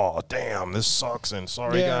going, oh, damn, this sucks. And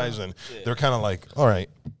sorry, Yeah. guys. And they're kind of like, all right,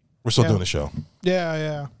 we're still Yeah. doing the show.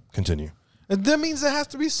 Yeah. Continue. And that means there has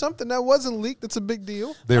to be something that wasn't leaked. That's a big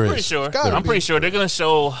deal. There Pretty is sure. gotta I'm be. pretty sure they're gonna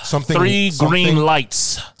show Something- 3 green something-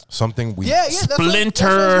 lights. something we. Yeah. That's what I Splinter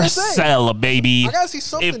was gonna say. Cell, baby. I gotta see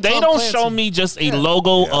something. If they Tom don't Clancy. show me just a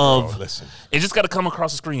logo Yeah, bro, of, listen. it just got to come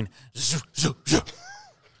across the screen.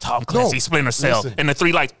 Tom Clancy, No, Splinter Cell, listen. and the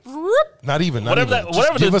 3 lights. Not even. Not Whatever even. that- Just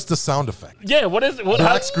whatever give the- us the sound effect. Yeah, what is it? What,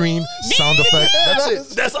 Black screen, sound effect. That's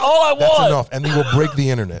it. That's all I That's want. enough. And we will break the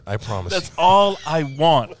internet. I promise. That's all I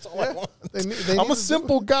want. They need I'm to a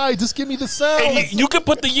simple guy. Just give me the sound. And you could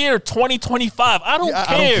put the year 2025. I don't Yeah,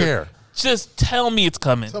 care. I don't care. Just tell me it's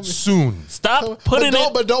coming. Soon. Stop putting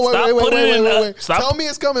it. But don't stop putting it in, wait. Stop. Tell me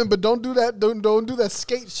it's coming, but don't do that. Don't do that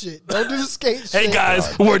skate shit. Don't do the skate shit. Hey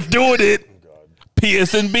guys, we're doing it.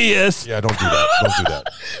 PS and BS. Yeah, don't do that. Don't do that.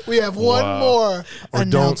 We have one more Or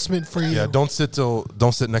announcement for you. Yeah, don't sit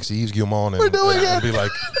next to Yves Guillemot We're doing and it. be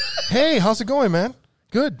like, "Hey, how's it going, man?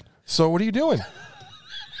 Good. So, what are you doing?"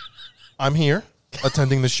 I'm here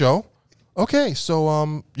attending the show. Okay, so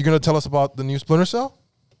you're going to tell us about the new Splinter Cell?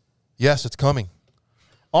 Yes, it's coming.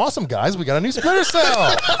 Awesome, guys. We got a new Splinter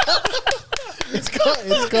Cell. It's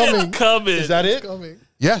coming. Coming. Is that it? Coming.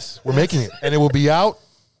 Yes, we're making it. And it will be out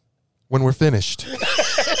when we're finished.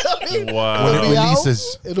 Wow. When it It'll be out.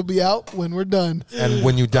 releases. It'll be out when we're done. And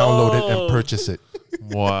when you download it and purchase it.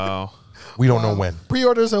 Wow. We don't know when.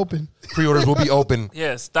 Pre-orders open. Pre-orders will be open.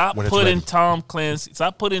 Yeah, stop When it's putting ready. Tom Clancy.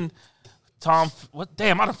 Stop putting Tom. What?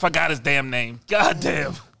 Damn, I done forgot his damn name. God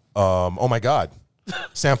damn. Oh, my God.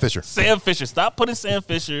 Sam Fisher. Sam Fisher. Stop putting Sam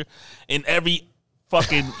Fisher in every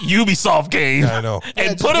fucking Ubisoft game. Yeah, I know.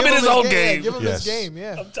 And just put him give in his own Yeah, game. give him Yes. his game,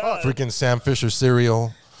 yeah. Freaking Sam Fisher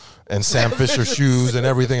cereal and Sam Fisher shoes and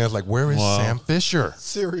everything. I was like, where is Sam Fisher?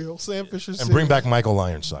 Cereal. Sam Fisher And cereal. bring back Michael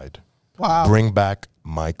Ironside. Wow. Bring back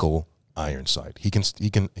Michael Ironside. He can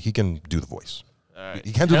do the voice. Right.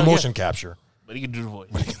 He can't do Hell the yeah. motion capture. But he can do the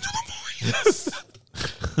voice.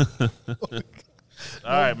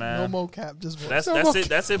 All right, man. No mocap, just voice. That's it.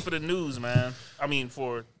 That's it for the news, man. I mean,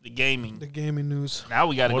 for the gaming. The gaming news. Now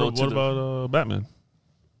we got to go What to the about Batman?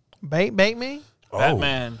 Bait me?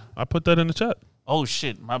 Batman. I put that in the chat. Oh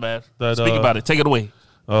shit, my bad. That, Speak about it. Take it away.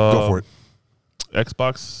 Go for it.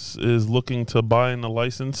 Xbox is looking to buy in the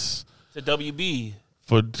license To WB.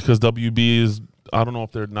 because WB is, I don't know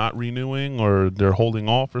if they're not renewing or they're holding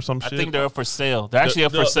off or some I shit. think they're up for sale. They're actually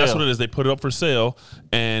up for sale. That's what it is. They put it up for sale,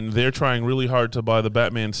 and they're trying really hard to buy the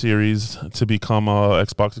Batman series to become a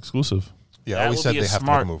Xbox exclusive. Yeah, I That always would said be they a have to make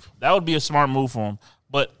smart a move. That would be a smart move for them.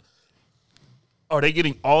 But are they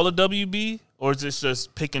getting all the WB, or is this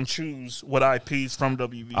just pick and choose what IPs from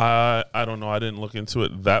WB? I don't know. I didn't look into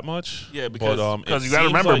it that much. yeah, because it you got to seems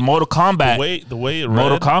remember like Mortal Kombat. the way it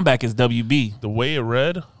Mortal read, Kombat is WB. the way it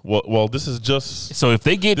read. Well, this is just So if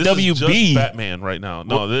they get this is just WB, Batman right now.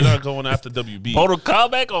 No, they're not going after WB. Mortal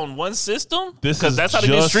Kombat on one system, This because is that's how they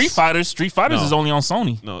did just- Street Fighters. Street Fighters No. is only on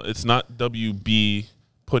Sony. No, it's not WB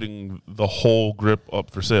putting the whole grip up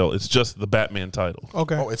for sale. It's just the Batman title.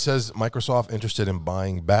 Okay. Oh, it says Microsoft interested in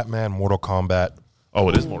buying Batman, Mortal Kombat, Oh,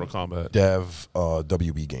 it is Mortal Kombat. Dev,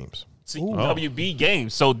 WB games. See, WB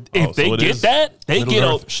games. So if so they it get is. that, they Middle get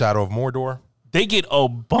Earth, Shadow of Mordor. a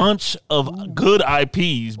bunch of good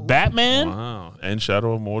IPs. Batman Wow. And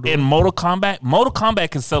Shadow of Mordor. and Mortal Kombat. Mortal Kombat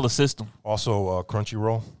can sell a system. Also,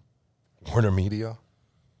 Crunchyroll, Warner Media,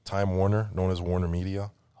 Time Warner, known as Warner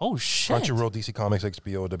Media. Oh shit! Crunchyroll, DC Comics,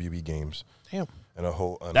 HBO, WB Games, Damn. and a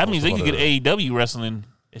whole. That means they could get AEW wrestling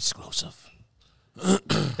exclusive.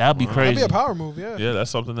 That'd be crazy. That'd be a power move, yeah. yeah,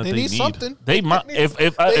 that's something that They need something. They might if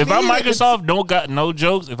I'm need it. Microsoft, don't got no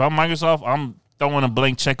jokes. If I'm Microsoft, I'm throwing a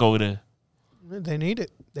blank check over there. They need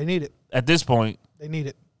it. They need it. At this point, They need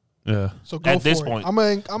it. Yeah. So go At for this it. point. I'm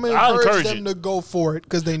gonna I'll encourage encourage them it. to go for it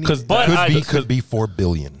because they need 'Cause it. but Could be 4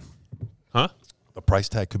 billion. Huh? The price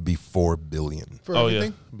tag could be 4 billion. for Oh,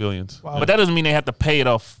 everything. yeah. Billions. Wow. but that doesn't mean they have to pay it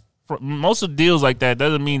off. Most of deals like that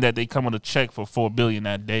doesn't mean that they come with a check for $4 billion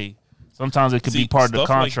that day. Sometimes it could See, be part of the stuff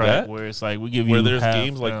like contract that, where it's like we give you Where there's half,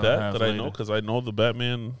 games like half that I know later. because I know the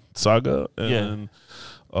Batman saga. And,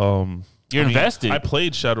 You're invested. I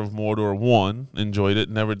played Shadow of Mordor 1, enjoyed it,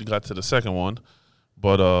 never got to the second one.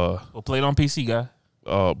 But We'll play it on PC, guy.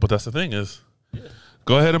 but that's the thing is,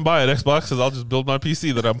 go ahead and buy it, Xbox, because I'll just build my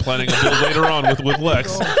PC that I'm planning to build later on with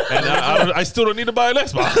Lex, and I still don't need to buy an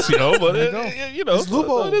Xbox, you know. But you know, It's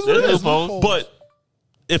loopholes. it is what it There's is. loopholes. But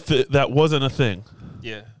if that wasn't a thing,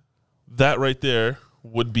 Yeah. that right there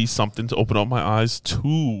would be something to open up my eyes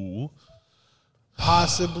to.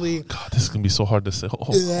 Possibly. God, this is gonna be so hard to say.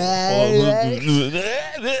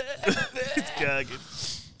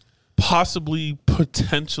 Possibly,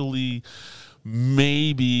 potentially,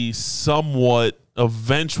 maybe, somewhat,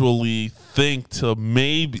 eventually think to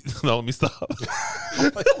maybe. No, let me stop.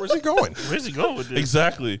 Like, where's he going? Where's he going with this?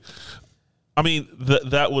 Exactly. I mean,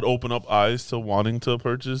 that would open up eyes to wanting to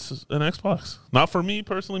purchase an Xbox. Not for me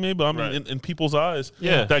personally, maybe, but I mean, Right. in people's eyes,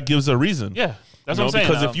 Yeah. that gives a reason. Yeah. That's You know, what I'm saying.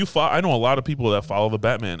 because if you follow, I know a lot of people that follow the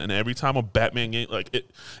Batman, and every time a Batman game, like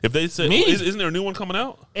if they say, Me? isn't there a new one coming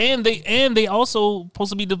out? and they also supposed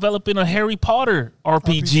to be developing a Harry Potter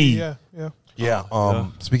RPG. Yeah, yeah. Yeah.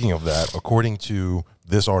 Speaking of that, according to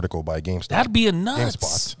this article by GameStop, That'd be a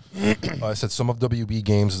nuts. GameSpot, it said some of WB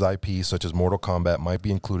Games' IP, such as Mortal Kombat, might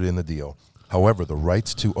be included in the deal. However, the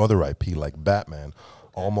rights to other IP like Batman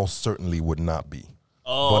almost certainly would not be.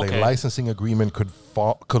 Oh, But okay. a licensing agreement could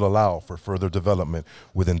allow for further development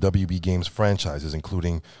within WB Games franchises,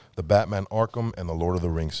 including the Batman Arkham and the Lord of the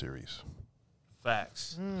Rings series.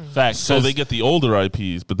 Facts. Facts. So 'Cause- they get the older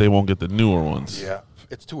IPs, but they won't get the newer ones. Yeah,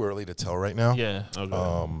 it's too early to tell right now. yeah.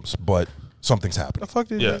 Okay. But something's happening. The fuck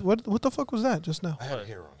did Yeah. what the fuck was that just now? I have it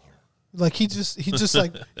here on here. Like he just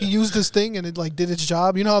like he used this thing and it like did its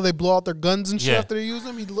job. You know how they blow out their guns and shit Yeah. after they use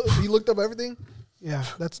them? He looked up everything. Yeah,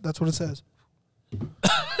 that's what it says.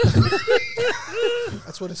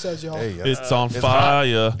 That's what it says, y'all. Hey, It's on it's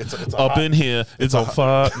fire. It's a up hot- in here. It's on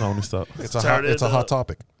fire. No, let me stop. it's a hot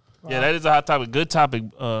topic. Yeah, that is a hot topic. Good topic,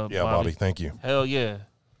 Yeah, Bobby, thank you. Hell yeah.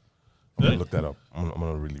 I'm gonna look that up. I'm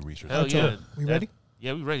gonna really research. Hell that. yeah. We ready?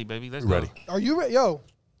 Yeah, we ready, baby. Let's Ready? go. Are you ready? Yo.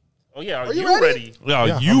 Oh yeah, are you you ready? ready? Yeah,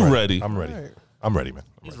 Yeah, you I'm ready? I'm ready. All right. I'm ready, man.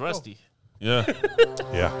 He's rusty. Yeah.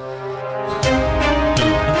 Yeah.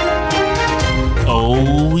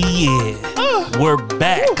 Oh yeah. We're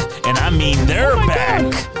back. And I mean they're back.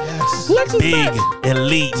 Yes. Big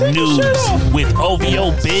elite news with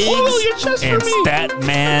OVO Biggs and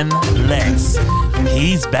Statman Lex.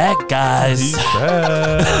 He's back, guys. He's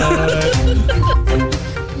back.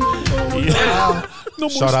 Wow. No more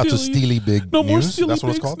Shout out to Steely. Steely Big No more News. Steely That's what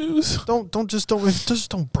it's Biggs called. news.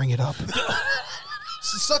 Don't bring it up.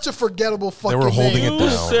 It's such a forgettable fucking were holding name. it You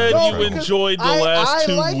down. said No, you because enjoyed the last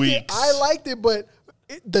 2 liked weeks. I liked it, but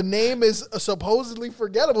the name is supposedly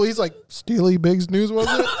forgettable. He's like, Steely Biggs News, was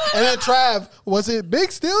it? And then Trav, was it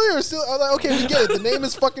Big Steely or Steely? I was like, okay, we get it. The name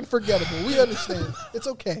is fucking forgettable. We understand. It's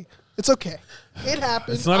okay. It's okay. It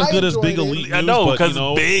happened. It's not as I good as enjoyed Big it. Elite. I know, News, but, because you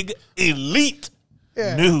know, big elite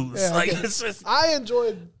Yeah, news. yeah, Like okay. it's just, I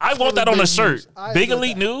enjoyed. I want that Steely on a Big shirt. News. I Big enjoyed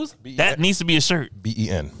elite that. news. That needs to be a shirt.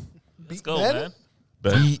 BEN. Let's go, Ben? man.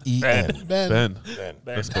 Ben. BEN. Ben. Ben.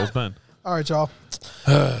 Let's go, Ben. All right, y'all.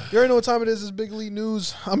 You already know what time it is. It's Big Elite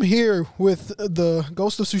News. I'm here with the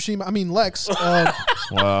Ghost of Tsushima. I mean, Lex.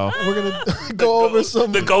 Wow. We're going to go over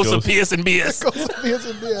some The ghost of Ghost. PSNBS. Ghost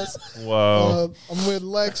of BS. Wow. I'm with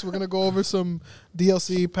Lex. We're going to go over some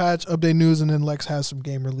DLC patch update news, and then Lex has some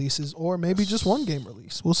game releases, or maybe just one game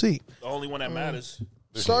release. We'll see. The only one that matters.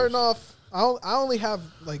 Starting off, I only have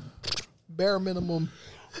like bare minimum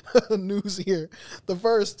news here. The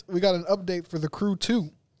first, we got an update for The Crew 2,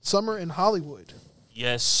 Summer in Hollywood.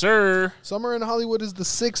 Yes, sir. Summer in Hollywood is the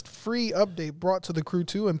 6th free update brought to The Crew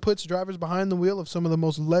 2 and puts drivers behind the wheel of some of the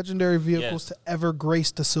most legendary vehicles Yes. to ever grace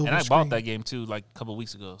the silver And I screen. bought that game too, like a couple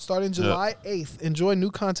weeks ago. Starting July 8th, enjoy new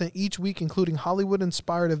content each week, including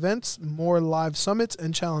Hollywood-inspired events, more live summits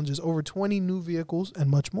and challenges, over 20 new vehicles, and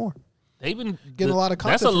much more. They've been Getting a lot of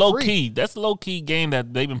content That's a for low free. key. That's a low key game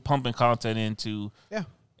that they've been pumping content into, Yeah,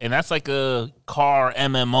 and that's like a car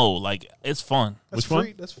MMO. Like it's fun. that's Which one?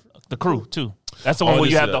 free. That's free. The Crew too. That's the Oh, one I where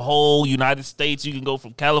did you see have that. the whole United States. You can go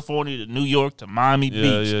from California to New York to Miami Yeah,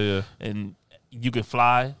 Beach, yeah. and you can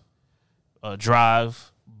fly,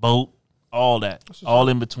 drive, boat, all that, all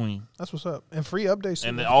in between, That's what's up. And free updates.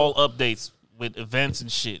 and too. then all updates with events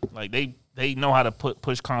and shit. Like they know how to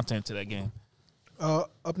push content to that game.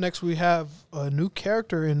 Up next, we have a new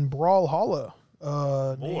character in Brawlhalla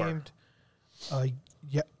More. named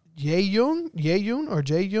Jaeyoon or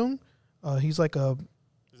Jaeyoon. He's like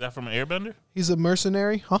Is that from an Airbender? he's a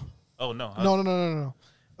mercenary, huh? Oh no, No.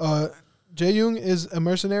 Jaeyoon is a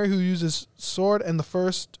mercenary who uses sword and the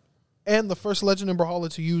first legend in Brawlhalla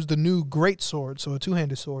to use the new great sword, so a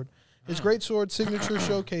two-handed sword. His great sword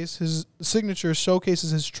showcases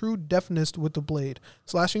his true deftness with the blade,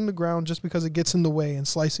 slashing the ground just because it gets in the way and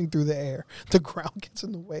slicing through the air. The ground gets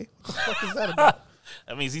in the way. What the fuck is that about?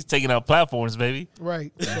 That means he's taking out platforms, baby.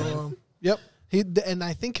 Right. So, yep. And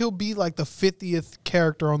I think he'll be like the 50th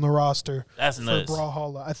character on the roster That's for nuts.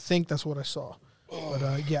 Brawlhalla. I think that's what I saw.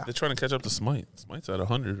 But yeah. They're trying to catch up to Smite. Smite's at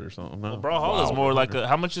 100 or something. No. Brawlhalla is Wow, more like 100.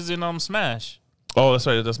 how much is in Smash? Oh, that's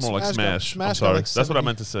right. That's more like got- Smash. I'm got sorry. like That's what I 70.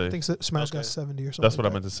 meant to say. I think Smash got Okay. 70 or something. That's what I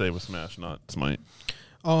like meant to say with Smash, not Smite.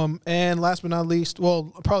 that. And last but not least,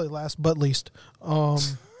 well, probably last but least,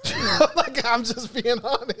 like I'm just being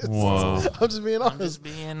honest. Wow. I'm just being honest. just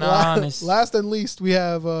being honest. Last and least, we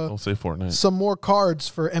have Don't say Fortnite. some more cards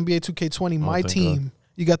for NBA 2K20. My thank team.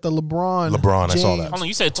 You got the LeBron. LeBron, I saw that. James, Hold on,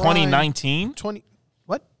 you said Prime, 2019? 20.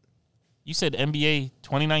 What? You said NBA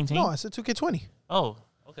 2019? No, I said 2K20. Oh,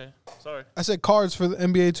 okay. Sorry. I said cards for the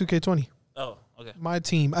NBA 2K20. Oh, okay. My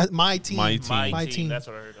team. My team. My team. My team. That's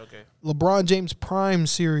what I heard. Okay. LeBron James Prime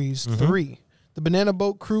Series 3. The Banana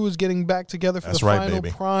Boat crew is getting back together for That's the right, final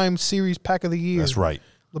baby. Prime Series pack of the year. That's right.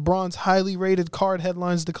 LeBron's highly rated card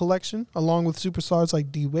headlines the collection, along with superstars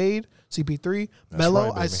like D Wade, CP3, Melo.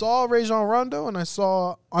 right, I baby. saw Rajon Rondo and I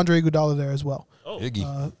saw Andre Iguodala there as well. Oh,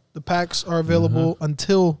 Iggy. The packs are available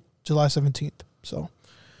until July 17th, so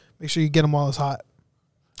make sure you get them while it's hot.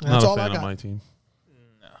 And that's Not a all I fan of got. my team.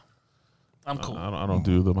 I'm cool. I don't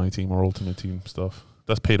do the my team or ultimate team stuff.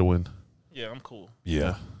 That's pay to win. Yeah, I'm cool.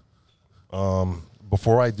 Yeah.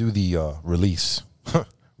 Before I do the release, The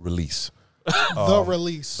release. the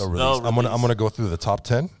release, I'm gonna go through the top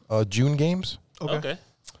 10 June games. Okay. Okay.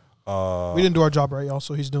 We didn't do our job right, y'all.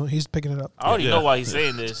 So he's picking it up. I already know why he's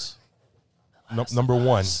saying this. Number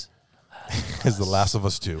 1 is The Last of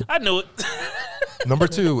Us 2. I knew it. Number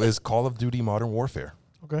 2 is Call of Duty Modern Warfare.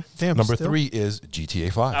 Okay. Damn. Number still? 3 is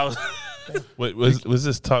GTA 5. I was, Wait, was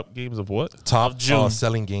this top games of what? Top Of June.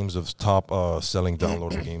 selling games of top selling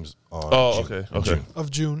downloadable games. Oh, June. okay. June.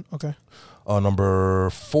 Of June. Okay. Number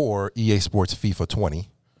 4, EA Sports FIFA 20.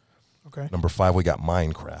 Okay. Number 5, we got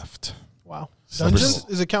Minecraft. Wow. Number Dungeons? s-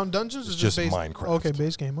 Is it count Dungeons? Or It's just base? Minecraft. Okay,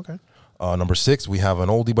 base game. Okay. Number 6, we have an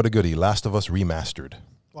oldie but a goodie, Last of Us Remastered.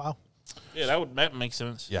 Wow. yeah, that makes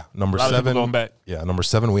sense. Yeah. Number A lot of people 7, going back. Yeah. Number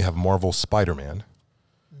 7, we have Marvel Spider-Man.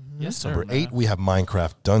 Yes, sir. Number man. 8, we have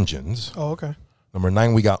Minecraft Dungeons. Oh, okay. Number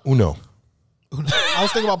 9, we got Uno. I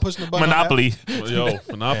was thinking about pushing the button. on that. Monopoly. Yo,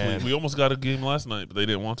 Monopoly. And- We almost got a game last night, but they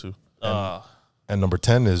didn't want to. And number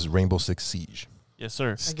 10 is Rainbow Six Siege. Yes,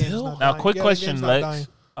 sir. That game's not Now, dying. quick Yeah, the question, game's not Lex.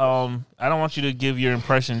 dying. I don't want you to give your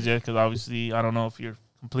impressions yet because obviously I don't know if you're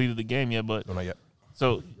completed the game yet. But No, not yet.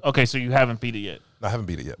 so so you haven't beat it yet. I haven't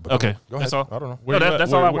beat it yet. But Okay, Go ahead. that's all. I don't know. Where you that- at?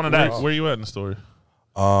 that's all I wanted to ask. Where you at in the story?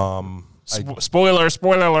 Spoiler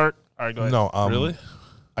alert. All right, go ahead. No, Really?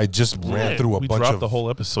 I just ran Yeah, through a We bunch dropped of the whole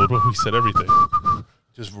episode where we said everything.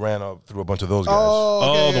 just ran up through a bunch of those guys. Oh,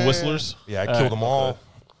 okay, the yeah, Whistlers. Yeah, I killed them all.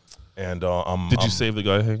 And Did you save the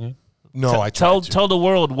guy hanging? No, I tell tried to. tell the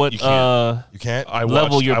world what You can't. You can't. I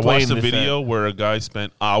Level watched, you're I playing watched a this video where a guy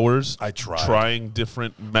spent hours I tried. trying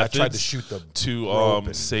different I methods tried to shoot the to rope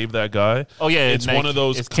and- save that guy. Oh, yeah, it's Nick, one of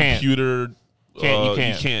those it can't. computer. You can't.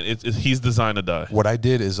 You can't. He's designed to die. What I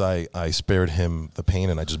did is I spared him the pain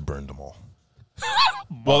and I just burned them all.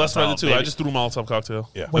 Well, that's what I did too. I baby. just threw a Molotov cocktail.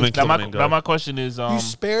 Yeah. And then Now killed my, the main now guy. my question is, You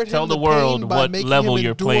spared him tell the pain world by what making level him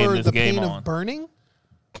you're playing endure this the game pain on. of burning.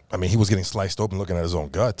 I mean, he was getting sliced open looking at his own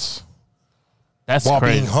guts That's while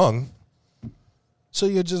crazy. being hung. So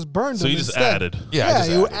you just burned So him you just instead. added. Yeah, I Yeah, just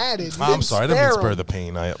you added. added. You I'm didn't sorry. I didn't spare spare him. the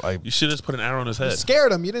pain. I You should have just put an arrow in his You head.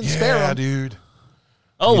 scared him. You didn't spare yeah, him. dude.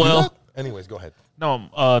 Oh You do well. that? Anyways, go ahead.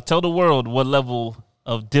 No, tell the world what level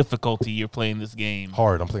of difficulty you're playing this game.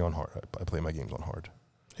 Hard. I'm playing on hard. I play my games on hard.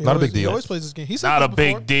 He Not a always- big deal. He always plays this game. He said Not this a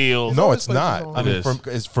before. big deal. No, always it's plays not. his own. I mean, It is.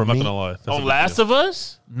 it's for I'm not me. gonna lie. That's a On big Last deal. of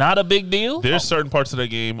Us, not a big deal. There's certain parts of that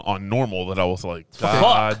game on normal that I was like, Fuck.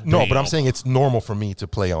 God No, but damn. I'm saying it's normal for me to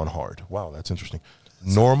play on hard. Wow, that's interesting.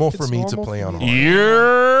 Normal for It's me to normal play for on you. hard.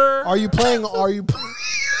 You're Are you playing? Are you?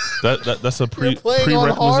 that's a You're playing on hard.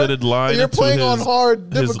 prerequisited line. You're to playing his, on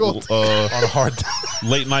hard his, difficulty. On hard.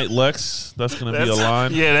 late night Lex. That's gonna be a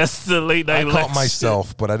line. Yeah, that's the late night. I caught Lex.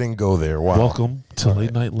 myself, but I didn't go there. Wow. Welcome to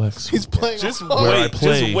late night Lex. He's playing. Just on hard. Where I wait.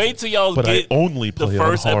 play, Just wait till y'all but I get only the play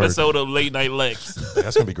first on hard. episode of Late Night Lex.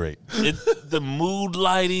 That's gonna be great. It's the mood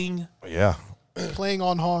lighting. Yeah. Playing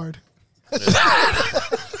on hard.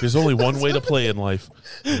 There's only one way to play in life,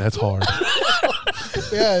 and that's hard.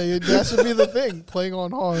 Yeah, that should be the thing. Playing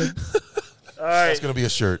on hard. All right. It's gonna be a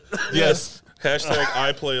shirt. Yes. Hashtag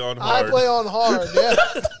I play on hard. I play on hard. Yeah.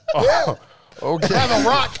 Yeah. Okay. Have a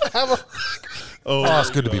rock. Have a Oh, it's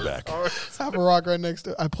good to be back. have a rock right next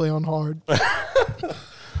to. I play on hard.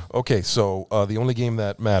 Okay, so the only game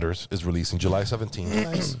that matters is releasing July 17th.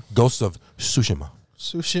 Nice. Ghosts of Tsushima.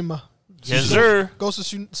 Tsushima. Yes, sir. Ghost of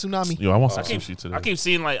Tsunami. Yo, I want some sushi today. I keep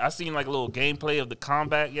seeing I seen like a little gameplay of the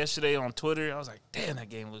combat yesterday on Twitter. I was like, damn, that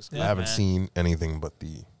game looks good. I haven't man. seen anything but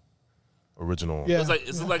the original. Yeah. It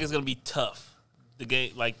looks like it's gonna be tough. The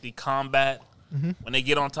game, like the combat, when they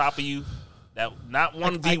get on top of you, that not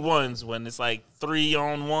 1v1s when it's like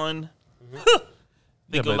 3-on-1.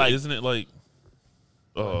 They yeah, go but like isn't it like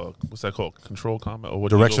what's that called? Control combat or what?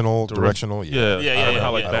 Directional. Yeah. Yeah, yeah, How yeah,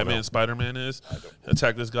 like yeah. Batman and Spider-Man is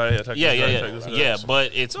attack this guy, attack yeah, this yeah, guy, yeah, attack this guy. yeah.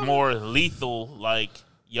 But it's more lethal. Like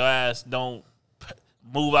your ass don't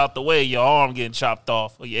move out the way, your arm getting chopped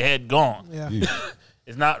off or your head gone. Yeah.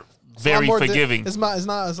 It's not It's a lot very more forgiving. It's not. It's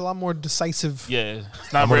not. It's a lot more decisive. Yeah,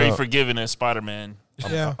 it's not I'm very gonna- forgiving as Spider-Man.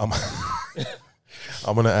 Yeah. I'm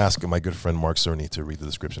going to ask my good friend Mark Cerny to read the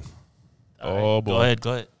description. Oh boy. Go ahead,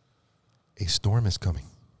 go ahead. A storm is coming.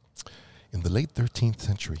 In the late 13th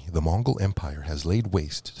century, the Mongol Empire has laid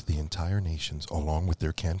waste to the entire nations along with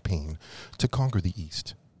their campaign to conquer the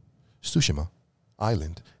East. Tsushima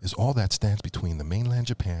Island is all that stands between the mainland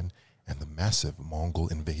Japan and the massive Mongol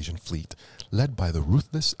invasion fleet led by the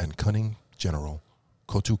ruthless and cunning general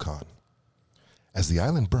Kotu Khan. As the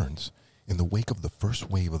island burns, in the wake of the first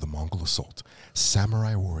wave of the Mongol assault,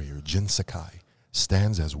 samurai warrior Jin Sakai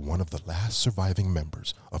stands as one of the last surviving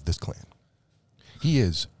members of this clan. He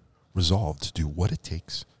is resolved to do what it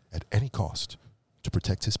takes at any cost to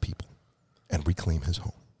protect his people and reclaim his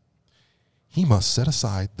home. He must set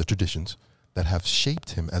aside the traditions that have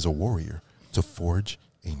shaped him as a warrior to forge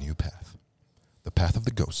a new path. The path of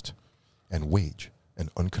the ghost and wage an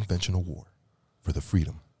unconventional war for the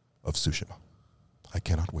freedom of Tsushima. I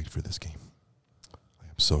cannot wait for this game. I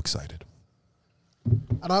am so excited.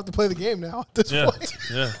 I don't have to play the game now at this point.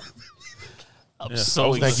 Yeah. I'm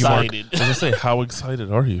so Thank you, Mark. excited. I was gonna say, how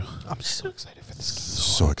excited are you? I'm so excited for this game.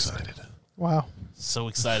 So excited. Wow. So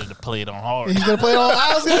excited to play it on hard. He's going to play it on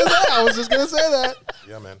I was just going to say that.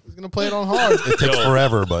 Yeah, man. He's going to play it on hard. It takes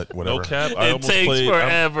forever, but whatever. No cap. It takes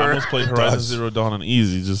forever. I almost played Horizon Zero Dawn on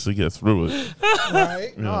easy just to get through it.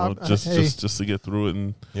 Right? You know, just to get through it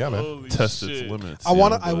and Yeah, man. Holy test shit. its limits. I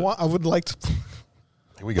would like to.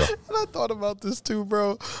 Here we go. And I thought about this too,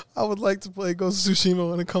 bro. I would like to play Ghost of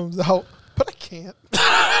Tsushima when it comes out, but I can't.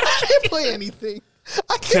 I can't play anything.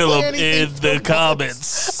 I can't Kill play him anything in for the months.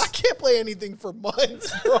 comments. I can't play anything for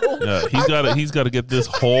months, bro. Yeah, he's got to get this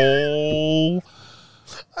whole.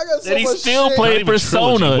 I got so And he much still shit. played Not even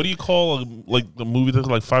trilogy. Persona. What do you call the movie that's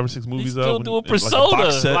like 5 or 6 movies He's out? still when- doing like a Persona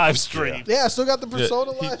box set? live stream. Yeah, I still got the Yeah,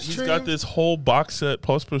 Persona live he's stream. got this whole box set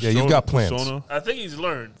plus Persona. you've got plans. Persona. I think he's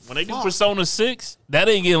learned. When they do Fuck. Persona 6, that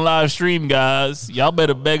ain't getting live stream, guys. Y'all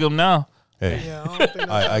better beg him now. Hey, Yeah, I don't think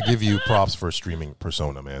I give you props for streaming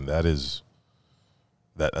Persona, man. That's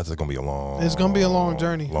going to be a long. It's gonna be a long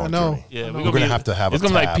journey. I know. journey. Yeah, I we're know. gonna have to have It's a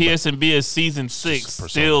gonna be like tab. PSNBS season 6 Persona.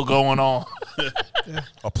 still going on.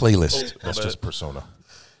 A playlist Oh, that's my just bad. Persona.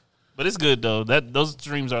 But it's good though. Those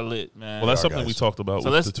streams are lit, man. Well, that's They are, something we guys. talked about So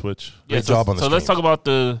with let's- the Twitch. Great job on the So let's stream. talk about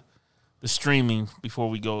the streaming before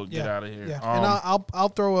we go get out of here. Yeah, and I'll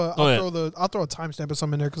throw a Go ahead. I'll throw a timestamp or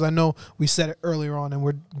something in there because I know we said it earlier on and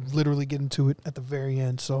we're literally getting to it at the very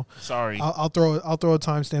end. So Sorry. I'll throw a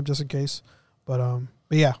timestamp just in case. But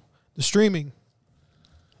yeah, the streaming.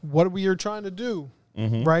 What we are trying to do,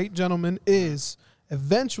 Mm-hmm. right, gentlemen, is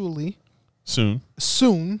eventually,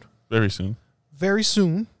 Soon, very soon. very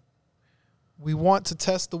soon, we want to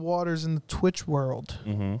test the waters in the Twitch world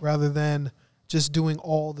Mm-hmm. rather than just doing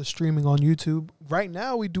all the streaming on YouTube. Right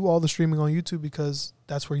now, we do all the streaming on YouTube because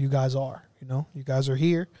that's where you guys are. You know, you guys are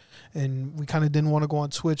here, and we kind of didn't want to go on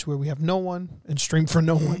Twitch where we have no one and stream for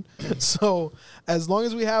no one. So as long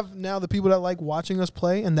as we have now the people that like watching us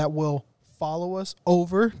play and that will follow us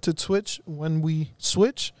over to Twitch when we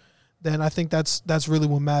switch, then I think that's really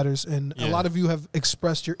what matters. And a Yeah. lot of you have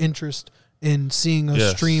expressed your interest in seeing us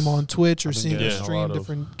Yes. stream on Twitch or I've been seeing us getting a stream lot of-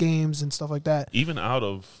 different games and stuff like that. Even out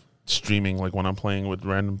of streaming, like when I'm playing with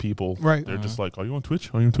random people, Right. they're just like, "Are you on Twitch?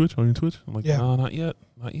 Are you on Twitch? Are you on Twitch?" I'm like, Yeah. "No, not yet,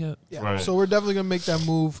 not yet." Yeah. Right. So we're definitely gonna make that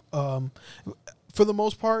move. For the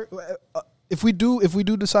most part, if we do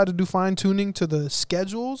decide to do fine tuning to the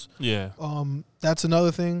schedules, yeah. that's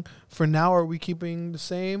another thing. For now, are we keeping the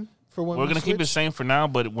same for when We're going to keep it switch? same for now,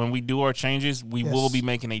 but when we do our changes, we will Yes. be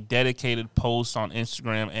making a dedicated post on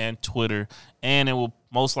Instagram and Twitter, and it will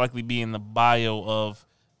most likely be in the bio of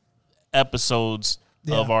episodes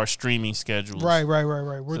Yeah. of our streaming schedules. Right. We're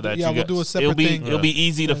So that we'll you do a guys- separate thing. It'll be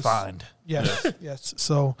easy to Yes. find. Yes.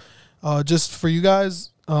 So, just for you guys,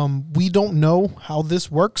 we don't know how this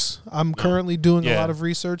works. I'm currently doing a Yeah. lot of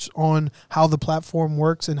research on how the platform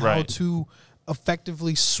works and how Right. to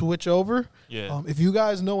effectively switch over. Yeah. If you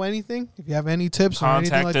guys know anything, if you have any tips or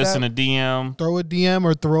anything Contact like us that, in a DM. throw a DM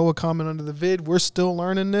or throw a comment under the vid. We're still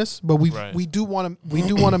learning this, but Right. we do want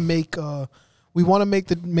to make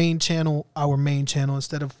the main channel our main channel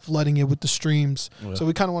instead of flooding it with the streams. Yeah. So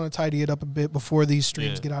we kind of want to tidy it up a bit before these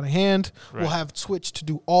streams Yeah. get out of hand. Right. We'll have Twitch to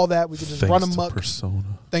do all that. We can just Thanks run to amok. Persona.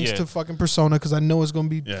 Thanks Yeah. to fucking Persona because I know it's going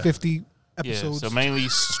to be Yeah. 50 Yeah. episodes. So mainly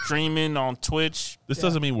streaming on Twitch, This Yeah.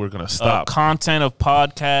 doesn't mean we're gonna stop. content of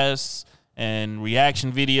podcasts and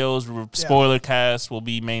reaction videos, spoiler casts will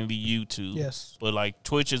be mainly YouTube. Yes. But like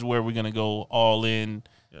Twitch is where we're gonna go all in.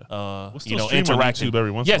 Yeah. We'll still You know, stream on interacting YouTube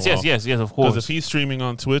every once Yes, in a yes, while. yes, of Because course. if he's streaming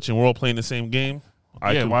on Twitch and we're all playing the same game,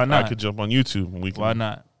 I Why not? could jump on YouTube and we can Why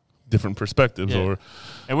not? different perspectives. Yeah. Or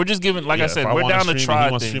And we're just giving, like I if said, I we're wanna down stream to and try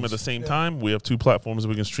he wants to stream at the things. same Yeah. time. We have 2 platforms.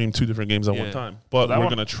 We can stream 2 different games at Yeah. one time. But But I we're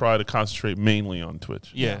wanna- gonna try to concentrate mainly on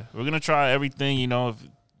Twitch. Yeah, we're gonna try everything. You know, if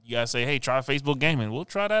you guys say, "Hey, try Facebook gaming," we'll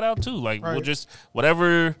try that out too. Like we'll Right. just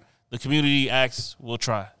whatever the community asks, we'll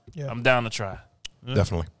try. Yeah. I'm down to try.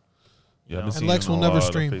 Definitely. Yeah, And I've been And Lex seeing will a never lot of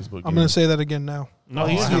stream. Facebook I'm going games. to say that again now. No, Oh,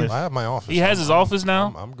 he's I gonna. have my office. He has his office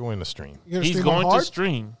now. I'm going to stream. You're gonna He's stream going on hard? to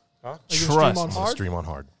stream. Huh? Are you gonna Trust. stream on I'm gonna hard? stream on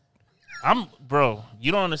hard. Bro.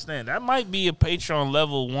 You don't understand. That might be a Patreon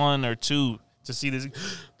level 1 or 2 to see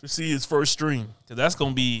his first stream. Cause that's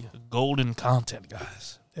gonna be golden content,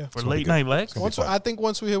 guys. Yeah. For gonna be late good. night Lex. gonna be Once fun. I think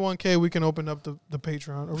once we hit 1K, we can open up the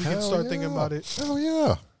Patreon, or we can Hell start thinking yeah. about it. Hell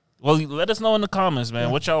yeah. Well, let us know in the comments, man.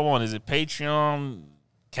 Yeah. What y'all want? Is it Patreon?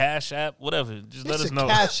 Cash App, whatever. Just let It's us a know.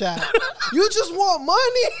 Cash App. You just want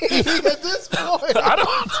money at this point. I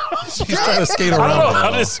don't. He's trying to skate I around. don't know. it,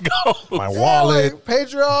 I though. just go. My wallet, Like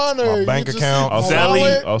Patreon or My bank you just- account. my Zelle.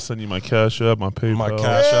 wallet. I'll send you my Cash App, my PayPal. my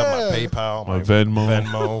Cash App, my Yeah. PayPal, My Venmo.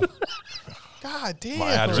 Venmo. God damn.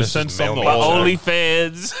 My address Just send is some to mailed My all me.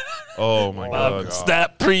 OnlyFans. Oh my God. god.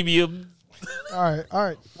 Snap Premium. All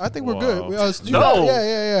right. I think we're Wow. good. You No. got,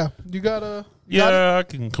 yeah. You got a. Yeah, I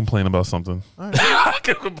can complain about something. I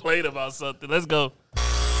can complain about something. Let's go.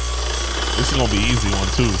 This is gonna be easy one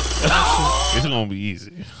too. This is gonna be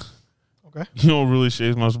easy. Okay. You don't really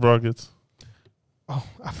shave my sprockets. Oh,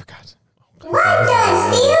 I forgot.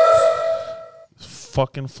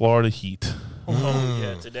 Fucking Florida heat. Oh,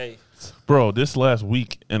 yeah, today. Bro, this last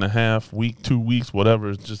week and a half, 2 weeks, whatever,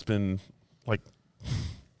 it's just been like,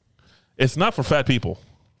 it's not for fat people.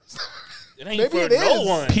 It ain't Maybe for it no is.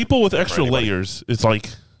 one. People with extra anybody. layers, it's like,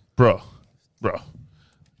 bro,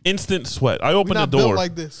 instant sweat. I We're open the not built door.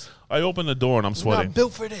 like this. I open the door and I'm We're sweating. not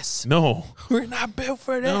built for this. No, We're not built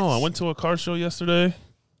for this. no. I went to a car show yesterday.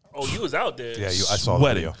 Oh, you was out there. Yeah, I saw the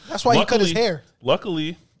Sweating. video. That's why he cut his Luckily- hair.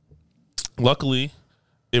 Luckily,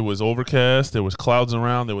 it was overcast. There was clouds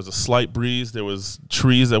around. There was a slight breeze. There was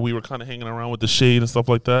trees that we were kind of hanging around with the shade and stuff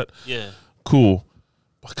like that. Yeah. Cool.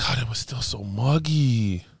 But God, it was still so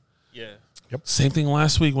muggy. Yeah. Same thing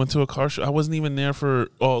last week. Went to a car show. I wasn't even there for,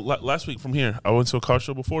 last week from here. I went to a car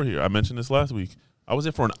show before here. I mentioned this last week. I was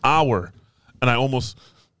there for an hour, and I almost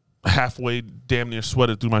halfway damn near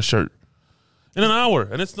sweated through my shirt. In an hour,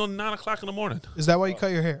 and it's still 9 o'clock in the morning. Is that why you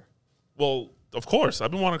cut your hair? Well, of course.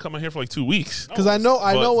 I've been wanting to cut my hair for like 2 weeks. Because I know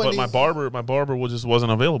when But he, my barber just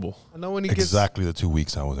wasn't available. I know when he gets Exactly the 2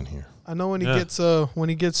 weeks I wasn't here. I know when he Yeah.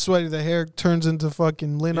 gets sweaty, the hair turns into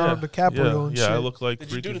fucking Leonardo DiCaprio and shit. I look like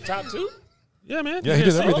Did you do the top two? Yeah, man. Yeah, he You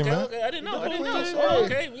did see everything, Okay, man. okay. I didn't know. Yeah. Oh,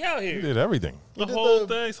 okay, we out He here. did everything. The did whole the-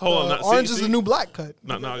 thing. Hold on. Orange is the new black cut.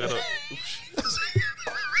 No, I gotta.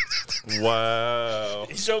 Wow.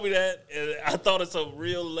 He showed me that, and I thought it's a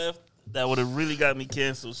real left that would have really got me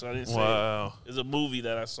canceled, so I didn't say Wow. it. It's a movie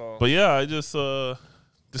that I saw. But yeah, I just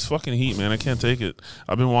this fucking heat, man. I can't take it.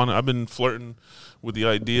 I've been flirting with the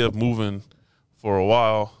idea of moving for a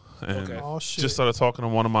while, and Okay. Oh, shit. just started talking to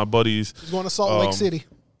one of my buddies, He's going to Salt Lake City,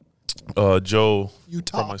 Joe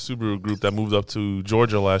Utah. from my Subaru group that moved up to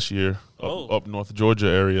Georgia last year, Oh. up North Georgia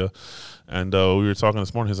area. And we were talking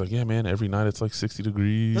this morning. He's like, "Yeah, man, every night it's like 60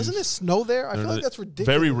 degrees. Doesn't it snow there? I feel like that's ridiculous.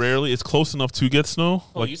 Very rarely. It's close enough to get snow.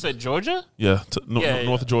 Oh, you said Georgia? Yeah, Yeah,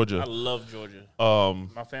 North I Georgia. love Georgia.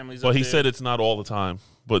 My family's But up he there. said it's not all the time,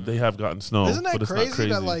 but they have gotten snow. Isn't that but it's crazy, not crazy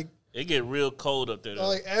that like It get real cold up there. Though.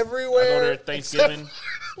 like I everywhere? go there at except Thanksgiving.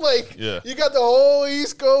 like Yeah. you got the whole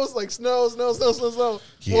East Coast like snow. Yeah,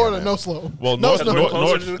 Florida, man. no slow. Well, no North, snow. We're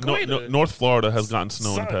closer to the North, equator. North Florida has gotten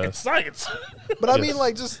snow in the It's past. science. But I Yeah. mean,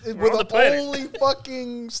 like, just We're we're on the the planet. only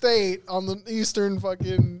fucking state on the eastern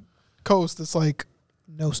fucking coast that's like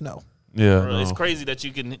no snow. Yeah, Bro, it's no. crazy that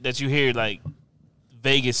you hear like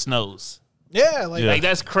Vegas snows. Yeah, like Yeah. Like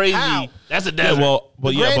that's crazy. How? That's a Yeah, desert. well, but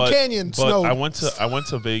The yeah, Grand but, Canyon but snowed. I went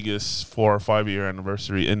to Vegas for our 5-year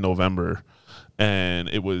anniversary in November, and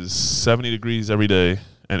it was 70 degrees every day,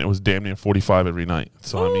 and it was damn near 45 every night.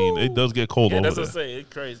 So I mean, it does get cold yeah, over that's there. what I'm saying. It's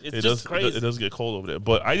crazy. It's It just does. crazy. It does get cold over there.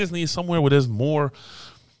 But I just need somewhere where there's more.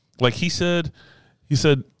 Like he said,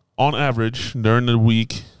 on average during the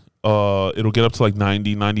week, it'll get up to like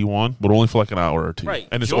 90, 91, but only for like an hour or two. Right.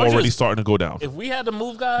 And it's Georgia's- already starting to go down. If we had to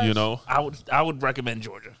move, guys, You know? I would recommend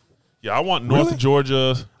Georgia. Yeah, I want North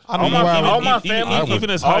Georgia. I don't All know where I my, would- all my even- family, even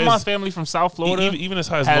as all high my as- family from South Florida Even as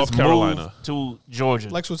high as has North Carolina. moved to Georgia.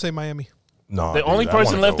 Lex would say Miami. No, The dude, only I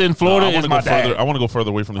person wanna left go- in Florida I is want to my go further. dad. I want to go further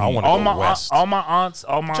away from the I heat. wanna all go my west. all my aunts,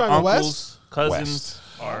 all my Trying to uncles, west? cousins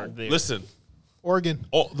are there. Listen, Oregon.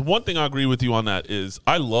 the one thing I agree with you on that is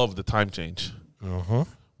I love the time change. Uh-huh.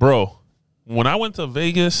 Bro, when I went to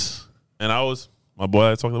Vegas and I was my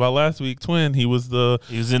boy I talked about last week, Twin, he was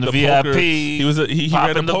He was in the poker. VIP. He was he ran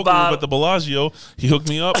a popping the poker room bottle. at the Bellagio. He hooked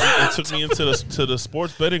me up and took me into the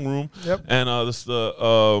sports betting room. Yep. And this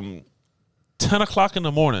the 10 o'clock in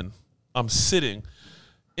the morning, I'm sitting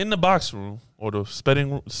in the box room or the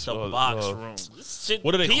betting room. The box room. This shit,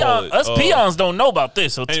 what do they peon, call it? Us peons don't know about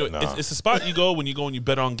this. So Anyway, it's a spot you go when you go and you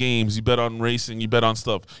bet on games, you bet on racing, you bet on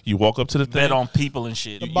stuff. You walk up to the thing. bet on people and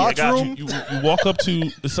shit. The Yeah, box I got room? you. You walk up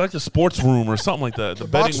to it's like a sports room or something like that. The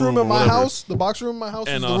Box betting room or in my whatever. house. The box room in my house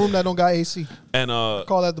And, is the room that don't got AC. And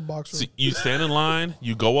Call that the box room. so you stand in line,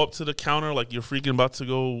 you go up to the counter like you're freaking about to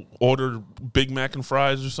go order Big Mac and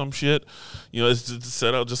fries or some shit. You know, it's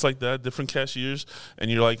set out just like that, different cashiers,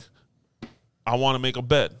 and you're like, I want to make a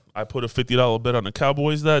bet. I put a $50 bet on the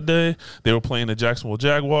Cowboys that day. They were playing the Jacksonville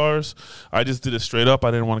Jaguars. I just did it straight up.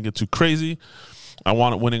 I didn't want to get too crazy. I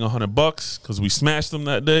wanted winning $100 because we smashed them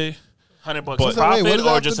that day. $100 But- profit does that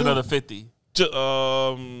or have just to do? another 50?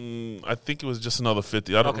 I think it was just another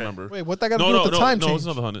 50. I don't remember. Wait, what that got to do with the time no, change? it's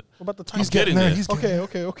another 100. What about the time He's change? getting getting there. there.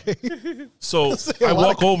 He's getting Okay. So Say a I lot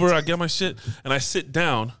walk of over, I get my shit, and I sit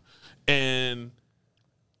down, and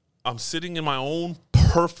I'm sitting in my own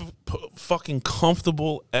perfect, fucking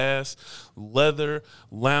comfortable ass leather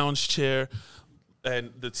lounge chair,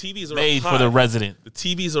 and the TVs are Made up high. for the resident. The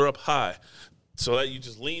TVs are up high, so that you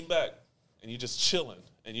just lean back and you're just chilling,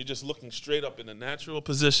 and you're just looking straight up in a natural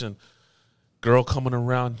position. Girl coming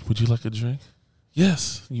around, would you like a drink?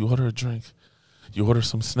 Yes. You order a drink. You order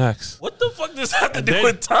some snacks. What the fuck does that have to And do then-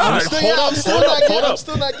 with time? Hold up, I'm still hold not up, getting hold it. I'm up.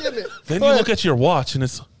 still not getting it. Then Go you ahead. look at your watch and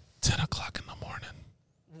it's 10 o'clock in the morning.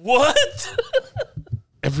 What?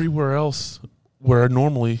 Everywhere else, where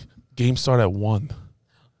normally games start at 1.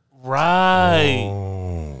 Right.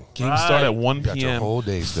 Oh, Games start at 1 got your p.m., whole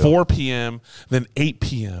day still. 4 p.m., then 8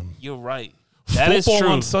 p.m. You're right. That is Football true.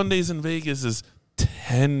 on Sundays in Vegas is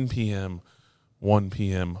 10 p.m., 1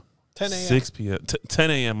 p.m., 10 a.m. 6 p.m.,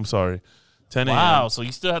 10 a.m., I'm sorry. 10 a.m. Wow. So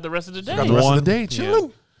you still have the rest of the day. got the rest of the 1 day p.m.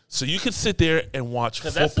 chilling. So you could sit there and watch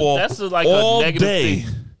 'Cause that's- football that's like a all negative day.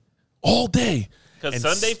 thing. All day. 'Cause And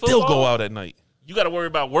Sunday still football- go out at night. You got to worry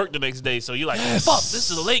about work the next day. So you're like, Yes. fuck,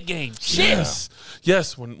 this is a late game. Shit.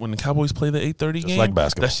 Yes. When the Cowboys play the 8:30 game, like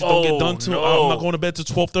basketball. that shit don't get done Oh, till no. I'm not going to bed till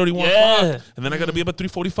 12:30, 1 Yeah. o'clock, and then I got to be up at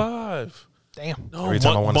 3:45. Damn. No, Every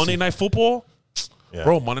time I wanna Monday see- Night Football, Yeah.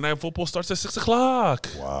 bro. Monday Night Football starts at 6 o'clock.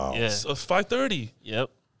 Wow. Yeah. It's 5:30. Yep.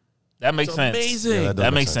 That makes It's sense. amazing. Yeah, that does That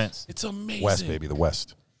make makes sense. sense. It's amazing. West, baby, the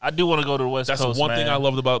West. I do want to go to the West That's Coast, the one man. thing I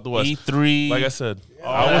loved about the West. E3. Like I said,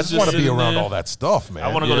 I that's just want to be sitting around there. all that stuff, man. I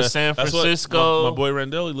wanna go to San That's what- Francisco. my boy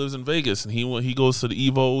Randall, he lives in Vegas, and he goes to the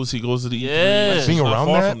Evos. He goes to the Yeah. E3. Being It's not around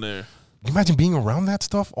far that? from there. Can you imagine being around that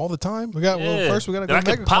stuff all the time? We got Yeah. first we gotta Then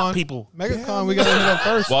go I to can pop MegaCon. people. MegaCon, we gotta hit up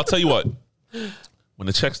first. Well, I'll tell you what. When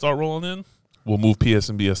the checks start rolling in, we'll move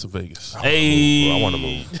PSNBS to Vegas. Hey. I want to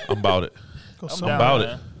move. I'm about it. Go I'm somewhere. down, about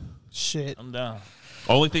man. Shit. I'm down.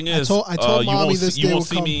 Only thing is, I told you mommy won't, this you day won't would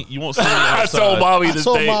see come. me. You won't see me I outside. told mommy I this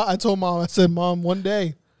told day. mom. I said, Mom, one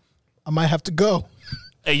day I might have to go.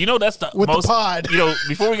 Hey, you know that's the With the most. pod. You know,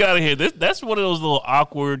 before we got out of here, that's one of those little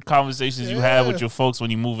awkward conversations you have Yeah. with your folks when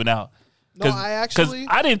you're moving out. No, I actually-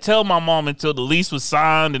 I didn't tell my mom until the lease was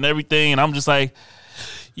signed and everything, and I'm just like,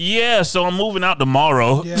 yeah, so I'm moving out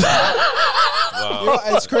tomorrow. Yeah. You know,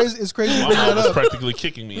 it's crazy. It's crazy you My bring mom that was up. practically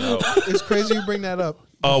kicking me out. It's crazy you bring that up.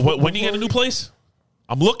 When you get a new place?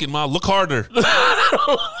 I'm looking, Ma. Look harder.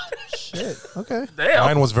 Shit. Okay. Damn.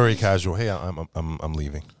 Mine was very casual. Hey, I'm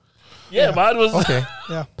leaving. Yeah, mine was. Okay.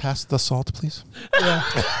 Yeah. Pass the salt, please. Yeah.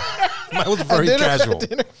 Mine was very Dinner- casual.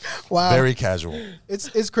 dinner. Wow. Very casual.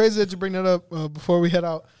 It's crazy that you bring that up before we head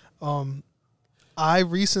out. I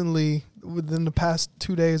recently, within the past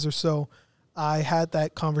 2 days or so, I had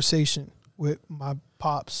that conversation with my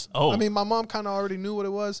pops. Oh. I mean, my mom kind of already knew what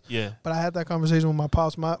it was. Yeah. But I had that conversation with my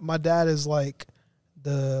pops. My dad is like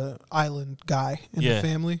the island guy in Yeah. the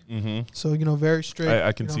family. Mm-hmm. So, very strict.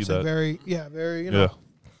 I can you know see what I'm saying? that. Very, Yeah.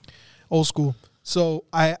 old school. So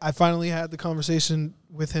I finally had the conversation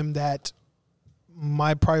with him that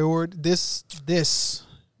my priority, this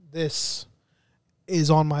is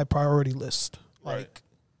on my priority list. Like Right.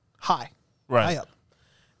 high Right. up.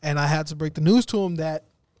 And I had to break the news to him that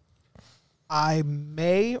I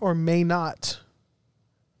may or may not,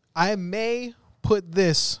 I may put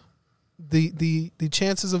this, the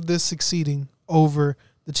chances of this succeeding over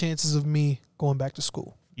the chances of me going back to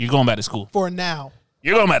school. You're going back to school. For now.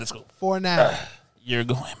 You're going back to school. For now. You're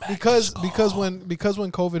going back. because when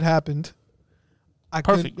COVID happened, I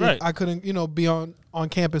Perfect, couldn't right. I couldn't be on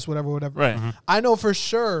campus whatever. Right. I know for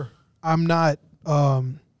sure I'm not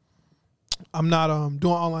doing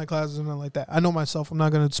online classes or nothing like that. I know myself. I'm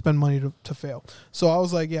not going to spend money to fail. So I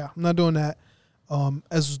was like, yeah, I'm not doing that.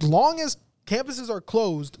 As long as campuses are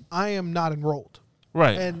closed, I am not enrolled.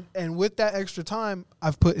 Right. And with that extra time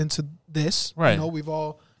I've put into this, Right. we've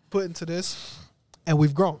all put into this, and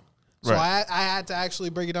we've grown. So Right. I had to actually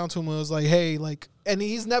break it down to him. I was like, hey, and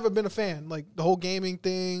he's never been a fan, like the whole gaming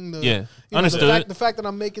thing. Yeah. the Understood. the fact that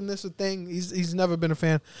I'm making this a thing, he's never been a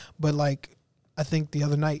fan. But I think the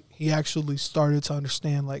other night he actually started to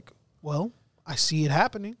understand. Well, I see it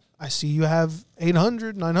happening. I see you have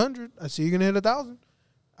 800, 900. I see you're gonna hit 1,000.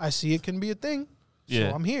 I see it can be a thing. Yeah.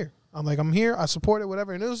 So I'm here. I'm here. I support it,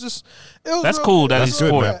 whatever. And it was That's real cool good. that It he was real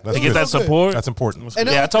support. good. man. That's To get good. that support. That's important. And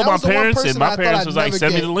Yeah, I told that my was the one parents, person and my I thought parents I'd was like, never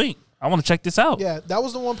send me get. the link. I want to check this out. Yeah, that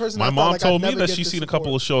was the one person. My I thought, mom like, told I'd me never that get she's to seen a support.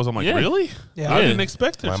 couple of shows. I'm like, Yeah. really? Yeah. I Yeah. didn't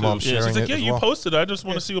expect her My to. mom's sharing She's like, it yeah, as you well. posted it. I just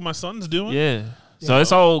want to see what my son's doing. Yeah. So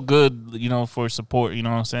it's all good, you know, for support, you know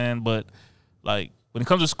what I'm saying? But like when it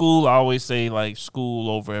comes to school, I always say like school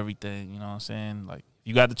over everything, you know what I'm saying? Like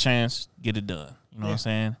you got the chance, get it done. You know what I'm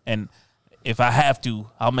saying? And if I have to,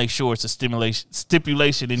 I'll make sure it's a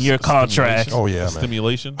stipulation in your contract Oh yeah, man.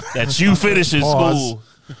 Stimulation. that you finish in Pause. school.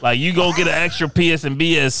 Like you go get an extra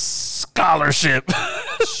PSMBS scholarship.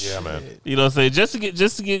 Yeah, man. You know what I'm saying? Just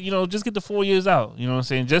to get, you know, just get the 4 years out. You know what I'm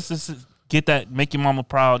saying? Just to get that, make your mama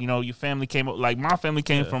proud. You know, your family came up, like my family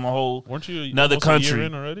came from a whole Weren't you another almost a year country.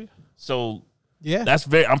 in already? So Yeah,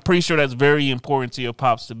 I'm pretty sure that's very important to your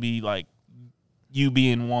pops to be like you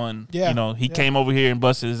being one. Yeah. You know, he Yeah. came over here and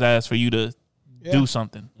busted his ass for you to do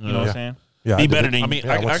something. You know what I'm saying? Yeah, Be I did better it. than you. I mean,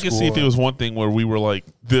 Yeah, I I went can to see if school, it was one thing where we were like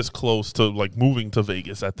this close to like moving to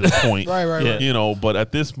Vegas at this point. right. Yeah. You know, but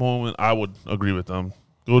at this moment, I would agree with them.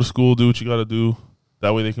 Go to school, do what you got to do.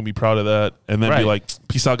 That way they can be proud of that. And then be Right. like,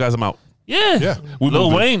 peace out, guys, I'm out. Yeah. Yeah.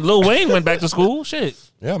 Lil Wayne went back to school. Shit.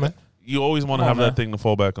 Yeah, man. You always want to Come on, have man. that thing to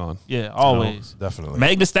fall back on. Yeah, always. Definitely.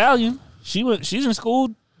 Meg Thee Stallion. She's in school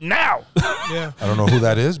now. Yeah, I don't know who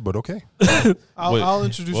that is, but okay. I'll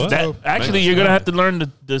introduce you what? to That, her. actually, Meg you're Thee gonna have to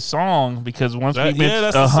learn the song because once we That, get yeah,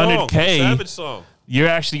 that's the song. 100K, Savage song. you're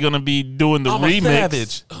actually gonna be doing the I'm remix. a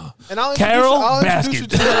savage. And I'll Carol introduce you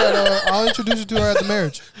to her. I'll introduce you to her at the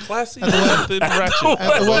marriage. Classy. Ratchet.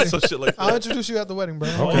 At the wedding. Some shit like I'll that. introduce you at the wedding, bro.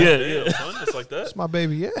 Yeah, yeah. Son, just like that. It's my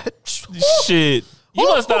baby. Yeah. Shit. You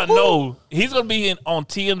must not know. He's gonna be on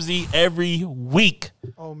TMZ every week.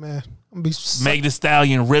 Oh man, I'm gonna be. Meg Thee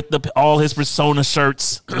Stallion ripped up all his Persona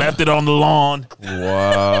shirts, left it on the lawn.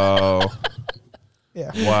 Wow.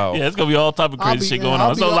 Yeah. Wow. Yeah, it's gonna be all type of I'll crazy be- shit yeah, going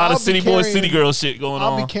I'll on. There's be- a lot I'll of be city boy, carrying- city girl shit going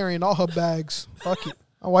I'll on. be carrying all her bags. Fuck it.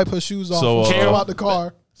 I wipe her shoes off. So, and throw uh, out the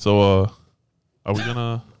car. So, are we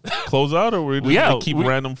gonna close out or we're just We gonna out. keep We-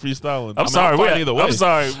 random freestyling? I'm sorry. I'm fine either way. I'm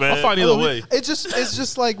sorry, man. I'm fine either way. It's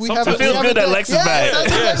just like we Sometimes- haven't. It feels we good haven't that done- Lex is back. That's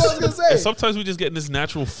exactly what I was gonna And say. sometimes we just get in this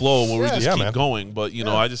natural flow where we Yeah. just Yeah, keep man. going. But you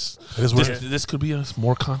know, I just It is what it this could be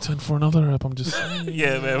more content for another app. I'm just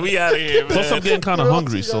Yeah, man. We out of here, man. plus I'm getting kind of You're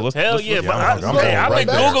hungry, up to so that. let's Hell let's- yeah, Yeah, but I'm I've going been right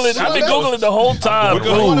googling. back. I've been googling the whole time. We're You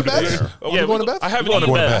going to food. bed? Yeah. You going to bed? I haven't We're going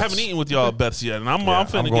eaten. to I Beth's. haven't eaten with y'all at Beth's yet, and I'm I'm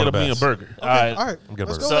finna going get to me a Beth's. burger. All right. All right. I'm good,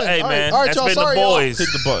 Let's bro. go So, then. hey, All right. man, All right, that's y'all. been the Sorry, y'all. boys. Hit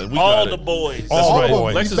the button. We All got the it. boys. All All the the boys.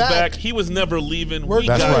 boys. Lex He's is back. back. He was never leaving. We're We good.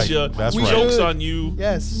 got That's you. right. That's We right. Jokes good. on you.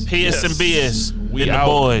 Yes. PS and BS. We and the out.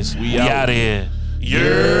 boys. We We out. out of here.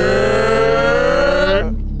 Yeah.